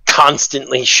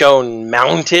constantly shown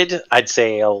mounted, I'd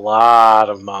say a lot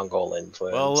of Mongol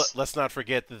influence. Well, let's not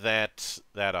forget that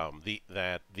the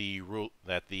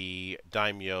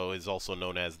daimyo is also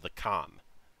known as the Khan.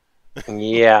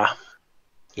 Yeah.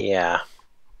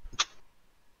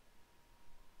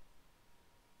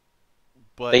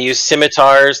 But they used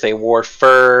scimitars. They wore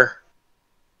fur.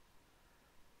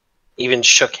 Even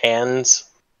shook hands.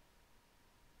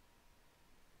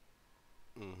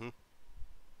 Mm-hmm.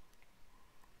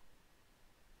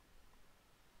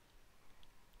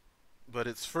 But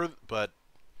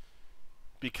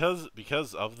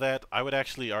because of that, I would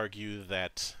actually argue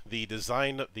that the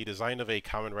design of a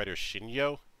Kamen Rider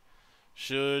Shinjo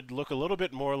should look a little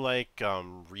bit more like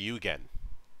Ryugen.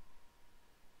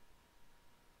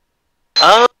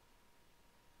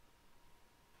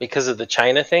 Because of the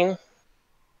China thing?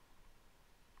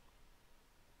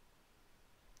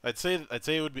 I'd say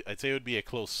it would be a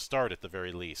close start at the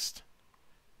very least.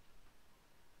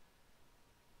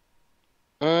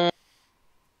 I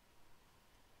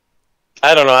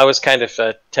don't know. I was kind of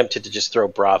tempted to just throw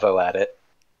Bravo at it.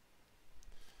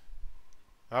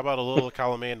 How about a little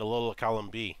column A and a little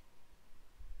column B?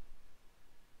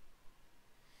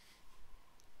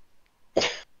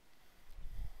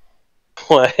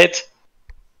 What?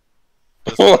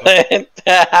 What?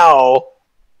 How?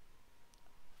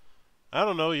 I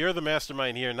don't know. You're the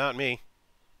mastermind here, not me.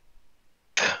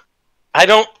 I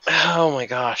don't... Oh my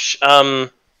gosh. I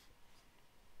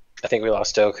think we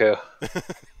lost Doku.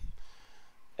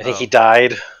 I think he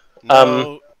died.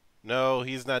 No,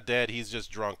 he's not dead. He's just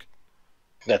drunk.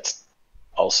 That's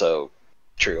also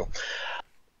true.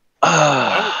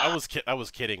 I was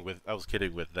kidding with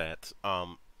that.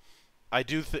 I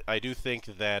do think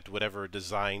that whatever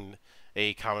design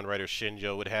a Kamen Rider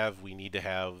Shinjo would have, we need to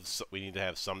have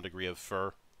some degree of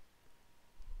fur.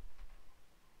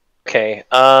 Okay.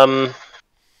 Let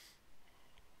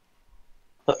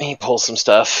me pull some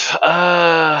stuff.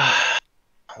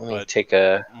 Let me take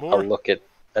a look at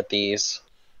these.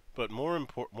 But more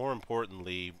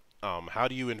importantly, how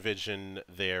do you envision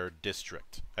their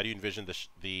district? How do you envision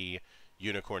the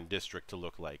Unicorn District to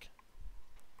look like?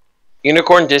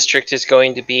 Unicorn District is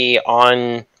going to be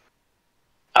on.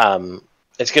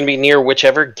 It's going to be near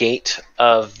whichever gate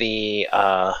of the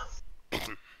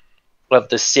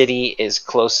city is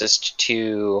closest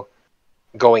to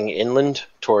going inland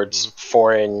towards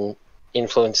foreign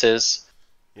influences.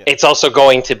 Yeah. It's also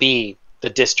going to be the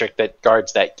district that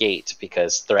guards that gate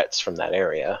because threats from that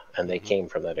area, and they came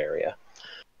from that area.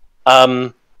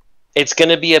 It's going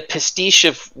to be a pastiche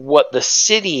of what the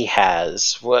city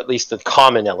has, well, at least the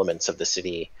common elements of the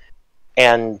city,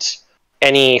 and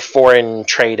any foreign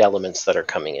trade elements that are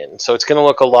coming in. So it's going to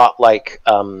look a lot like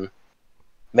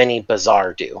many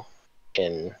bazaar do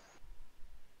in,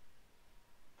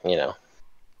 you know.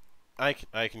 I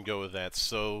can go with that.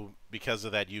 So because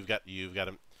of that, you've got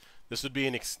a, this would be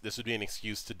an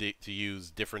excuse to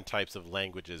use different types of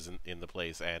languages in the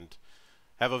place and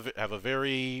have a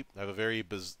very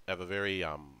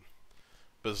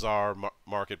bizarre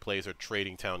marketplace or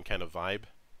trading town kind of vibe.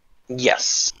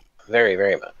 Yes, very,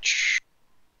 very much.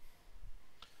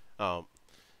 And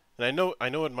I know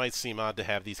it might seem odd to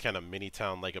have these kind of mini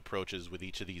town like approaches with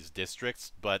each of these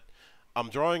districts, but I'm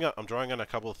drawing on a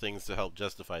couple of things to help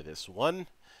justify this. One,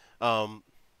 the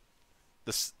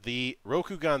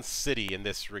Rokugan City in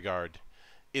this regard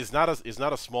is not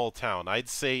a small town. I'd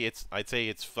say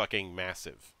it's fucking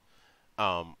massive.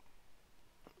 I'd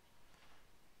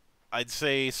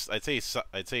say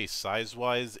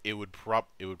size-wise it would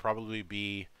probably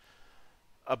be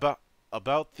about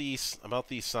the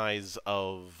size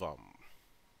of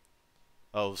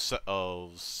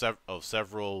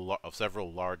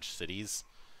several large cities.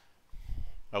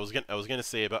 I was gonna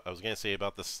say about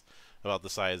the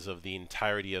size of the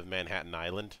entirety of Manhattan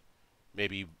Island,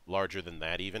 maybe larger than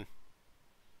that even.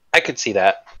 I could see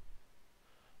that.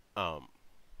 I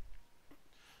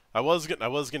was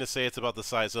gonna say it's about the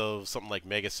size of something like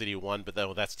Mega City 1, but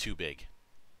that's too big.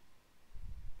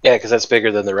 Yeah, because that's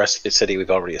bigger than the rest of the city we've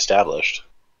already established.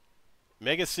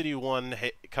 Mega City 1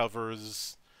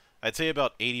 covers, I'd say,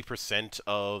 about 80%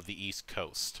 of the East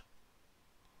Coast.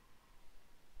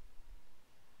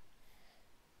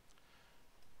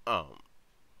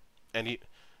 And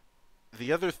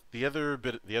the other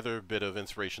bit of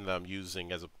inspiration that I'm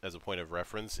using as a point of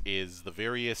reference is the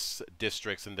various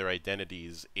districts and their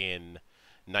identities in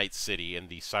Night City in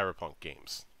the Cyberpunk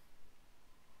games.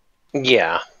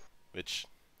 Yeah. Which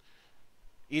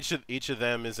each of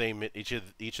them is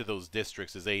each of those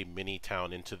districts is a mini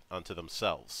town unto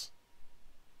themselves.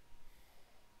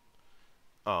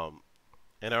 And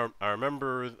I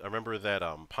remember that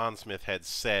Pondsmith had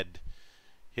said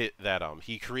that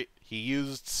he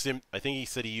used I think he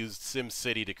said he used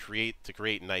SimCity to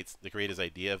create his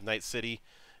idea of Night City,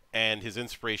 and his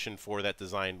inspiration for that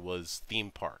design was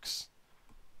theme parks,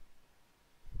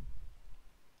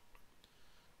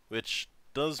 which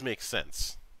does make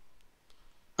sense.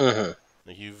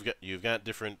 You've got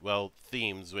different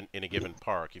themes in a given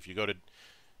park. If you go to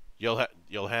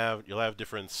you'll have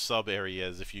different sub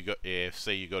areas if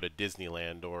say you go to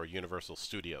Disneyland or Universal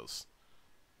Studios.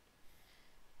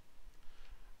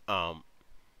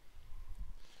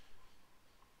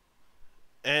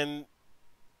 And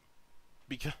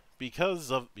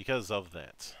because of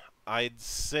that, I'd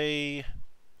say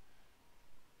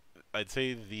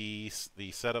the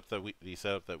setup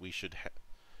that we should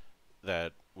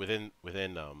that within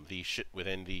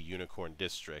the Unicorn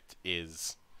District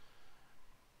is,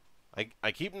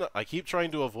 I keep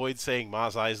trying to avoid saying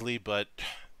Mos Eisley, but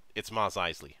it's Mos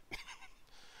Eisley.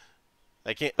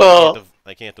 I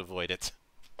can't avoid it.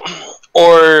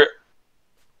 Or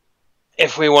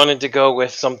if we wanted to go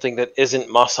with something that isn't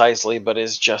Mos Eisley but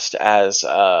is just as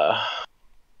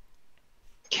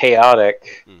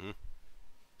chaotic,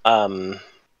 the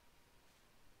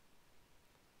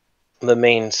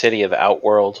main city of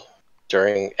Outworld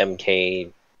during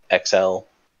MKXL.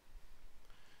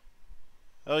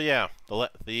 Oh yeah,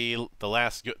 the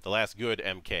last good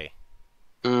MK.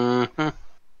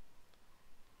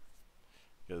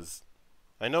 Because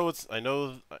I know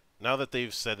now that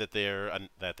they've said that they're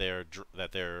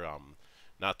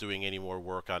not doing any more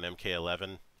work on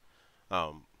MK11.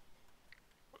 I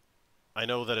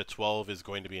know that a 12 is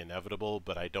going to be inevitable,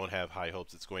 but I don't have high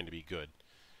hopes it's going to be good.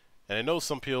 And I know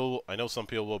some people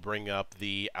will bring up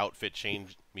the outfit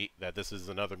change. That this is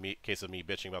another case of me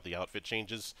bitching about the outfit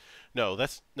changes. No,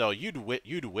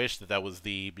 you'd wish that was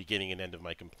the beginning and end of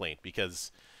my complaint,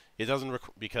 because it doesn't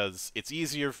because it's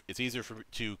easier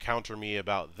to counter me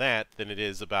about that than it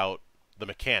is about the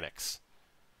mechanics.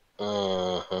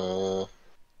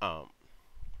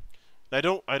 I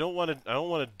don't want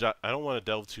to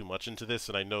delve too much into this,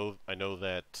 and I know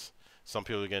that some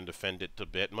people are going to defend it a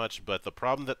bit much, but the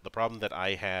problem that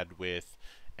I had with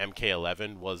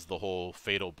MK11 was the whole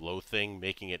fatal blow thing,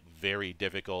 making it very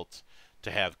difficult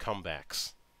to have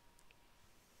comebacks.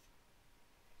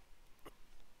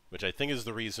 Which I think is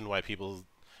the reason why people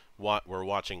were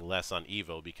watching less on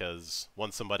Evo, because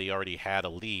once somebody already had a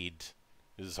lead,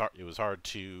 it was hard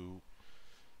to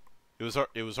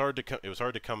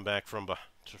come back from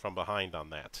behind on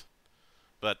that.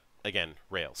 But again,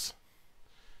 rails.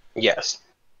 Yes.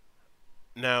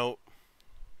 Now,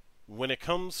 when it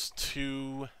comes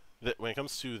to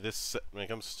this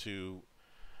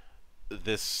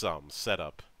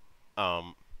setup,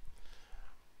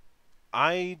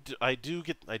 I do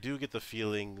get the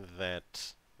feeling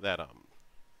that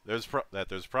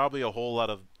there's probably a whole lot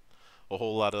of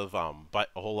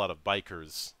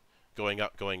bikers going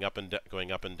up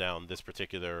and down this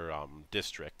particular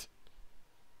district.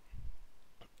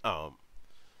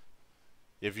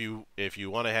 If you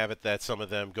want to have it that some of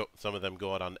them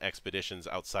go out on expeditions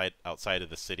outside of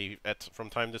the city from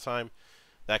time to time,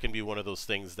 that can be one of those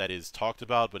things that is talked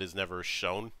about but is never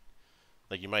shown.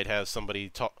 Like you might have somebody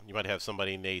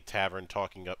in a tavern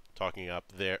talking up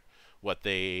their what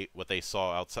they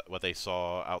saw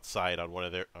outside on one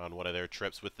of their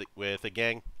trips with a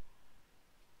gang.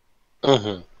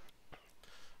 Mm-hmm.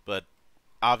 But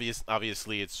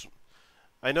obviously it's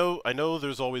I know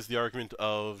there's always the argument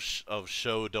of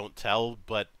show don't tell,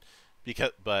 but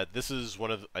this is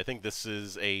I think this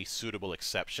is a suitable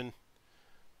exception,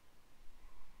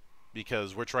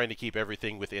 because we're trying to keep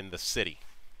everything within the city.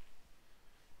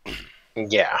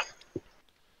 Yeah.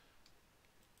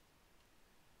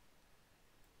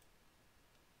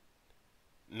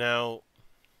 Now,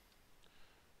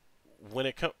 when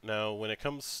it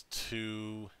comes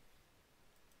to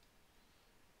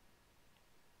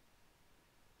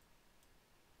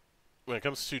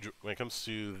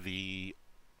the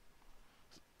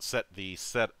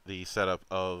setup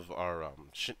of our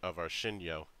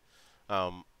Shinyo,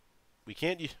 we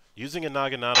can't using a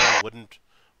Naginata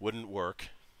wouldn't work.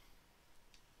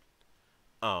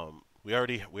 We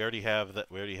already have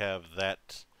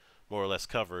that more or less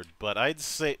covered, but I'd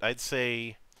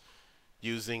say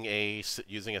using a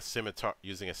scimitar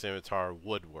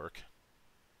would work.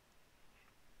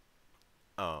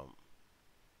 I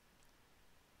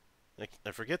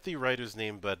forget the writer's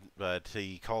name, but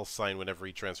the call sign whenever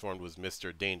he transformed was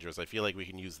Mr. Dangerous. I feel like we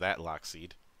can use that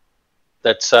Lockseed.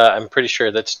 That's I'm pretty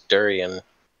sure that's Durian.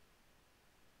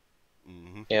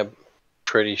 Mm-hmm. Yeah,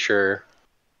 pretty sure.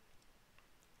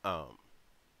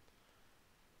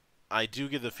 I do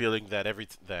get the feeling that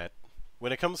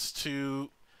when it comes to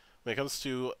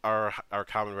our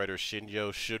common writer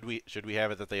Shinjo, should we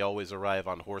have it that they always arrive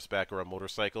on horseback or a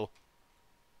motorcycle?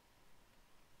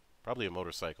 Probably a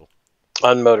motorcycle.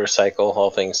 On motorcycle,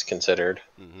 all things considered.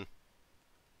 Mm-hmm.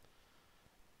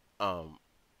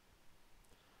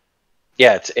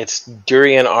 Yeah, it's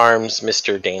Durian Arms,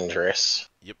 Mr. Dangerous.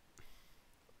 Yep.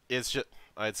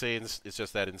 I'd say it's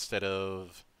just that instead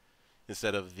of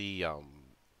the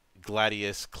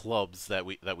gladius clubs that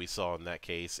we saw in that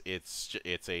case, it's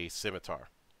a scimitar.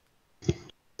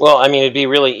 Well, I mean, it'd be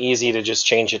really easy to just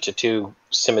change it to two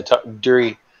scimitar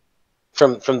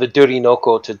from the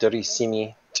Durinoko to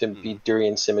Durisimi to be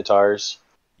Durian scimitars.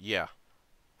 Yeah.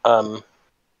 And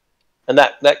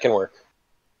that can work.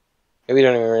 We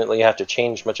don't even really have to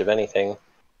change much of anything.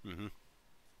 Mm-hmm.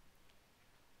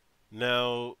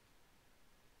 Now,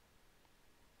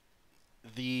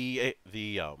 the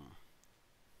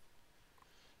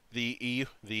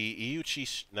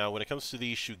Iuchi. Now, when it comes to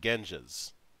the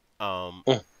Shugenjas,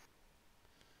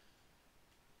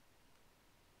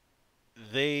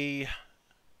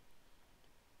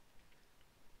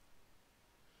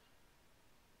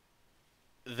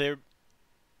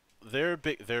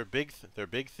 their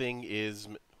big thing is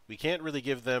we can't really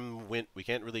give them wind. We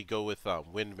can't really go with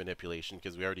wind manipulation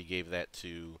because we already gave that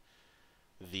to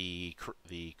the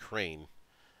crane.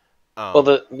 Well,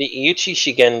 the Iuchi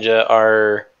Shigenja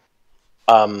are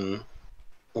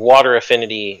water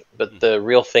affinity, but the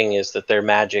real thing is that their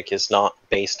magic is not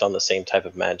based on the same type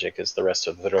of magic as the rest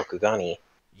of the Rokugani.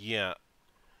 Yeah.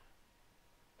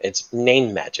 It's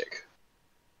name magic.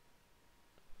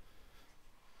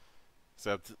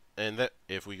 Except, and that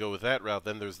if we go with that route,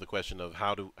 then there's the question of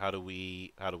how do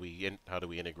we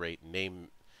integrate name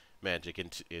magic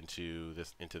into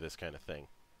this kind of thing.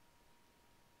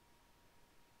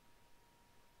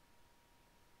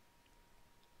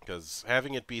 Because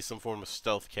having it be some form of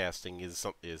stealth casting is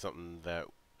something that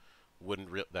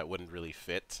wouldn't really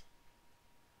fit.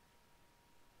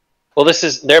 Well,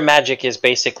 their magic is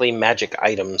basically magic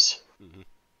items. Mm-hmm.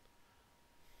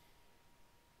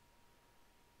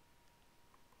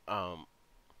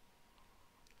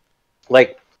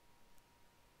 Like,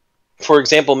 for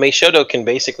example, Meishodo can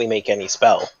basically make any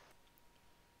spell.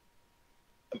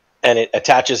 And it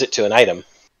attaches it to an item.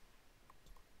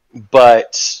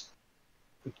 But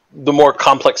the more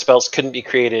complex spells couldn't be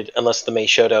created unless the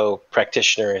Meishodo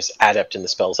practitioner is adept in the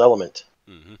spell's element.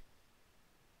 Mm-hmm.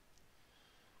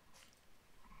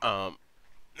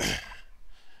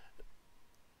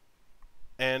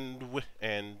 And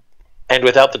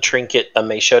without the trinket, a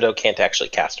Meishodo can't actually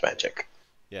cast magic.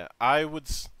 Yeah, I would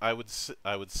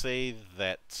say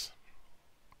that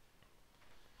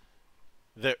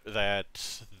their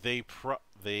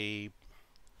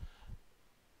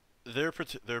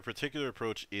particular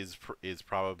approach is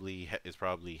probably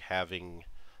having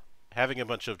a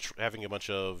bunch of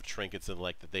trinkets and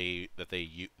like that they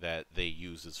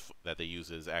use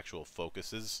as actual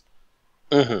focuses.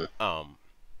 Mm-hmm.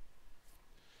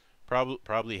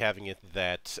 Probably having it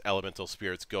that elemental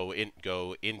spirits go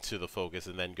into the focus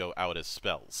and then go out as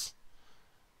spells.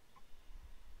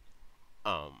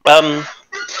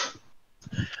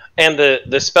 And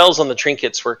the spells on the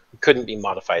trinkets couldn't be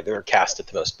modified. They were cast at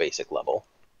the most basic level.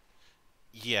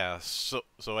 Yeah, so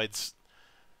I'd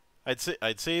say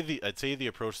the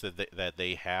approach that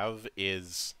they have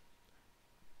is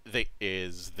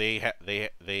they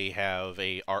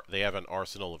have an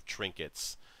arsenal of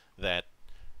trinkets that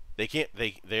they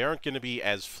aren't going to be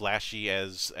as flashy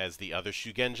as the other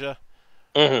Shugenja,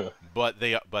 mm-hmm. but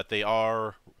they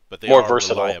are more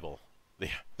versatile. Reliable.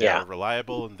 They are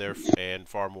reliable and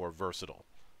far more versatile.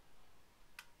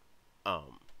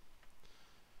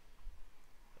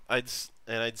 I'd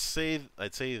say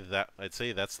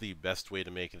that's the best way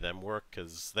to make them work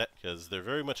because they're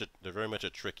very much a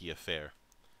tricky affair.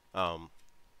 And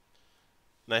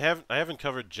I haven't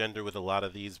covered gender with a lot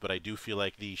of these, but I do feel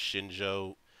like the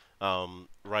Shinjo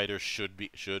writer should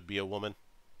be a woman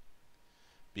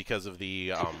because of the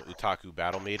Utaku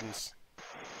battle maidens.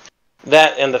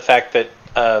 That and the fact that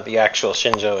the actual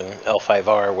Shinjo in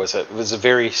L5R was a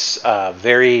very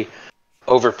very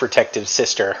overprotective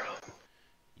sister.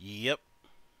 Yep.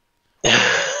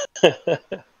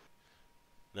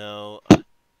 Now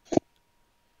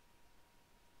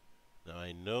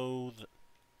I know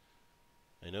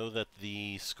that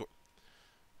the score.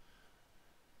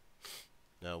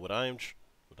 Now what I'm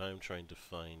trying to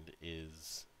find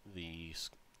is the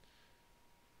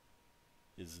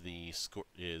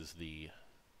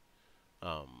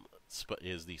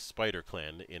Spider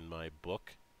Clan in my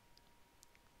book.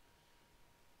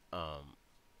 What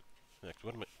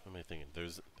am I thinking?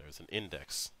 There's an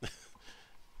index.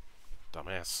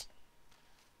 Dumbass.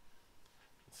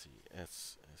 Let's see.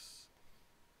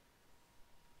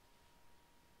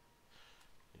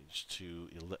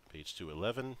 Page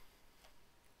 211.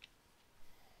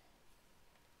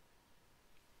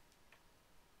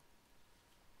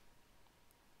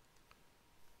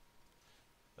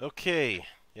 Okay,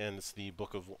 and it's the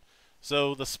book of.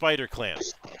 So the Spider Clan.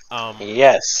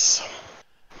 Yes.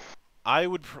 I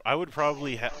would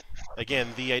probably have. Again,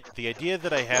 the idea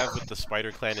that I have with the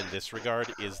Spider Clan in this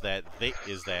regard is that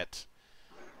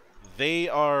they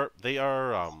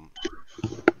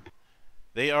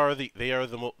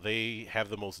have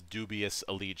the most dubious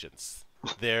allegiance.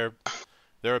 Their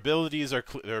abilities are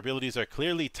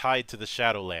clearly tied to the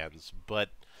Shadowlands, but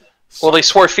well, they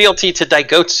swore fealty to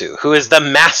Daigotsu, who is the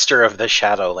master of the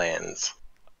Shadowlands.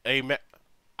 I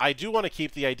do want to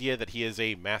keep the idea that he is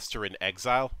a master in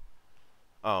exile.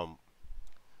 But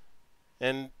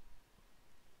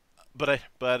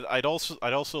I'd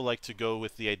also like to go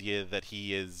with the idea that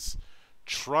he is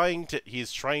trying to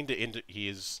integrate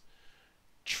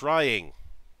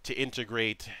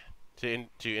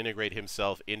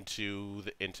himself into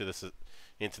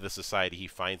the society he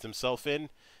finds himself in.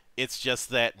 It's just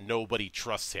that nobody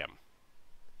trusts him.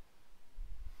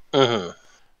 Mm-hmm.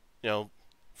 You know,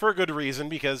 for a good reason,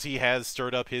 because he has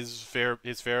stirred up his fair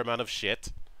amount of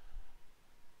shit.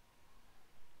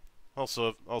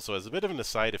 Also, as a bit of an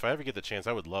aside, if I ever get the chance,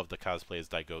 I would love to cosplay as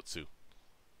Daigotsu.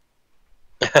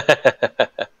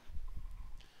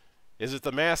 Is it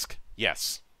the mask?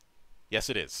 Yes. Yes,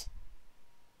 it is.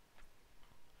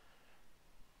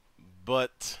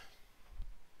 But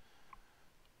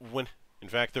in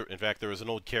fact there was an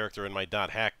old character in my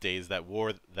 .hack days that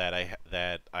I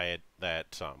had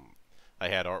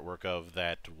artwork of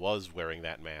that was wearing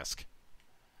that mask.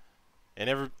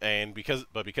 And because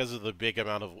of the big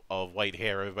amount of white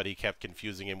hair, everybody kept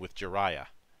confusing him with Jiraiya.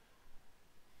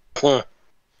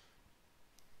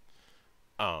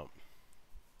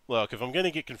 Look, if I'm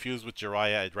gonna get confused with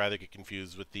Jiraiya, I'd rather get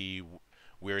confused with the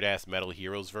weird ass Metal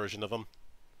Heroes version of him,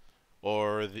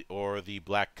 or the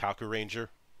Black Kaku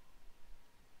Ranger.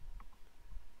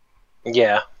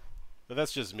 Yeah. But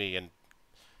that's just me, and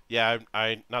yeah,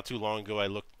 I not too long ago I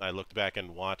looked back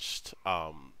and watched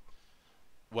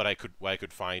what I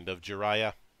could find of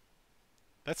Jiraiya.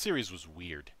 That series was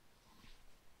weird.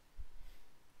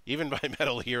 Even by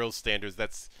Metal Heroes standards,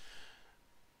 that's.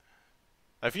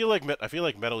 I feel like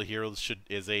Metal Heroes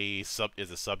is a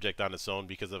subject on its own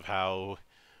because of how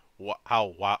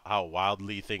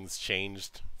wildly things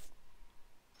changed.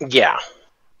 Yeah.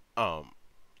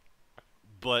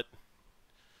 But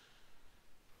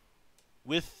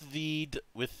with the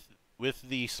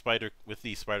Spider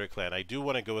Clan, I do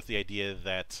want to go with the idea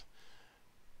that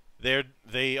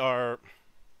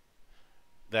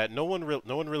no one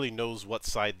really knows what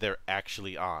side they're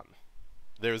actually on.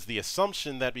 There's the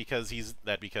assumption that because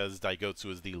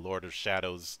Daigotsu is the Lord of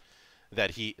Shadows, that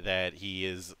he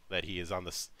is on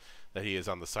the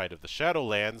side of the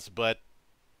Shadowlands, but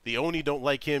the Oni don't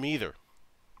like him either.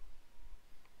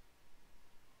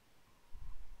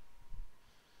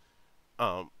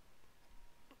 Kind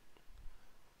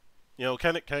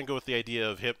of go with the idea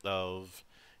of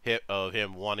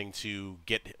him wanting to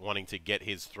get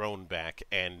his throne back,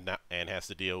 and has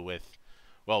to deal with,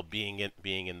 well, being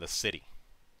in the city.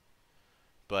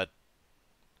 But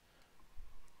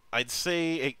I'd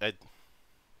say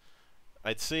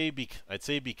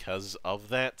because of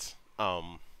that,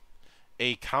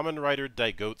 a Kamen Rider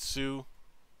Daigotsu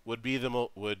would be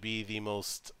the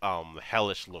most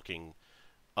hellish looking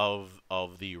of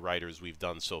the riders we've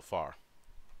done so far.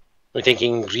 We're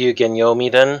thinking Ryugen Yomi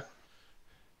then?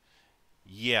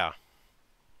 Yeah.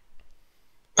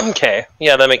 Okay,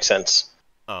 yeah, that makes sense.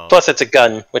 Plus it's a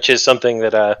gun, which is something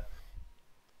that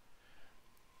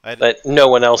no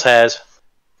one else has.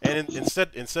 And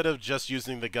instead of just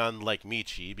using the gun like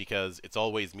Michi, because it's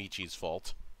always Michi's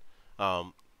fault,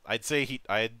 I'd say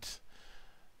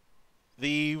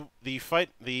the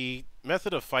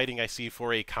method of fighting I see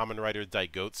for a Kamen Rider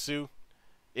Daigotsu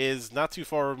is not too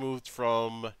far removed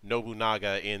from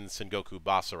Nobunaga in Sengoku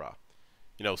Basara.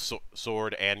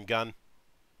 Sword and gun.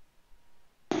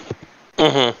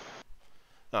 Mm-hmm.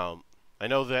 I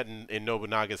know that in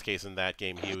Nobunaga's case in that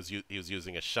game, he was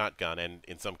using a shotgun, and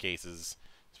in some cases,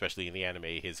 especially in the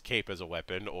anime, his cape as a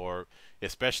weapon, or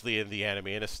especially in the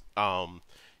anime,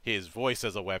 his voice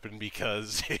as a weapon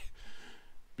because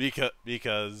because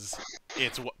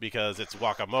it's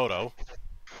Wakamoto.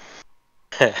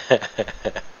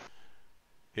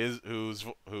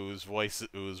 whose voice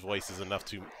is enough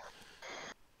to.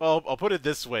 Well, I'll put it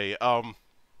this way.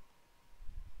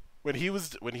 When he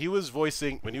was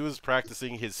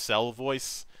practicing his Cell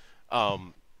voice,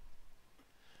 some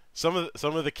of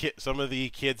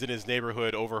the kids in his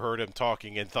neighborhood overheard him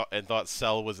talking and thought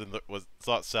Cell was in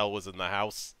the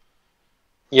house.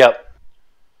 Yep.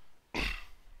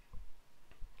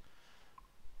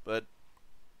 But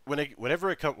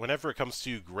whenever it comes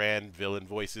to grand villain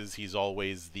voices, he's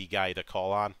always the guy to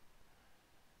call on.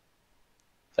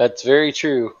 That's very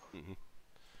true. Mm-hmm.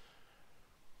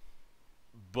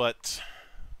 But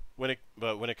when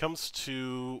it comes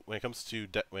to a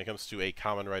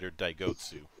Kamen Rider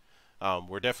Daigotsu,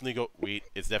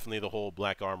 it's definitely the whole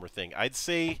black armor thing. I'd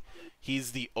say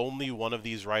he's the only one of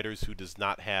these riders who does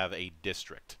not have a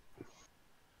district.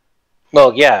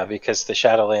 Well, yeah, because the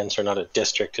Shadowlands are not a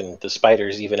district, and the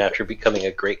Spiders, even after becoming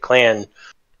a great clan,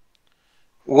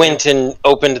 went and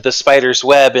opened the Spider's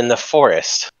web in the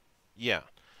forest. Yeah.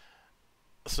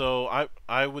 So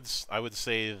I would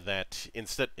say that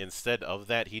instead of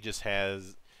that, he just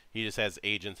has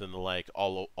agents and the like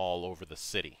all over the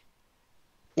city.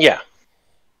 Yeah.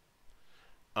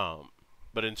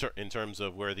 But in terms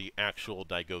of where the actual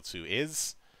Daigotsu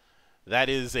is, that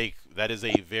is a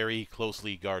very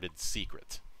closely guarded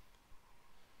secret.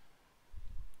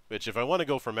 Which, if I want to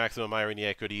go for maximum irony,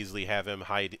 I could easily have him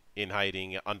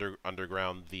hiding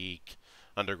underground the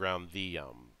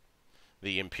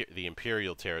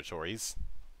Imperial territories.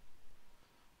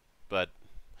 But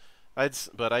I'd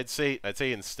say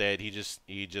instead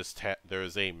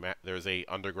there's a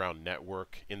underground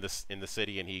network in the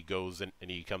city, and he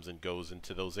comes and goes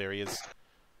into those areas.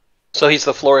 So he's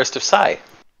the florist of Sai.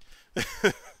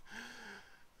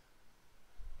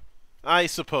 I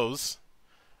suppose.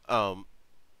 And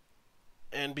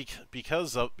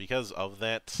because of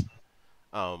that,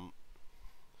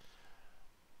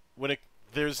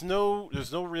 there's no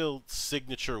real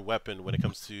signature weapon when it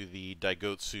comes to the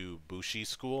Daigotsu Bushi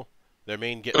school. Their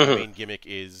main gimmick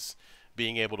is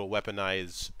being able to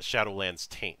weaponize Shadowland's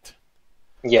taint.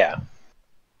 Yeah.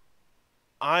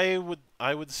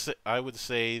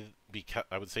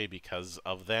 because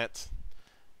of that.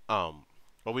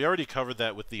 Well, we already covered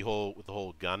that with the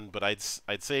whole gun, but I'd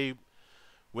say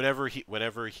whenever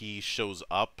he shows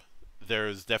up,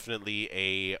 there's definitely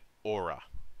a aura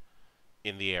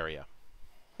in the area.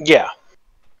 Yeah.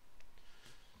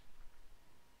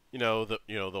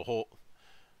 The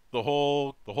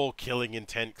whole killing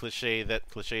intent cliche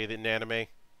in anime.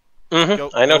 I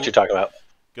know what you're talking about.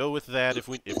 Go with that. If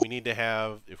we need to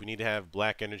have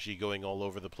black energy going all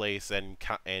over the place and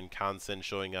Kansen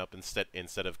showing up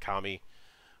instead of Kami,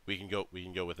 we can go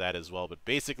with that as well. But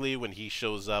basically, when he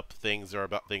shows up, things are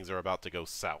about to go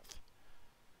south.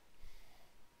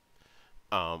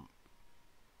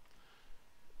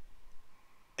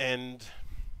 And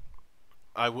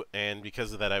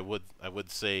because of that, I would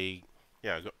say,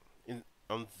 yeah.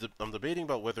 I'm debating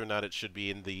about whether or not it should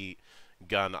be in the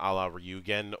gun a la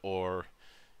Ryugen, or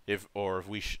if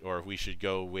we should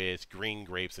go with green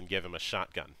grapes and give him a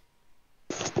shotgun.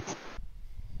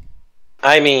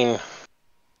 I mean,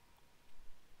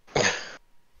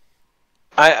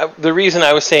 the reason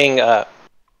I was saying the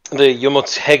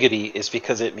Yomotsugiri is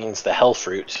because it means the hell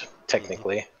fruit,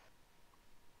 technically.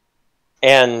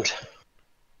 And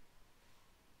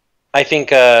I think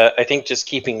just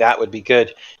keeping that would be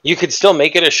good. You could still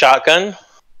make it a shotgun.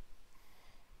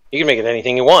 You can make it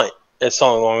anything you want, as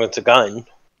long as it's a gun.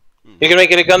 You can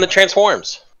make it a gun that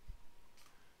transforms.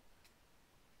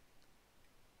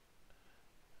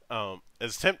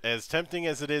 As tempting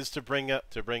as it is to bring up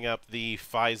the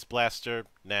Fize blaster,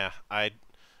 nah. I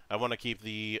want to keep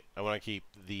the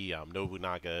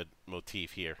Nobunaga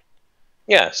motif here.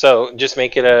 Yeah, so just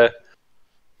make it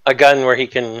a gun where he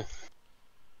can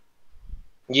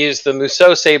use the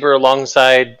Musou saber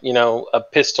alongside, a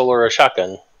pistol or a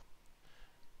shotgun.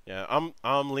 Yeah,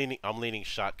 I'm leaning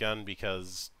shotgun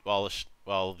because while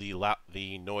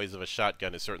the noise of a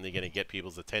shotgun is certainly going to get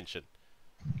people's attention.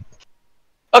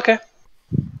 Okay.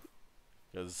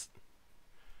 Because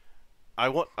I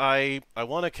want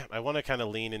to kind of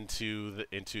lean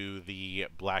into the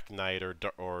Black Knight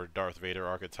or Darth Vader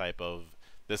archetype of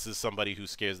this is somebody who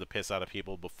scares the piss out of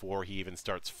people before he even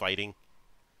starts fighting.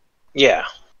 Yeah.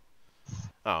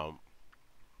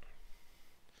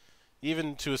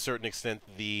 Even to a certain extent,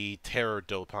 the terror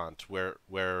dopant, where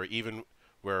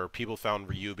people found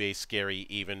Ryubei scary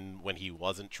even when he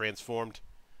wasn't transformed.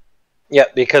 Yeah,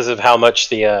 because of how much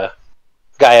the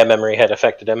Gaia memory had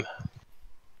affected him.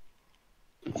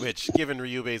 Which, given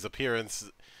Ryubei's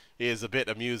appearance, is a bit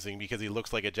amusing because he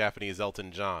looks like a Japanese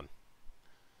Elton John.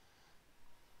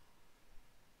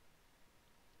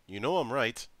 You know I'm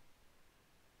right.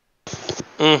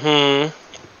 Mm-hmm.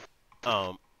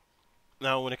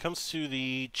 Now, when it comes to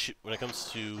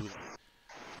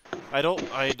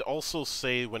I'd also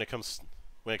say when it comes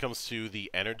to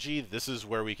the energy, this is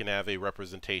where we can have a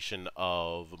representation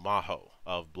of Maho,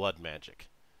 of blood magic.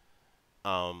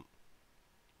 And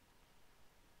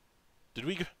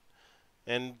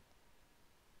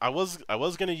I was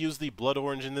gonna use the blood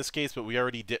orange in this case, but we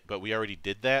already did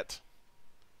that.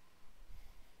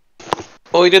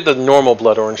 Well, we did the normal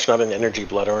blood orange, not an energy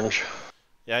blood orange.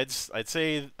 Yeah, I'd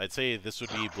say this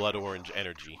would be blood orange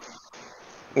energy.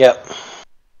 Yep.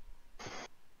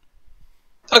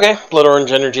 Okay, blood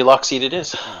orange energy Lockseed it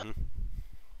is. Mm-hmm.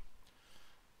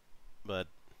 But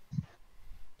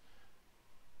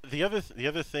the other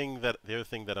thing that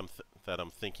I'm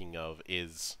thinking of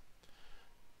is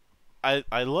I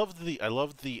loved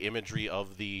the imagery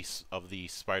of the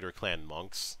Spider Clan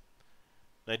monks.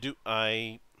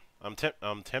 I'm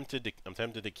tempted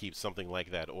to keep something like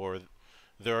that, or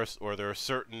there are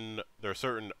certain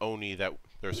oni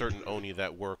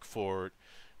that work for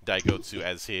Daigotsu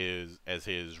as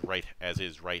his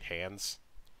right hands,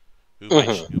 who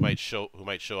might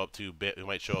show up to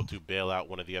bail out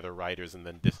one of the other riders and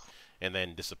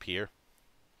then disappear.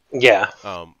 Yeah.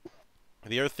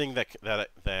 The other thing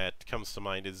that comes to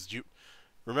mind is, you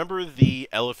remember the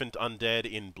elephant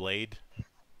undead in Blade,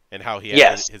 and how he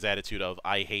had his attitude of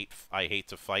I hate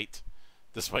to fight,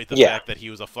 despite the fact that he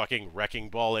was a fucking wrecking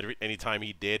ball any time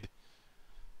he did.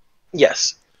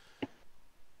 Yes.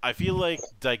 I feel like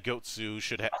Daigotsu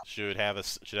should have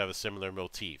a similar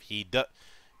motif. He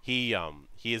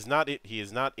is not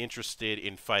interested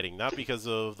in fighting, not because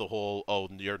of the whole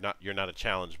you're not a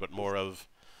challenge, but more of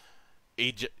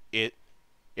it's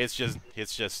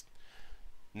just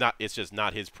not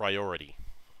his priority.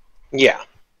 Yeah,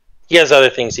 he has other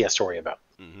things he has to worry about.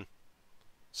 Mm-hmm.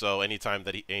 So anytime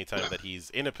that he's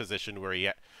in a position where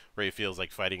he feels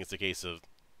like fighting, it's a case of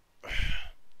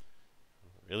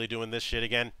really doing this shit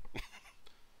again.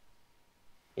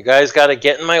 You guys gotta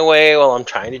get in my way while I'm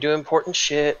trying to do important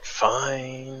shit.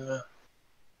 Fine.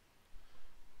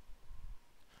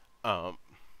 Now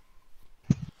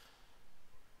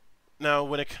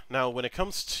when it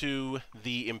comes to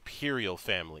the Imperial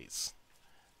families,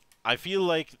 I feel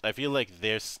like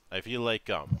their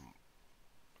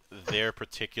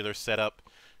particular setup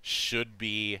should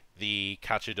be the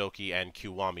Kachidoki and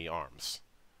Kiwami arms.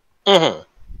 Mm-hmm.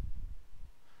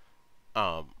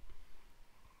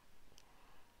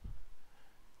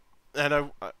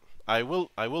 And I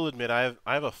will admit I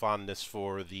have a fondness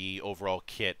for the overall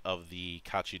kit of the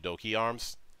Kachidoki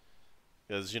arms,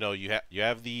 because you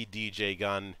have the DJ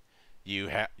gun, you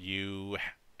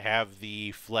have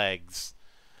the flags,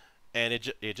 and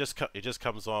it just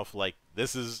comes off like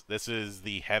this is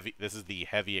the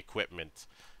heavy equipment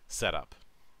setup.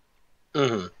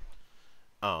 Mm-hmm.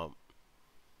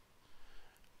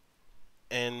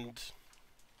 And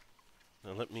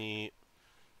now let me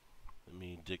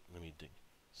dig.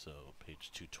 So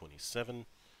page 227.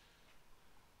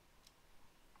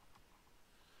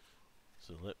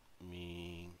 So let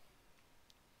me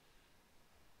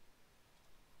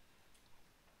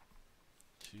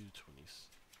 220.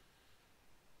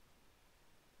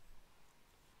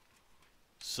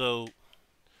 So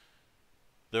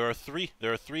there are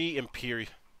three Imperial.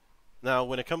 Now,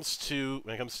 when it comes to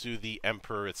the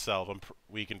Emperor itself,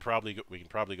 we can probably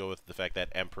go with the fact that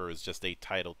Emperor is just a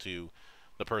title to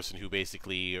the person who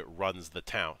basically runs the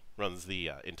town, runs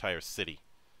the entire city.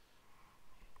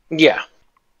 Yeah.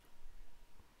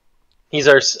 He's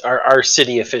our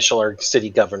city official, our city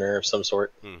governor of some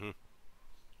sort. Mm-hmm.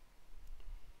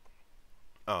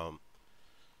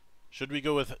 Should we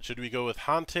go with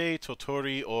Hante,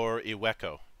 Totori, or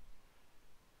Iweko?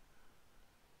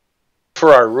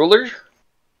 For our ruler?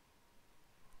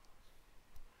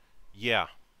 Yeah.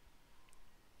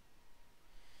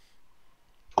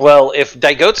 Well, if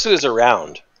Daigotsu is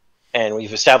around, and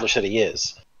we've established that he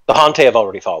is, the Hante have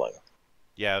already fallen.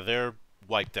 Yeah, they're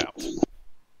wiped out.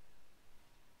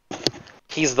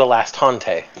 He's the last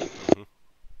Hante. Mm-hmm.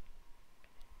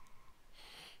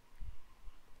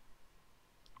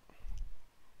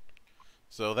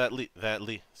 So that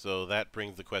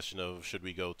brings the question of, should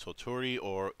we go Totori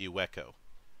or Iweko?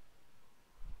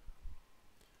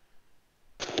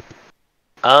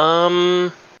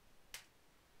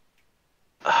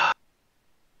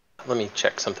 Let me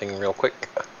check something real quick.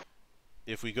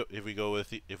 If we go with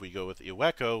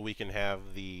Iweko, we can have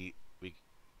we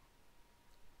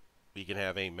can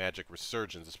have a magic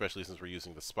resurgence, especially since we're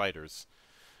using the spiders.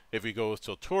 If we go with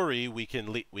Totori,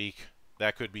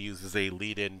 that could be used as a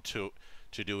lead-in to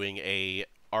doing a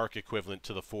arc equivalent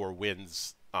to the Four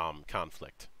Winds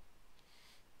conflict.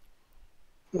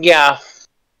 Yeah,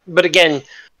 but again,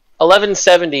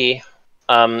 1170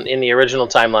 in the original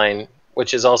timeline,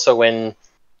 which is also when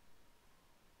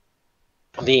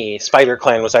the Spider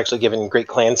Clan was actually given Great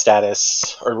Clan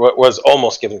status, or what was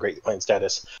almost given Great Clan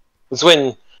status, was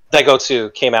when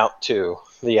Daigotsu came out to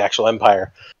the actual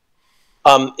Empire.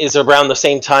 Is around the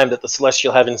same time that the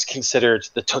Celestial Heavens considered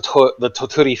the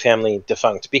Toturi family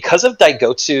defunct. Because of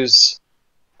Daigotsu's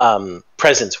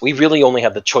presence, we really only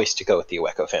have the choice to go with the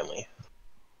Iweko family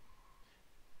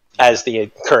as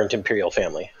the current Imperial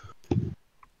family.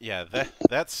 Yeah,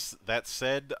 that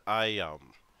said, I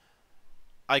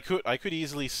could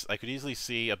easily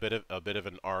see a bit of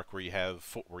an arc where you have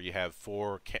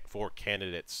four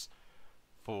candidates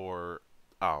for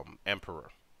Emperor.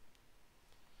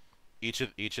 Each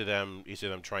of them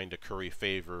trying to curry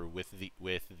favor with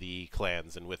the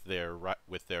clans and with their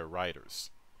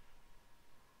riders.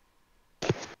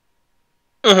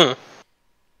 Mm-hmm.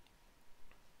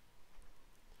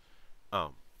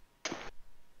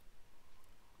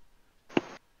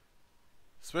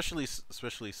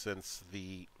 Especially since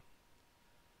the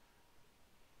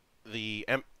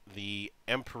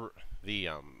Emperor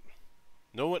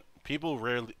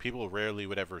people rarely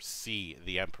would ever see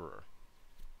the Emperor.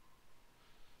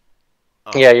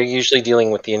 Yeah, you're usually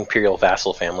dealing with the Imperial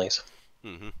vassal families.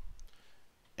 Mm-hmm.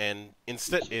 And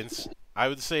instead, I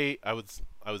would say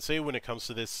when it comes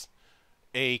to this,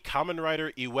 a common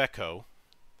rider Iweko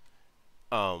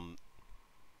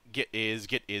is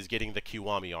getting the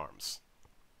Kiwami arms.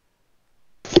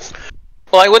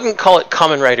 Well, I wouldn't call it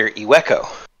common rider Iweko,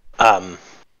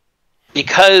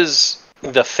 because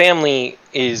the family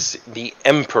is the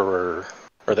Emperor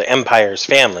or the Empire's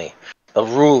family, the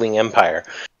ruling empire.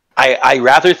 I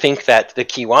rather think that the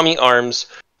Kiwami arms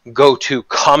go to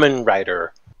common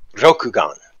rider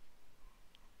Rokugan,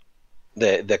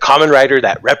 the common rider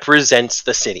that represents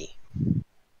the city.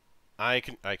 I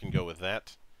can go with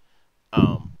that.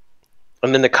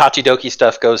 And then the Kachidoki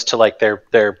stuff goes to like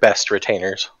their best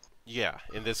retainers. Yeah,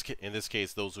 in this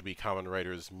case, those would be common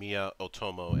writers Miya,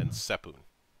 Otomo, and Seppun.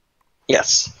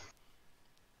 Yes.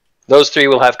 Those three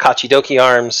will have Kachidoki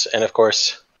arms, and of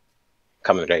course,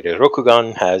 Kamen Rider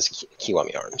Rokugan has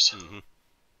Kiwami arms. Mm-hmm.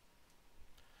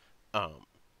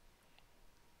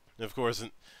 Of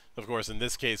course, in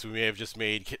this case, we may have just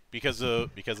made because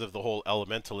of the whole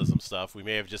elementalism stuff. We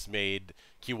may have just made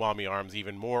Kiwami arms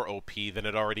even more OP than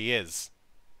it already is.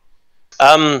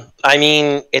 I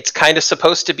mean, it's kind of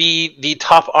supposed to be the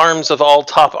top arms of all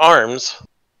top arms.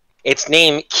 Its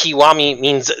name, Kiwami,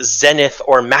 means zenith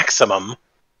or maximum.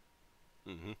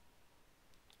 Mm-hmm.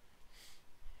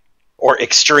 Or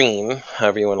extreme,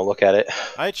 however you want to look at it.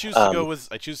 I choose to go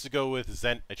with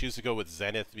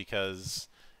zenith because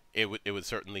it would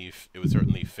certainly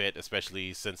fit,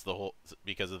 especially since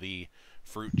because of the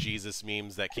fruit Jesus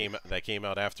memes that came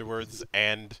out afterwards,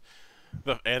 and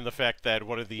the fact that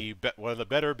one of the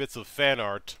better bits of fan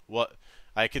art, what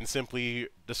I can simply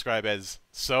describe as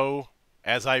 "So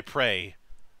as I pray,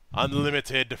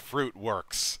 unlimited fruit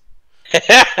works."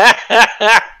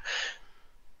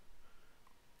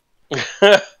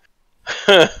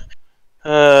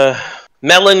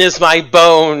 Melon is my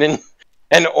bone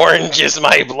and orange is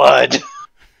my blood.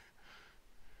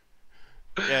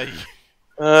 Yeah.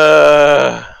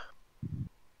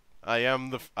 I am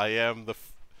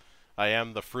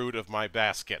the fruit of my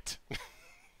basket.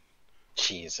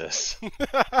 Jesus.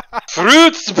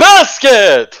 Fruits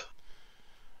basket.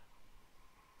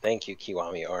 Thank you,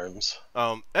 Kiwami arms.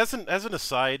 As an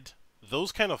aside,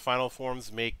 those kind of final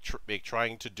forms make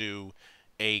trying to do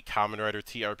a Kamen Rider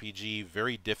TRPG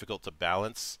very difficult to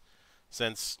balance,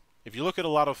 since if you look at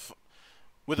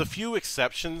with a few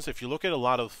exceptions, if you look at a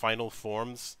lot of final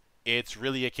forms, it's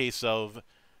really a case of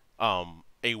of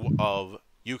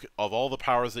all the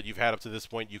powers that you've had up to this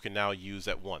point, you can now use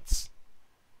at once.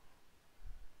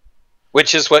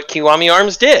 Which is what Kiwami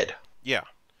arms did. Yeah.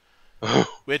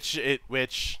 which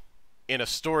in a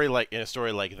story like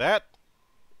that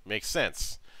makes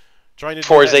sense. Trying to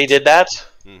Forze did that.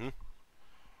 Mm-hmm.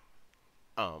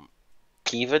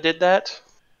 Kiva did that.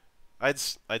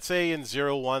 I'd say in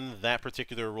 01 that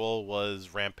particular role was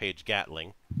Rampage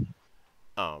Gatling.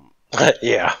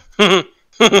 Yeah.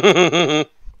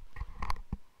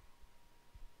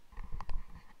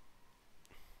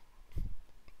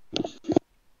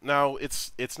 Now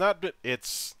it's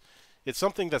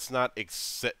something that's not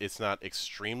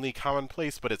extremely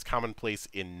commonplace, but it's commonplace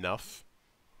enough.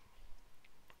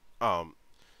 But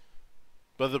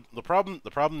the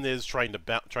problem is trying to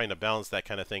balance that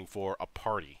kind of thing for a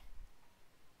party.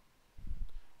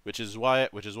 Which is why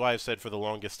I've said for the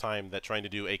longest time that trying to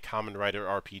do a Kamen Rider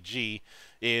RPG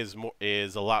is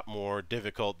a lot more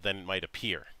difficult than it might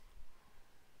appear.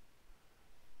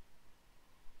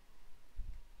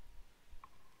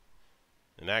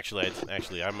 And actually,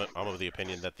 I'm of the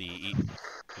opinion that the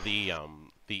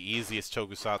easiest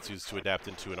tokusatsus to adapt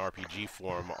into an RPG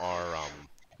form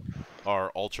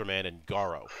are Ultraman and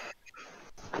Garo.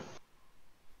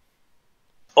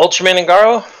 Ultraman and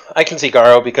Garo? I can see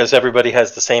Garo because everybody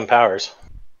has the same powers.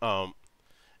 I'd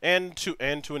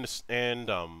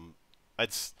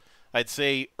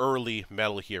say early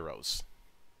Metal Heroes.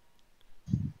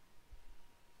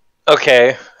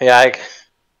 Okay, yeah,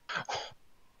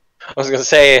 I was gonna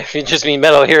say if you just mean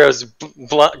Metal Heroes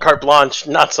carte blanche,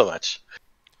 not so much.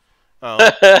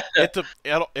 It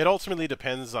ultimately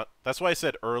depends on. That's why I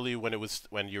said early when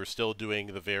you're still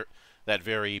doing that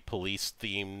very police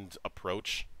themed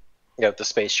approach. Yeah, the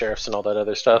space sheriffs and all that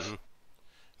other stuff. Mm-hmm.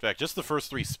 In fact, just the first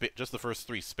three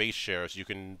space sheriffs, you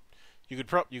could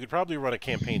probably run a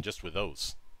campaign just with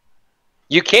those.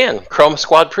 You can. Chrome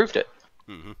Squad proved it.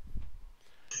 Mm-hmm.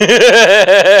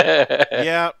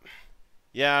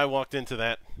 Yeah, I walked into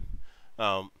that.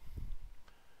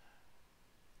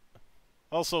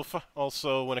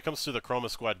 Also, when it comes to the Chroma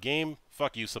Squad game,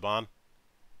 fuck you, Saban.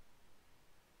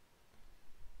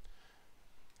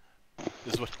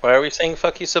 Why are we saying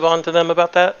 "fuck you, Saban" to them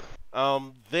about that?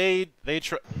 They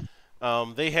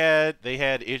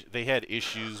had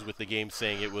issues with the game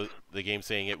saying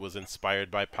it was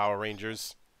inspired by Power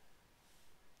Rangers.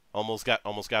 Almost got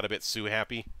a bit Sue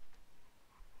happy.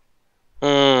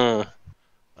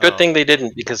 Good thing they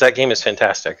didn't, because that game is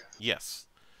fantastic. Yes,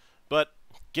 but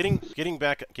getting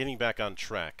back on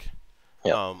track.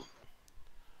 Yeah.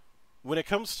 When it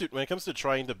comes to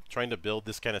trying to build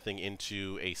this kind of thing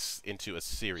into a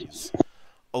series,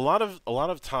 a lot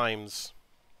of times,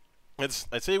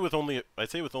 I'd say with only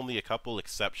a couple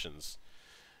exceptions,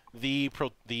 the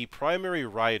primary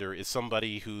writer is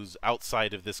somebody who's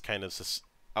outside of this kind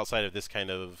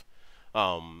of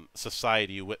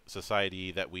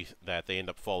society that they end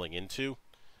up falling into.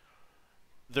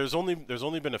 There's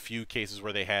only been a few cases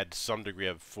where they had some degree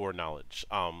of foreknowledge.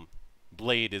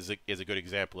 Blade is a good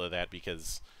example of that,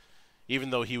 because even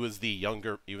though he was the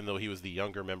younger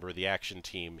member of the action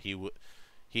team, he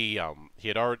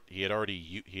had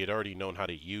already known how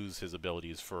to use his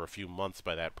abilities for a few months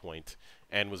by that point,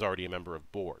 and was already a member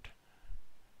of board.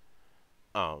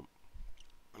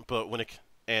 But when it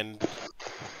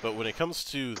comes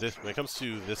to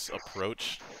this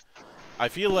approach, I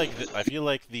feel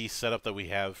like the setup that we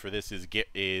have for this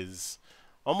is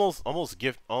almost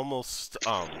gift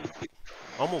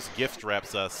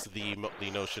wraps us the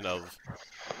notion of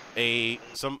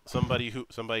somebody who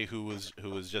was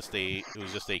just a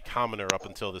commoner up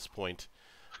until this point.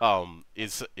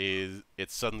 It's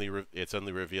suddenly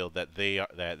revealed that they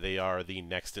are the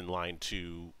next in line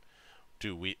to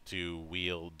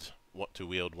wield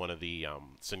one of the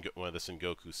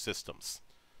Sengoku systems.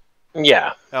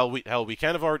 Yeah. We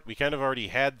kind of already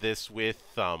had this with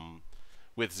 01.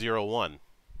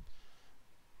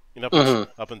 You know,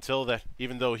 up until that,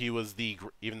 even though he was the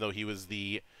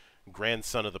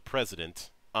grandson of the president,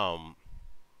 Aruto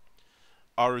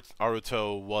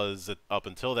was, up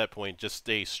until that point, just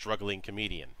a struggling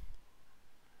comedian.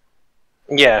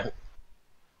 Yeah.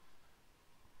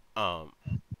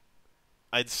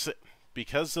 I'd say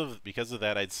because of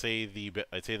that, I'd say the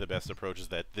best approach is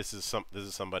that this is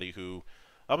somebody who,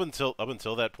 up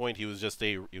until that point, he was just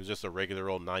a regular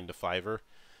old 9-to-5er,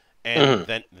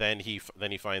 and then he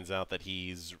finds out that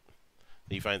he's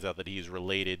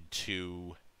related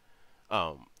to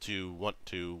one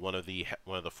of the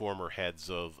former heads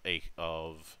of a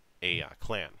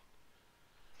clan.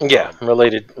 Yeah,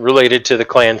 related to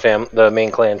the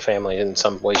main clan family in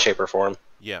some way, shape, or form.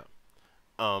 Yeah.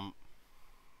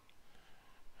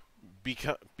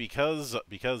 Because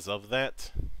of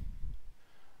that,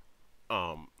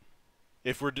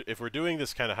 if we're doing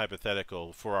this kind of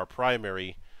hypothetical for our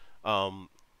primary,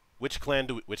 which clan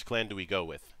do we go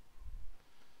with?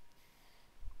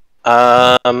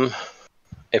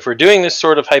 If we're doing this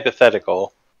sort of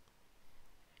hypothetical,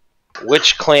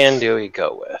 which clan do we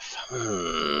go with?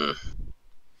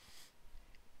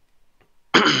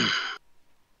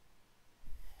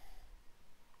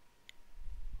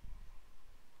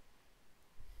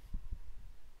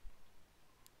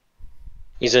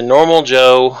 He's a normal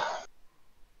Joe,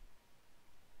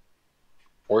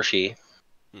 or she,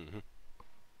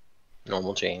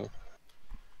 normal Jane,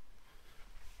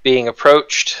 being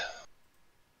approached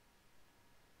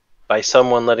by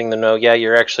someone letting them know, yeah,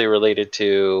 you're actually related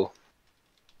to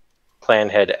Clan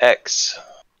Head X,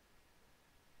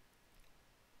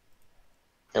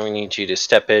 and we need you to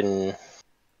step in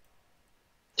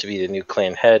to be the new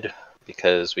clan head,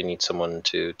 because we need someone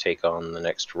to take on the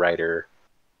next rider.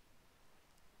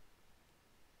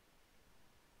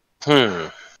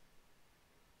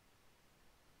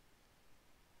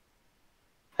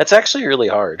 That's actually really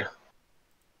hard.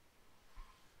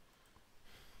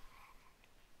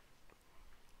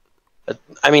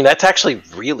 I mean, that's actually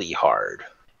really hard.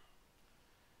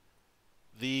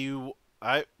 The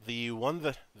one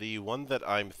that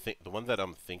I'm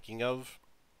thinking of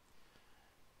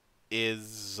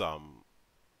is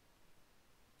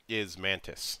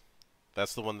Mantis.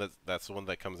 That's the one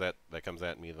that comes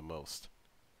at me the most.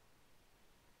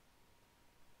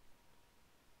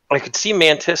 I could see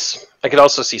Mantis. I could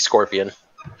also see Scorpion.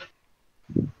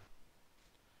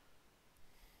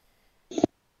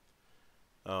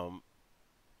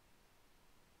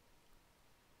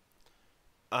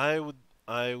 I would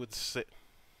say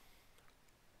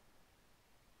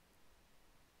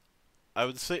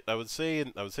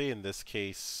in this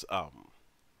case,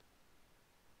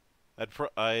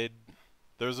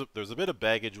 there's a bit of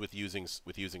baggage with using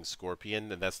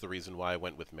Scorpion, and that's the reason why I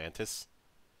went with Mantis.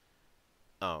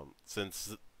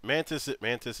 Since Mantis is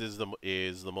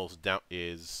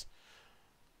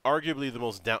arguably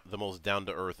the most down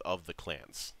to earth of the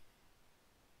clans.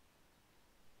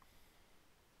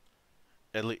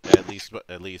 At least,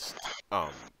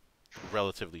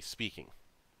 relatively speaking.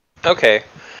 Okay,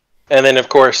 and then of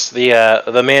course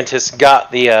the Mantis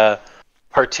got the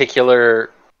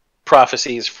particular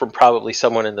prophecies from probably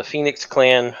someone in the Phoenix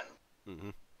clan,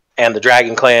 and the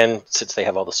Dragon clan, since they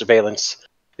have all the surveillance,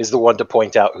 is the one to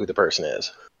point out who the person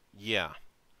is. Yeah.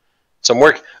 So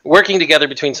I'm working together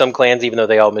between some clans, even though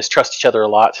they all mistrust each other a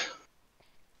lot,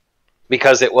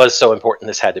 because it was so important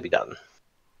this had to be done.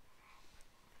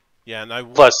 Yeah,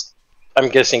 and plus, I'm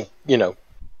guessing,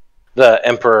 the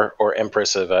emperor or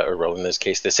empress of, or well, in this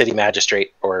case, the city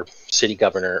magistrate or city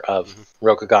governor of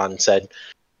Rokugan said,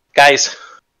 guys,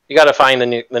 You got to find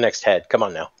the next head. Come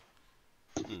on now.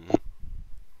 Mm-hmm.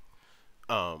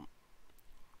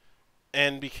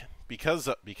 And because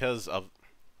of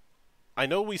I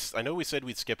know we said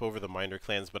we'd skip over the minor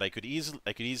clans, but I could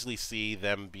easily see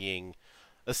them being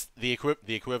the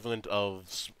equivalent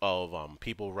of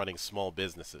people running small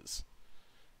businesses.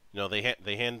 You know, they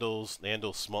handle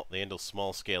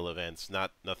small scale events,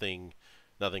 nothing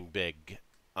big.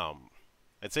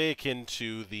 I'd say akin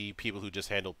to the people who just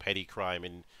handle petty crime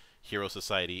in Hero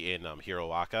Society in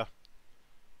Hiroaka,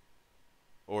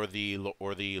 or the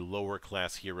lower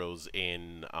class heroes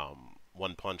in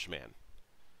One Punch Man.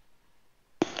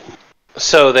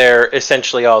 So they're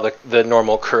essentially all the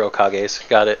normal Kurokages.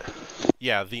 Got it.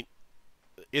 Yeah,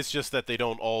 it's just that they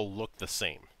don't all look the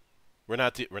same. We're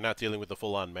not dealing with the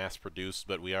full-on mass-produced,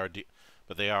 but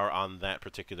but they are on that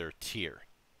particular tier.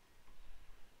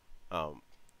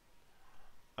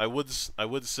 I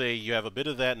would say you have a bit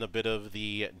of that and a bit of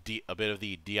the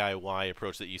DIY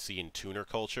approach that you see in tuner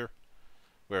culture,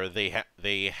 where they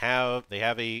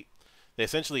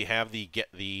essentially have the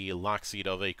Lockseed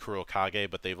of a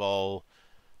Kurokage, but they've all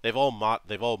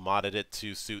modded it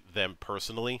to suit them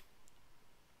personally.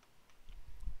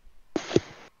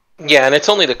 Yeah, and it's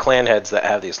only the clan heads that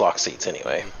have these Lockseeds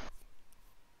anyway.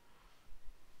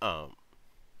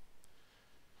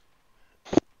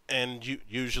 And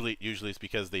usually it's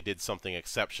because they did something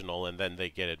exceptional and then they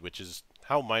get it, which is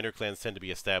how minor clans tend to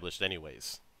be established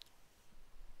anyways.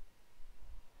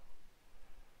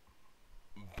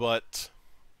 But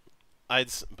I'd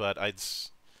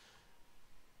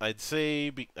say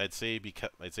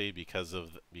because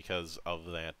of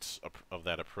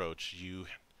that approach,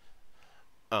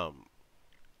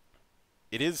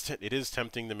 it is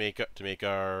tempting to make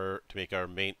our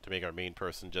main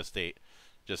person just a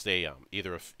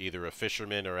either a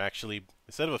fisherman, or actually,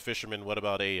 instead of a fisherman, what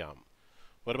about a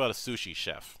sushi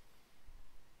chef?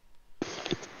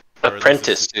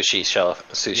 Apprentice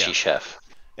sushi chef.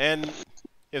 And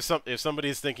if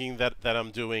somebody's thinking that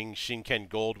I'm doing Shinken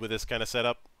Gold with this kind of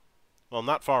setup, well,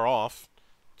 not far off,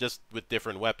 just with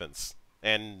different weapons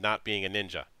and not being a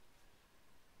ninja.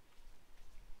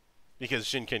 Because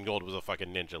Shinken Gold was a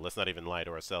fucking ninja. Let's not even lie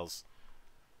to ourselves.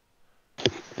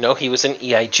 No, he was an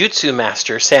Iaijutsu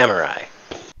master samurai.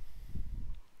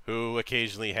 Who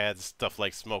occasionally had stuff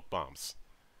like smoke bombs.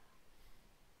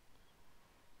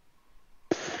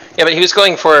 Yeah, but he was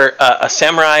going for a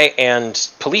samurai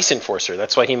and police enforcer.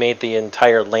 That's why he made the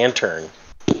entire lantern.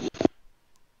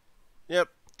 Yep,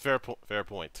 fair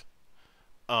point.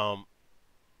 But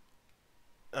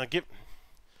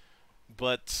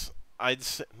I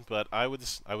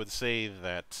would say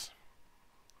that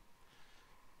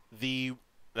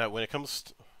when it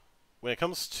comes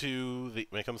to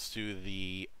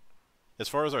the as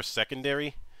far as our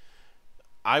secondary,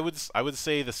 I would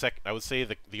say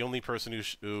the only person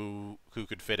who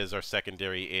could fit as our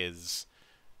secondary is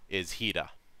Hida,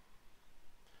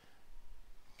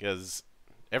 because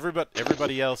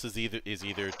everybody else is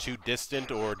either too distant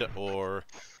or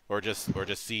just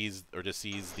sees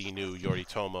the new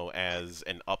Yoritomo as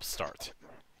an upstart.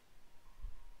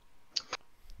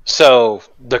 So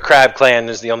the Crab Clan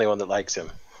is the only one that likes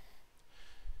him.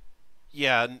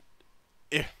 Yeah,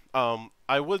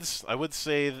 I would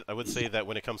say that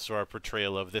when it comes to our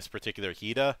portrayal of this particular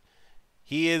Hida,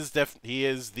 he is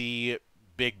the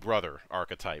big brother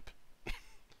archetype.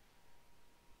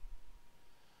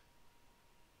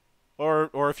 or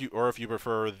if you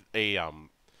prefer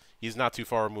he's not too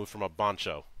far removed from a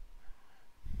Bancho.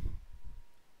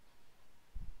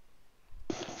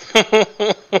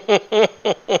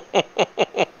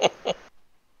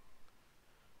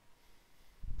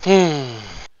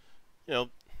 You know,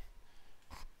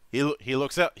 he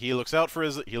looks out for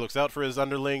his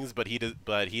underlings, but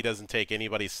he doesn't take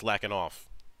anybody slacking off,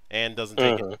 and doesn't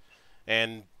take it,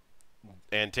 and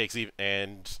takes even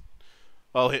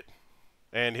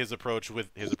his approach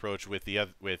with the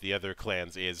other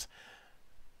clans is,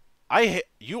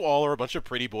 you all are a bunch of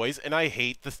pretty boys, and I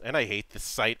hate the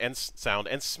sight and sound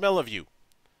and smell of you.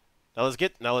 Now let's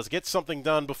get something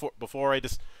done before I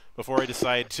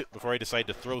decide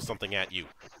to throw something at you.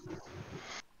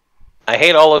 I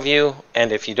hate all of you,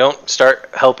 and if you don't start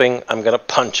helping, I'm gonna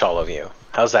punch all of you.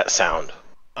 How's that sound?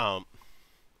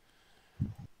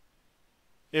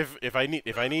 If I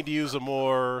need to use a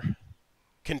more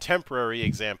contemporary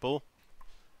example,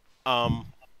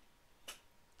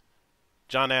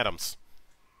 John Adams.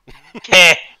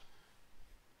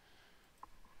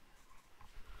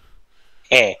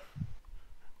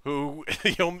 Who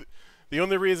the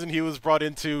only reason he was brought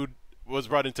into was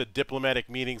brought into diplomatic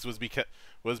meetings was because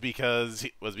of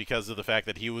the fact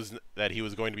that he was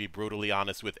going to be brutally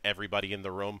honest with everybody in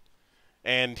the room,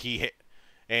 and he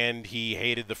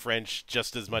hated the French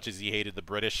just as much as he hated the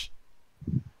British.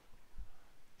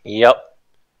 Yep.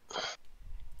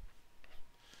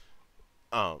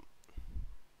 And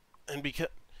because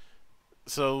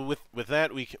so with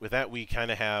that we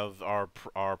kind of have our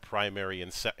primary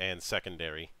and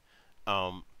secondary.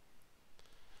 We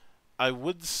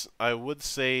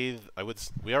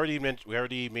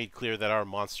already made clear that our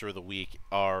monster of the week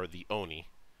are the Oni.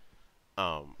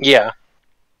 Yeah.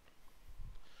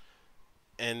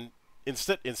 And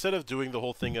instead of doing the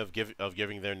whole thing of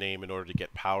giving their name in order to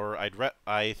get power,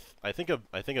 I think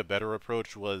a better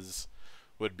approach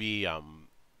would be them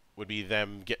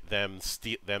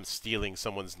stealing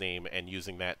someone's name and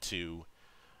using that to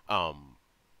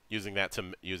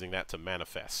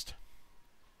manifest.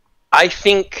 I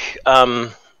think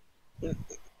I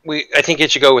think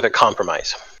it should go with a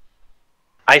compromise.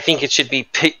 I think it should be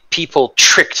people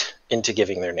tricked into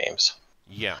giving their names.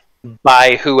 Yeah.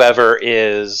 By whoever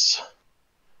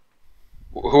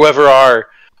our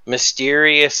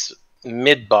mysterious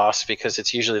mid-boss, because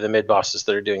it's usually the mid-bosses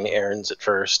that are doing the errands at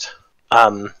first,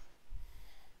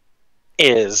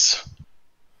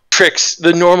 tricks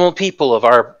the normal people of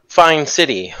our fine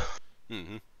city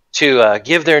to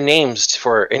give their names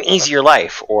for an easier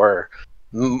life or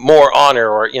more honor,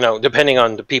 or depending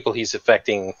on the people he's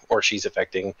affecting or she's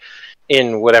affecting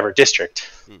in whatever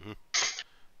district.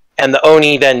 And the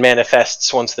Oni then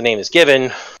manifests once the name is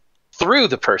given through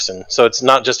the person. So it's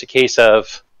not just a case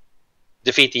of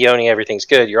defeat the Oni, everything's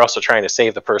good. You're also trying to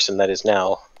save the person that is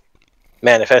now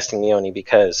manifesting the Oni,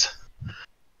 because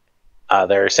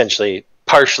they're essentially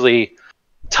partially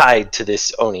tied to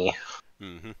this Oni.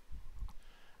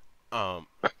 And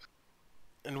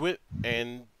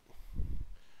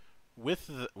with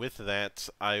that,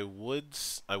 I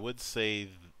would say,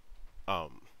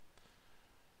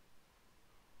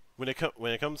 when it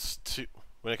comes to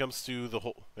the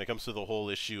whole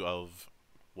issue of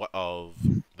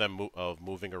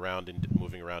moving around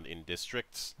in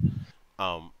districts,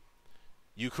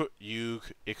 it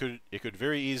could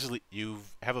very easily, you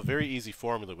have a very easy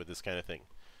formula with this kind of thing.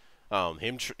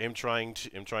 Him trying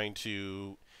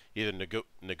to either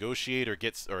negotiate or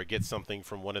get something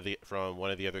from one of the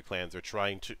other clans,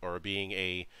 or being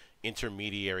a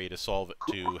intermediary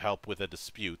to help with a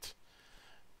dispute,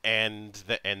 and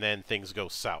then things go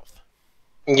south.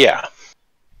 Yeah.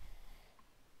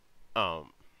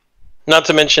 Not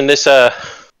to mention this.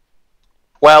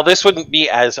 While this wouldn't be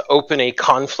as open a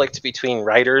conflict between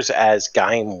writers as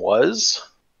Gaim was,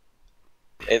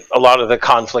 a lot of the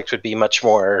conflict would be much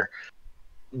more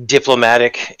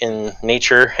diplomatic in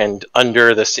nature, and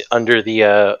under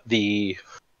the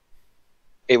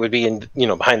it would be in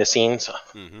behind the scenes,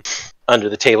 under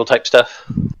the table type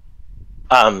stuff.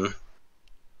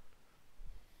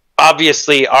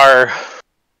 Obviously our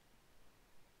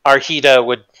Hida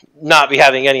would not be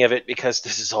having any of it, because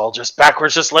this is all just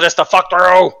backwards. Just let us the fuck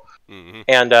through.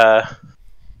 And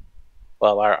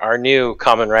our new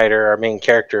common writer, our main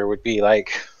character, would be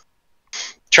like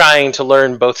trying to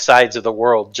learn both sides of the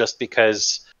world, just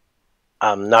because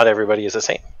not everybody is the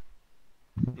same.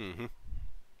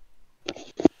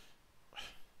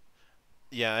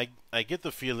 Yeah, I get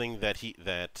the feeling that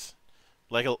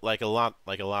like a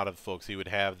lot of folks, he would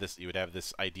have this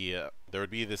idea. There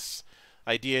would be this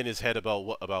idea in his head about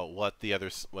what the other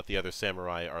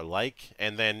samurai are like,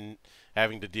 and then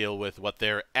having to deal with what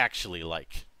they're actually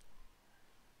like.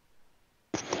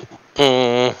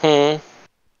 And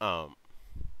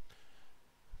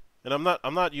I'm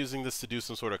not using this to do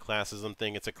some sort of classism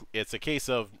thing. It's a case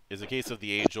of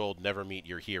the age-old never meet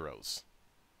your heroes.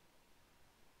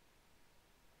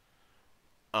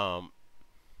 But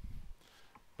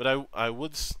I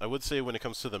would say, when it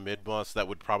comes to the mid boss, that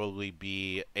would probably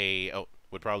be an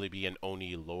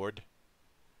Oni Lord.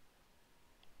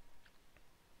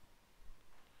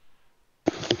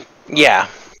 Yeah.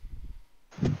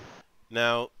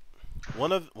 Now,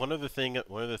 one other thing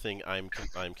I'm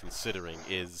considering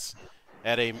is,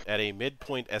 at a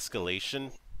midpoint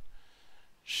escalation,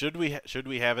 should we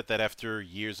have it that after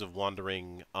years of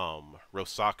wandering,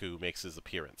 Rosaku makes his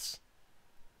appearance?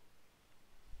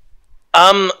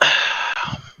 I'm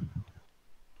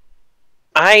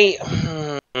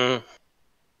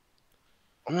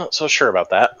not so sure about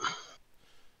that.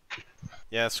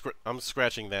 Yeah, I'm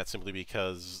scratching that simply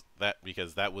because that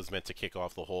was meant to kick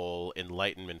off the whole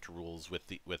enlightenment rules with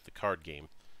the card game.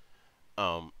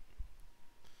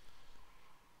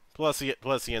 Plus he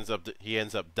ends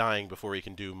up dying before he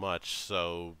can do much.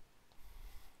 So,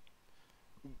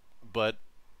 but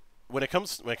when it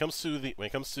comes to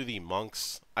the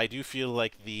monks, I do feel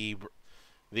like the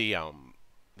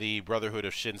Brotherhood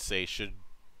of Shinsei should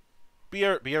be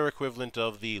our equivalent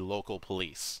of the local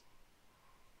police.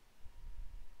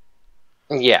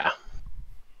 Yeah.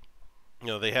 You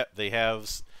know, they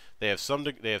have some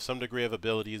degree of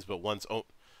abilities, but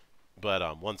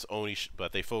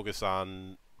they focus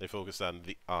on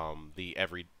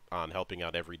helping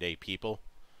out everyday people.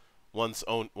 Once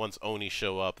Oni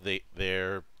show up,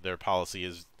 their policy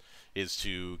is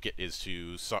to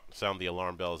sound the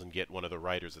alarm bells and get one of the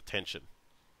riders' attention.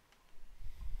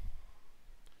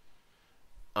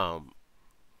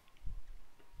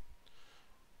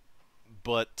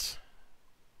 But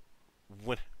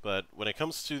when it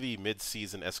comes to the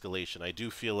mid-season escalation, I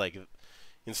do feel like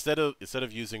instead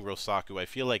of using Rosaku, I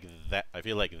feel like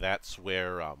that's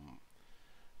where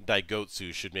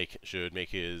Daigotsu should make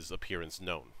his appearance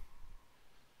known.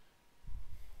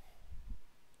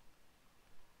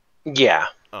 Yeah.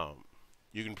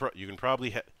 You can probably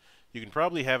have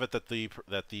it that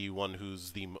the one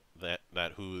who's the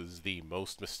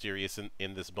most mysterious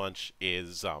in this bunch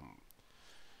is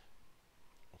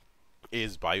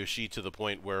Bayushi, to the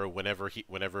point where whenever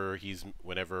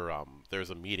there's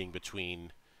a meeting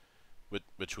between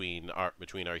our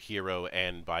hero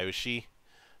and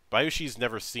Bayushi's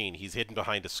never seen. He's hidden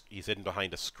behind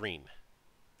a screen.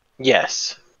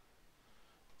 Yes.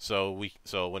 So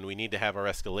when we need to have our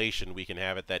escalation, we can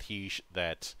have it that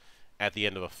that at the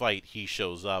end of a fight he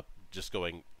shows up just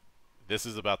going, "This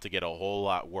is about to get a whole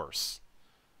lot worse."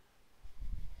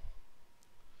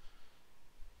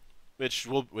 Which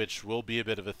will be a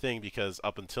bit of a thing, because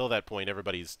up until that point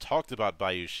everybody's talked about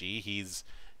Bayushi.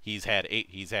 He's had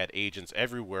agents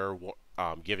everywhere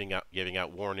giving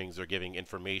out warnings or giving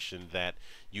information that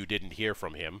you didn't hear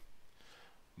from him,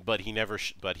 but he never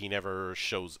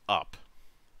shows up.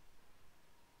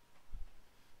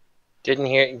 Didn't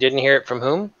hear it from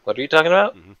whom? What are you talking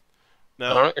about? Mm-hmm. I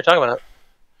don't know what you're talking about.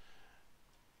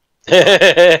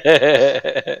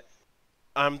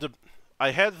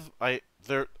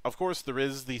 Of course there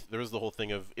is the whole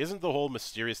thing of, isn't the whole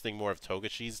mysterious thing more of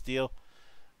Togashi's deal?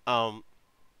 Togashi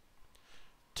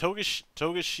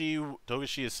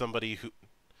is somebody who,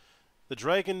 the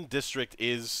Dragon District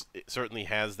certainly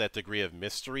has that degree of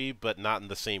mystery, but not in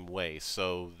the same way.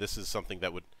 So this is something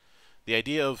that would, the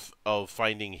idea of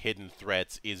finding hidden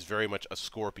threats is very much a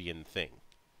Scorpion thing.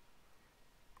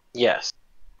 Yes.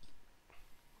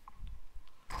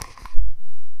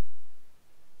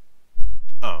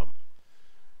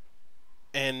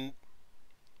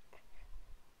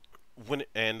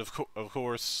 Of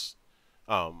course,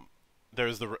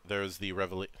 there's the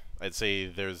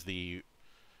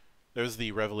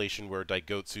revelation where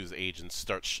Daigotsu's agents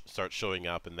start showing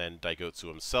up, and then Daigotsu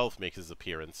himself makes his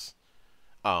appearance.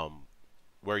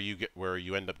 Where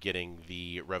you end up getting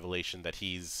the revelation that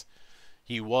he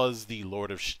was the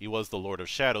Lord of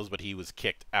Shadows, but he was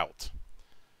kicked out.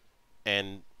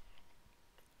 And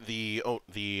the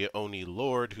Oni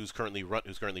Lord, who's currently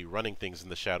running things in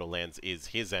the Shadowlands, is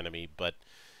his enemy, but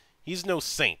he's no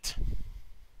saint.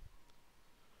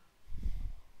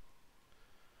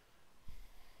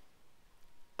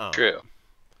 True.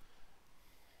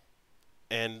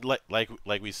 And like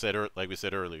we said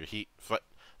earlier,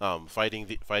 fighting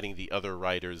the other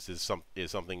riders is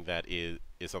something that is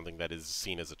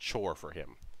seen as a chore for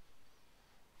him.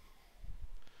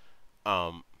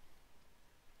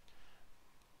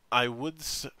 I would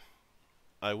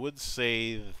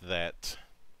say that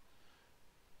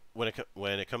when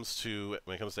it comes to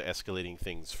escalating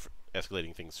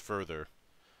things further,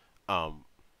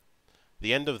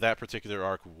 the end of that particular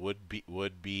arc would be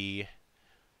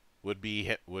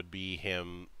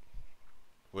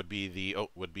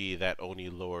that Oni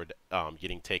Lord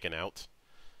getting taken out.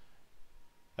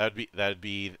 That'd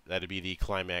be the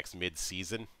climax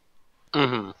mid-season.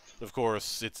 Mm-hmm. Of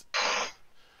course,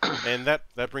 and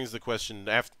that brings the question,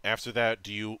 after that,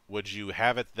 would you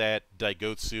have it that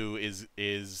Daigotsu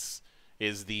is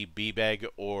the B-bag,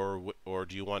 or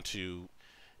do you want to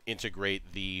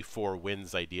integrate the Four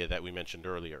Winds idea that we mentioned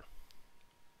earlier?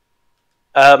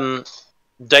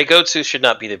 Daigotsu should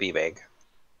not be the B-bag.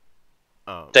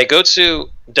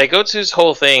 Daigotsu's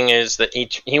whole thing is that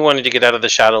he wanted to get out of the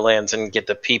Shadowlands and get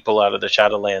the people out of the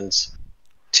Shadowlands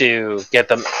to get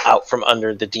them out from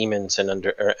under the demons and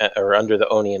under the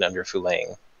Oni and under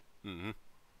Fulang. Mm-hmm.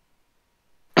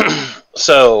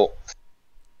 So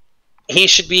he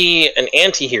should be an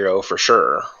anti-hero for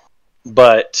sure,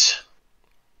 but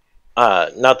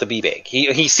not the B-bag.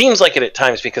 He seems like it at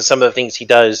times, because some of the things he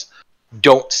does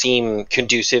don't seem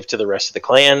conducive to the rest of the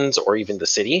clans or even the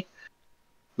city.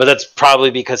 But that's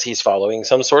probably because he's following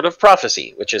some sort of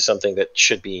prophecy, which is something that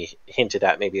should be hinted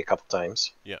at maybe a couple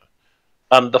times. Yeah.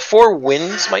 The Four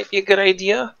Winds might be a good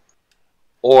idea.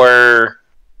 Or...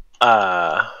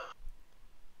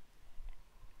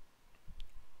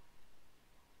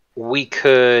 we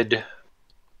could...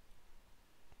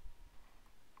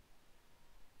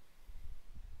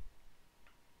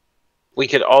 We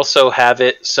could also have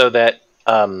it so that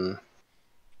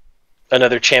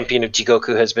another champion of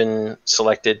Jigoku has been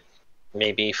selected.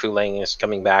 Maybe Fu Leng is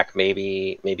coming back.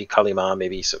 Maybe Kalima.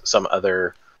 Maybe some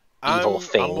other evil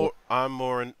thing. I'm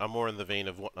more in the vein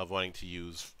of wanting to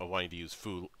use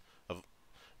Fu.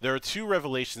 There are two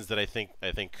revelations that I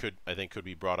think could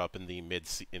be brought up in the mid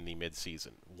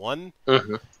season. One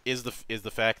is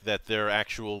the fact that there are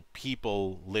actual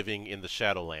people living in the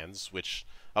Shadowlands, which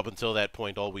up until that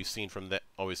point all we've seen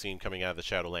coming out of the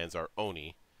Shadowlands are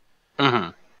Oni,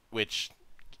 which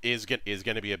is going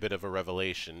to be a bit of a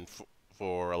revelation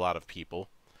for a lot of people.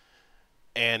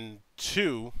 And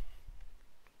two,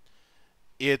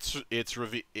 it's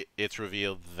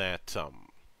revealed that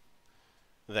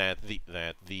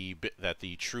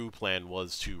the true plan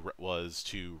was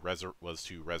to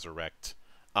resurrect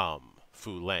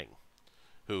Fu Leng,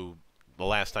 who the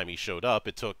last time he showed up,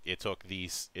 it took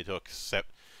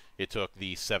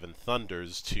the Seven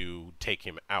Thunders to take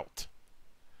him out.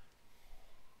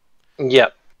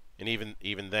 Yep. And even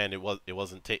then, it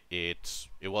wasn't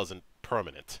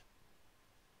permanent.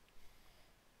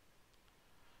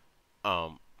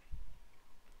 So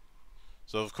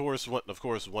of course,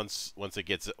 once it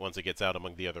gets out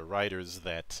among the other writers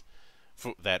that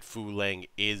Fu Leng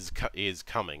is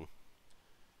coming,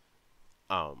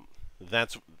 I'd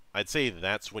say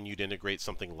that's when you'd integrate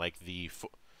something like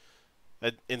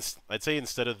I'd say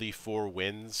instead of the Four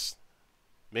Winds,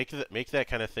 make that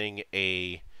kind of thing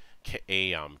a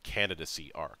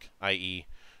candidacy arc, i.e.,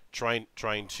 trying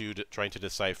to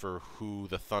decipher who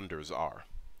the Thunders are.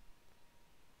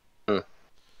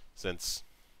 Since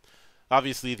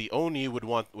obviously the Oni would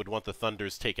want the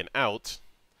Thunders taken out,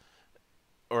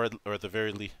 or at the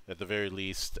very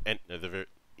least, and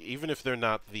even if they're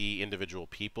not the individual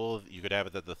people, you could have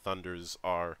it that the Thunders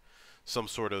are some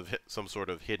sort of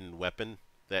hidden weapon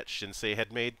that Shinsei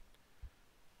had made.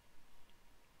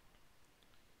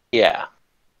 Yeah.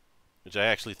 Which I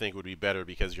actually think would be better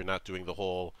because you're not doing the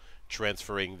whole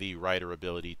transferring the rider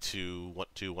ability to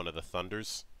one of the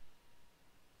Thunders.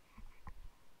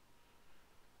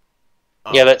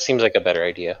 Yeah, that seems like a better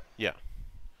idea. Yeah.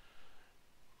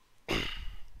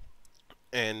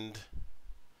 And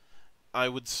I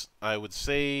would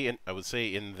say in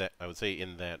that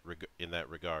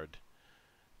regard,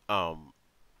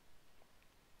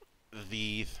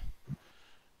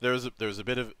 there's a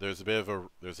bit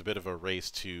of a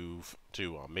race to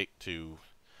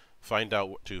find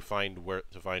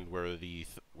where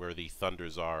the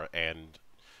Thunders are and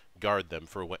guard them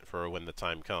for when the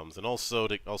time comes, and also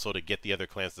to get the other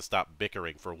clans to stop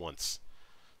bickering for once.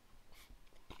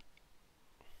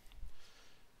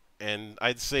 And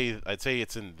I'd say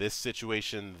it's in this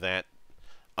situation that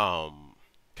Kamen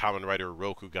Rider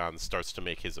Rokugan starts to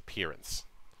make his appearance.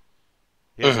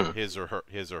 His or her.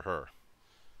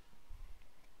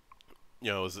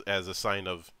 You know, as a sign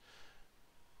of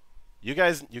you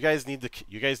guys need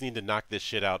to knock this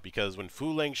shit out, because when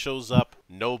Fu Leng shows up,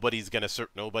 nobody's gonna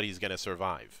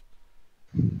survive.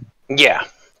 Yeah.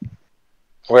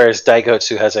 Whereas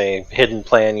Daigotsu has a hidden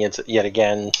plan yet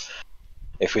again.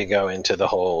 If we go into the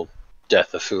whole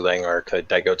death of Fu Leng arc that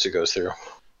Daigotsu goes through.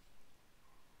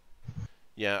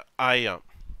 Yeah, I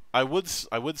would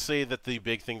say that the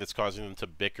big thing that's causing them to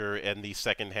bicker in the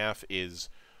second half is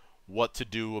what to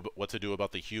do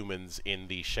about the humans in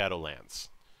the Shadowlands.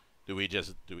 Do we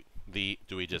just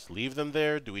leave them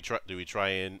there? Do we try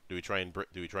and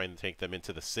take them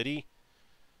into the city?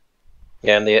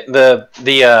 Yeah, and the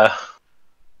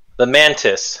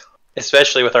Mantis,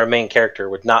 especially with our main character,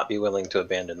 would not be willing to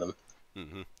abandon them.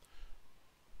 Mm-hmm.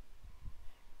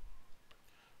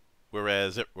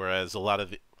 Whereas a lot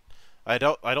of the, I'd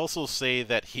also say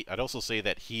that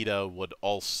Hida would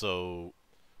also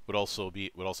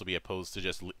be opposed to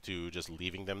just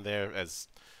leaving them there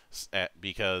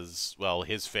because well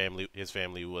his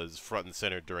family was front and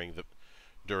center during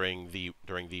the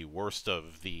worst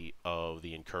of the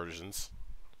incursions.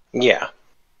 Yeah.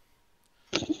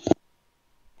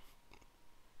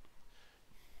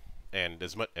 And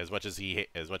as much as he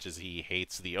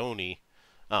hates the Oni,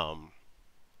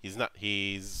 he's not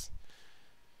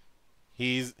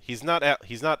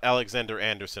Alexander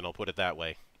Anderson, I'll put it that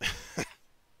way.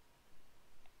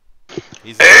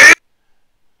 He's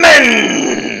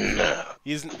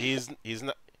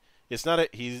not It's not a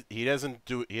he isn't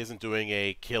doing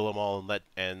a kill them all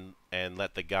and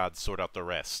let the gods sort out the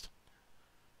rest.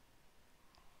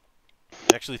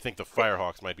 I actually think the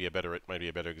Firehawks might be a better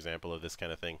example of this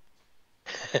kind of thing.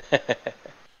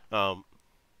 But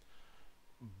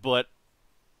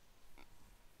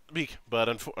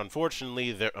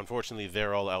unfortunately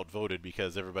they're all outvoted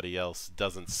because everybody else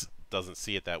doesn't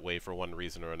see it that way for one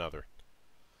reason or another.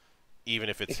 Even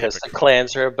if it's because the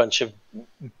clans are a bunch of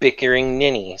bickering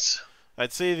ninnies.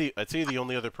 I'd say the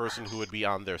only other person who would be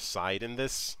on their side in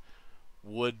this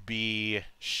would be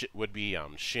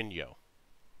Shinjo.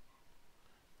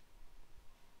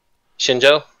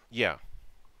 Shinjo? Yeah.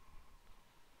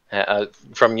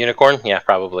 From Unicorn? Yeah,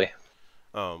 probably.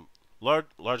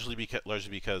 Largely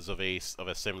because of a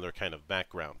similar kind of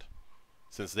background,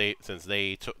 since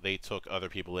they took other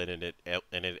people in and it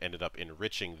ended up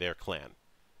enriching their clan.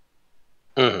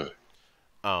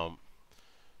 Mm-hmm.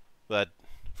 But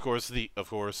of course the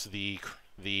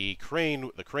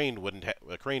crane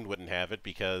wouldn't have it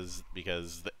because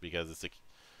it's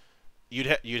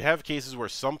you'd have cases where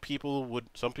some people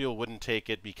wouldn't take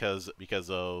it because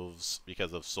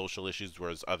of social issues,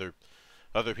 whereas other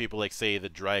people, like say the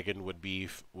dragon, would be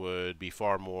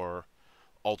far more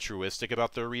altruistic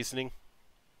about their reasoning.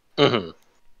 Mm-hmm.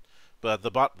 But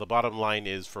the bottom line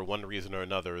is, for one reason or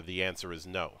another, the answer is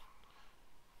no.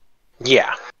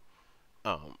 Yeah.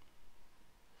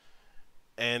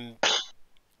 And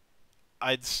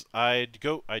I'd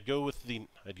go with the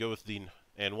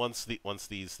and once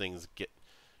these things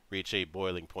reach a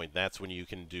boiling point, that's when you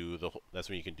can do the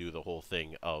whole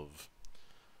thing of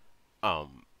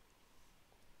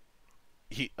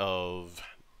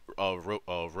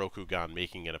Rokugan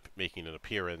making an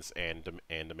appearance and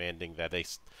demanding that they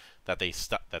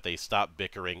stop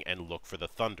bickering and look for the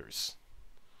thunders.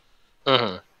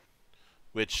 Mm-hmm.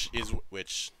 Which is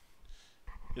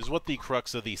what the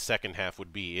crux of the second half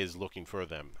would be, is looking for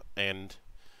them. And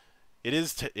it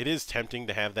is tempting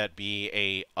to have that be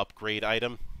a upgrade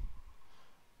item.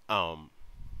 But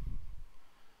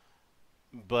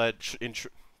in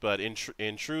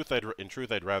truth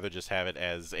I'd rather just have it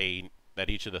as that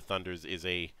each of the thunders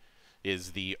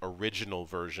is the original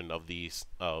version of the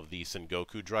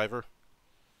Sengoku driver.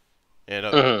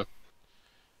 And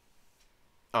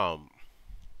Mm-hmm.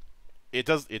 it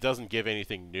doesn't give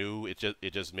anything new. It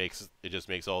just makes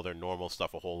all their normal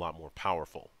stuff a whole lot more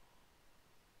powerful.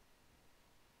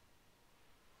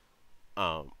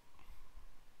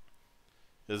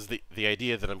 Is the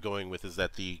idea that I'm going with is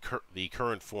that the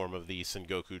current form of the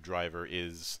Sengoku driver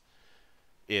is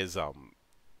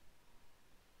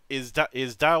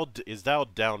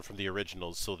dialed down from the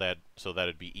originals so that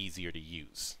it'd be easier to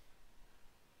use.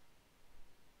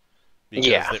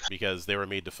 Because they were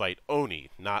made to fight Oni,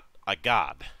 not a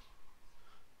god.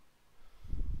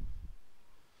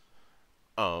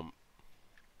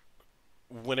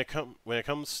 When it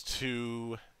comes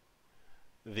to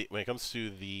the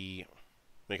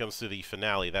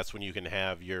finale, that's when you can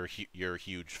have your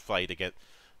huge fight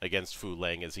against Fu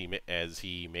Leng as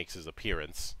he makes his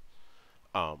appearance.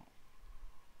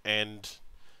 And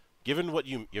given what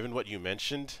you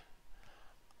mentioned,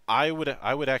 I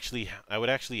would actually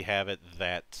have it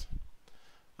that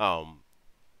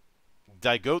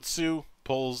Daigotsu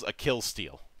pulls a kill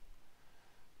steal.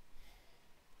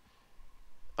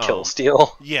 Kill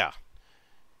steal. Yeah.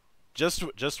 Just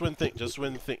when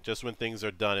things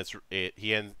are done,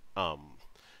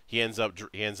 he ends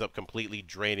up completely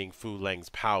draining Fu Leng's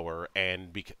power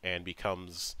and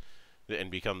becomes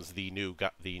the new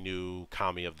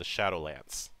kami of the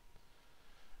Shadowlands.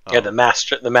 Yeah, the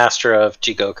master of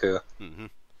Jigoku. Mm-hmm.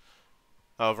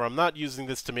 However, I'm not using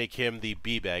this to make him the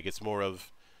B-bag. It's more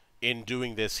of, in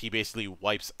doing this, he basically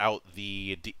wipes out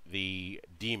the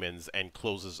demons and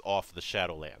closes off the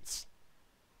Shadowlands.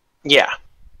 Yeah.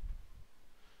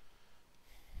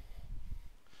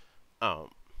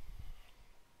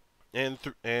 And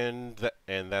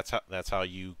that's how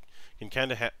you can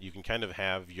kind of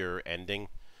have your ending.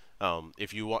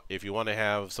 If you want to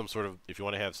have some sort of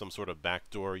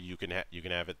backdoor, you can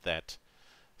have it that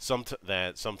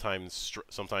sometimes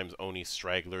Oni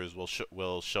stragglers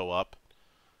will show up,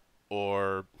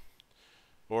 or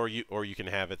you can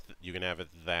have it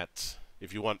that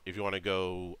if you want to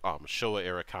go Showa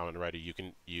era Kamen Rider, you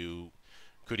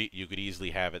could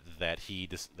easily have it that he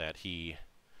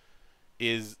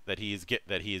is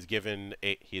given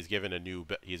a new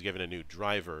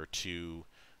driver to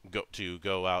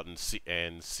go out and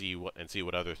see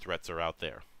what other threats are out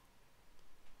there.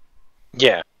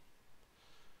 Yeah.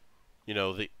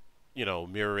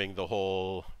 Mirroring the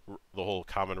whole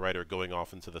Kamen Rider going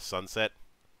off into the sunset.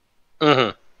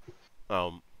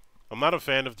 Mm-hmm. I'm not a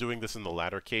fan of doing this in the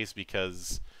latter case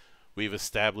because we've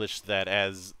established that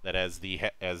as the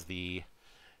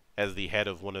head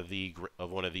of one of the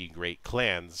great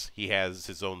clans, he has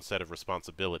his own set of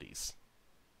responsibilities.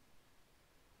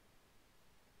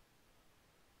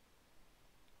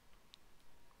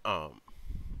 But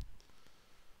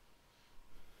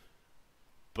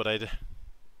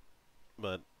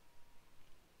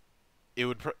it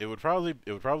would probably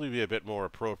be a bit more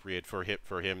appropriate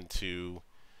for him to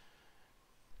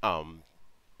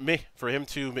make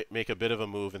a bit of a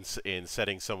move in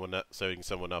setting someone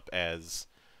up as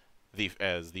the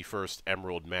first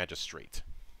Emerald Magistrate,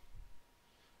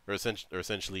 or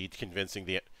essentially convincing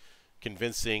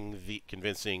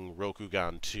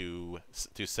Rokugan to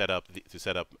set up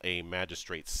a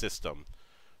magistrate system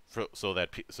so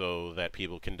that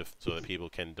people can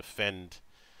defend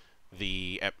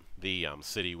the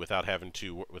city without having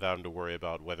to worry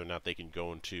about whether or not they can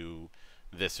go into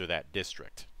this or that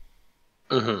district.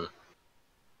 Mm-hmm.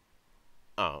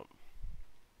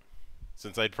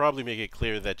 Since I'd probably make it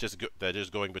clear that just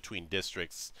going between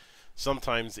districts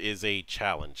sometimes is a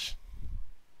challenge.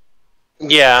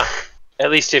 Yeah,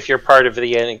 at least if you're part of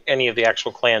any of the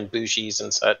actual clan bushis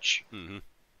and such. Mm-hmm.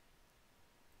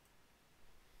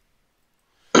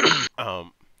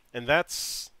 And that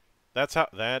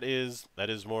is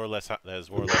more or less how we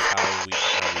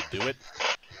do it.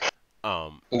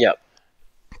 Yep.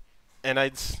 And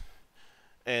I'd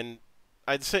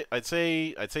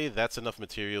say that's enough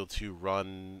material to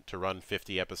run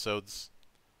 50 episodes,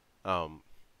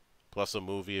 plus a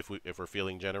movie if we're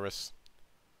feeling generous.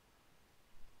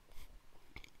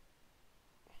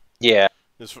 Yeah.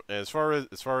 As far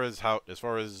as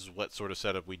what sort of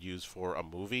setup we'd use for a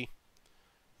movie,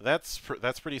 that's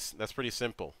pretty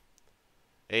simple.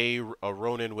 A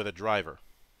Ronin with a driver.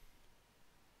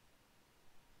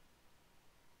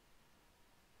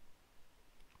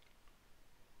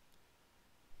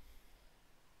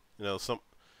 You know,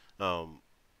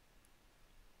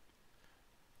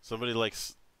 somebody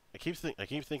likes. I keep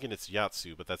thinking it's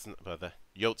Yatsu, but that's not, the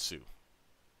Yotsu,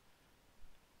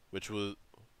 which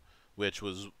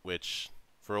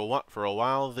for a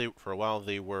while they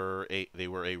were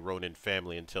a Ronin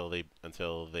family until they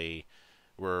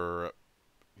were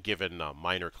given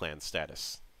minor clan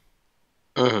status.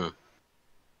 Mm-hmm.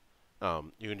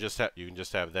 You can just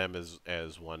have them as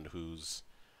one who's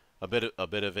a bit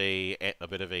of a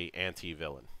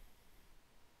anti-villain.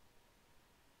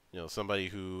 You know, somebody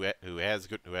who has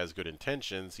good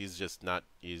intentions. He just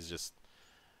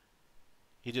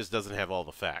doesn't have all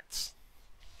the facts.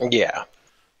 Yeah.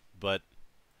 But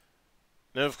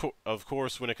of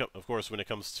course when it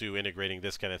comes to integrating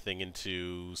this kind of thing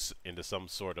into some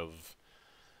sort of,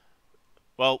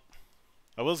 well,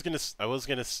 I was gonna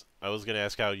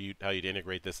ask how you'd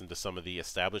integrate this into some of the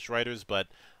established writers, but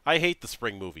I hate the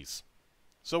spring movies,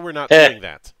 so we're not doing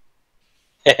that.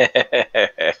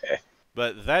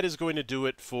 But that is going to do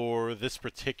it for this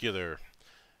particular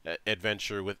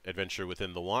adventure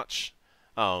within the watch.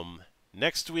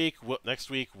 Next week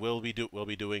we'll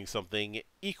be doing something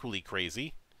equally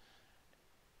crazy,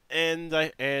 and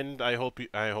I hope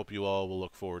you all will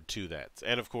look forward to that.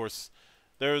 And of course,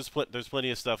 there's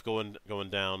plenty of stuff going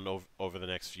down over the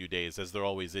next few days, as there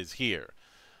always is here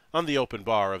on the open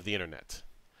bar of the internet.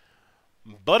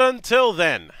 But until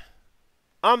then,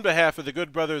 on behalf of the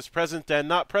good brothers present and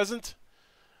not present,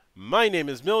 my name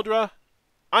is Mildra.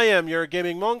 I am your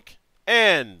gaming monk,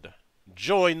 and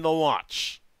join the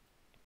watch.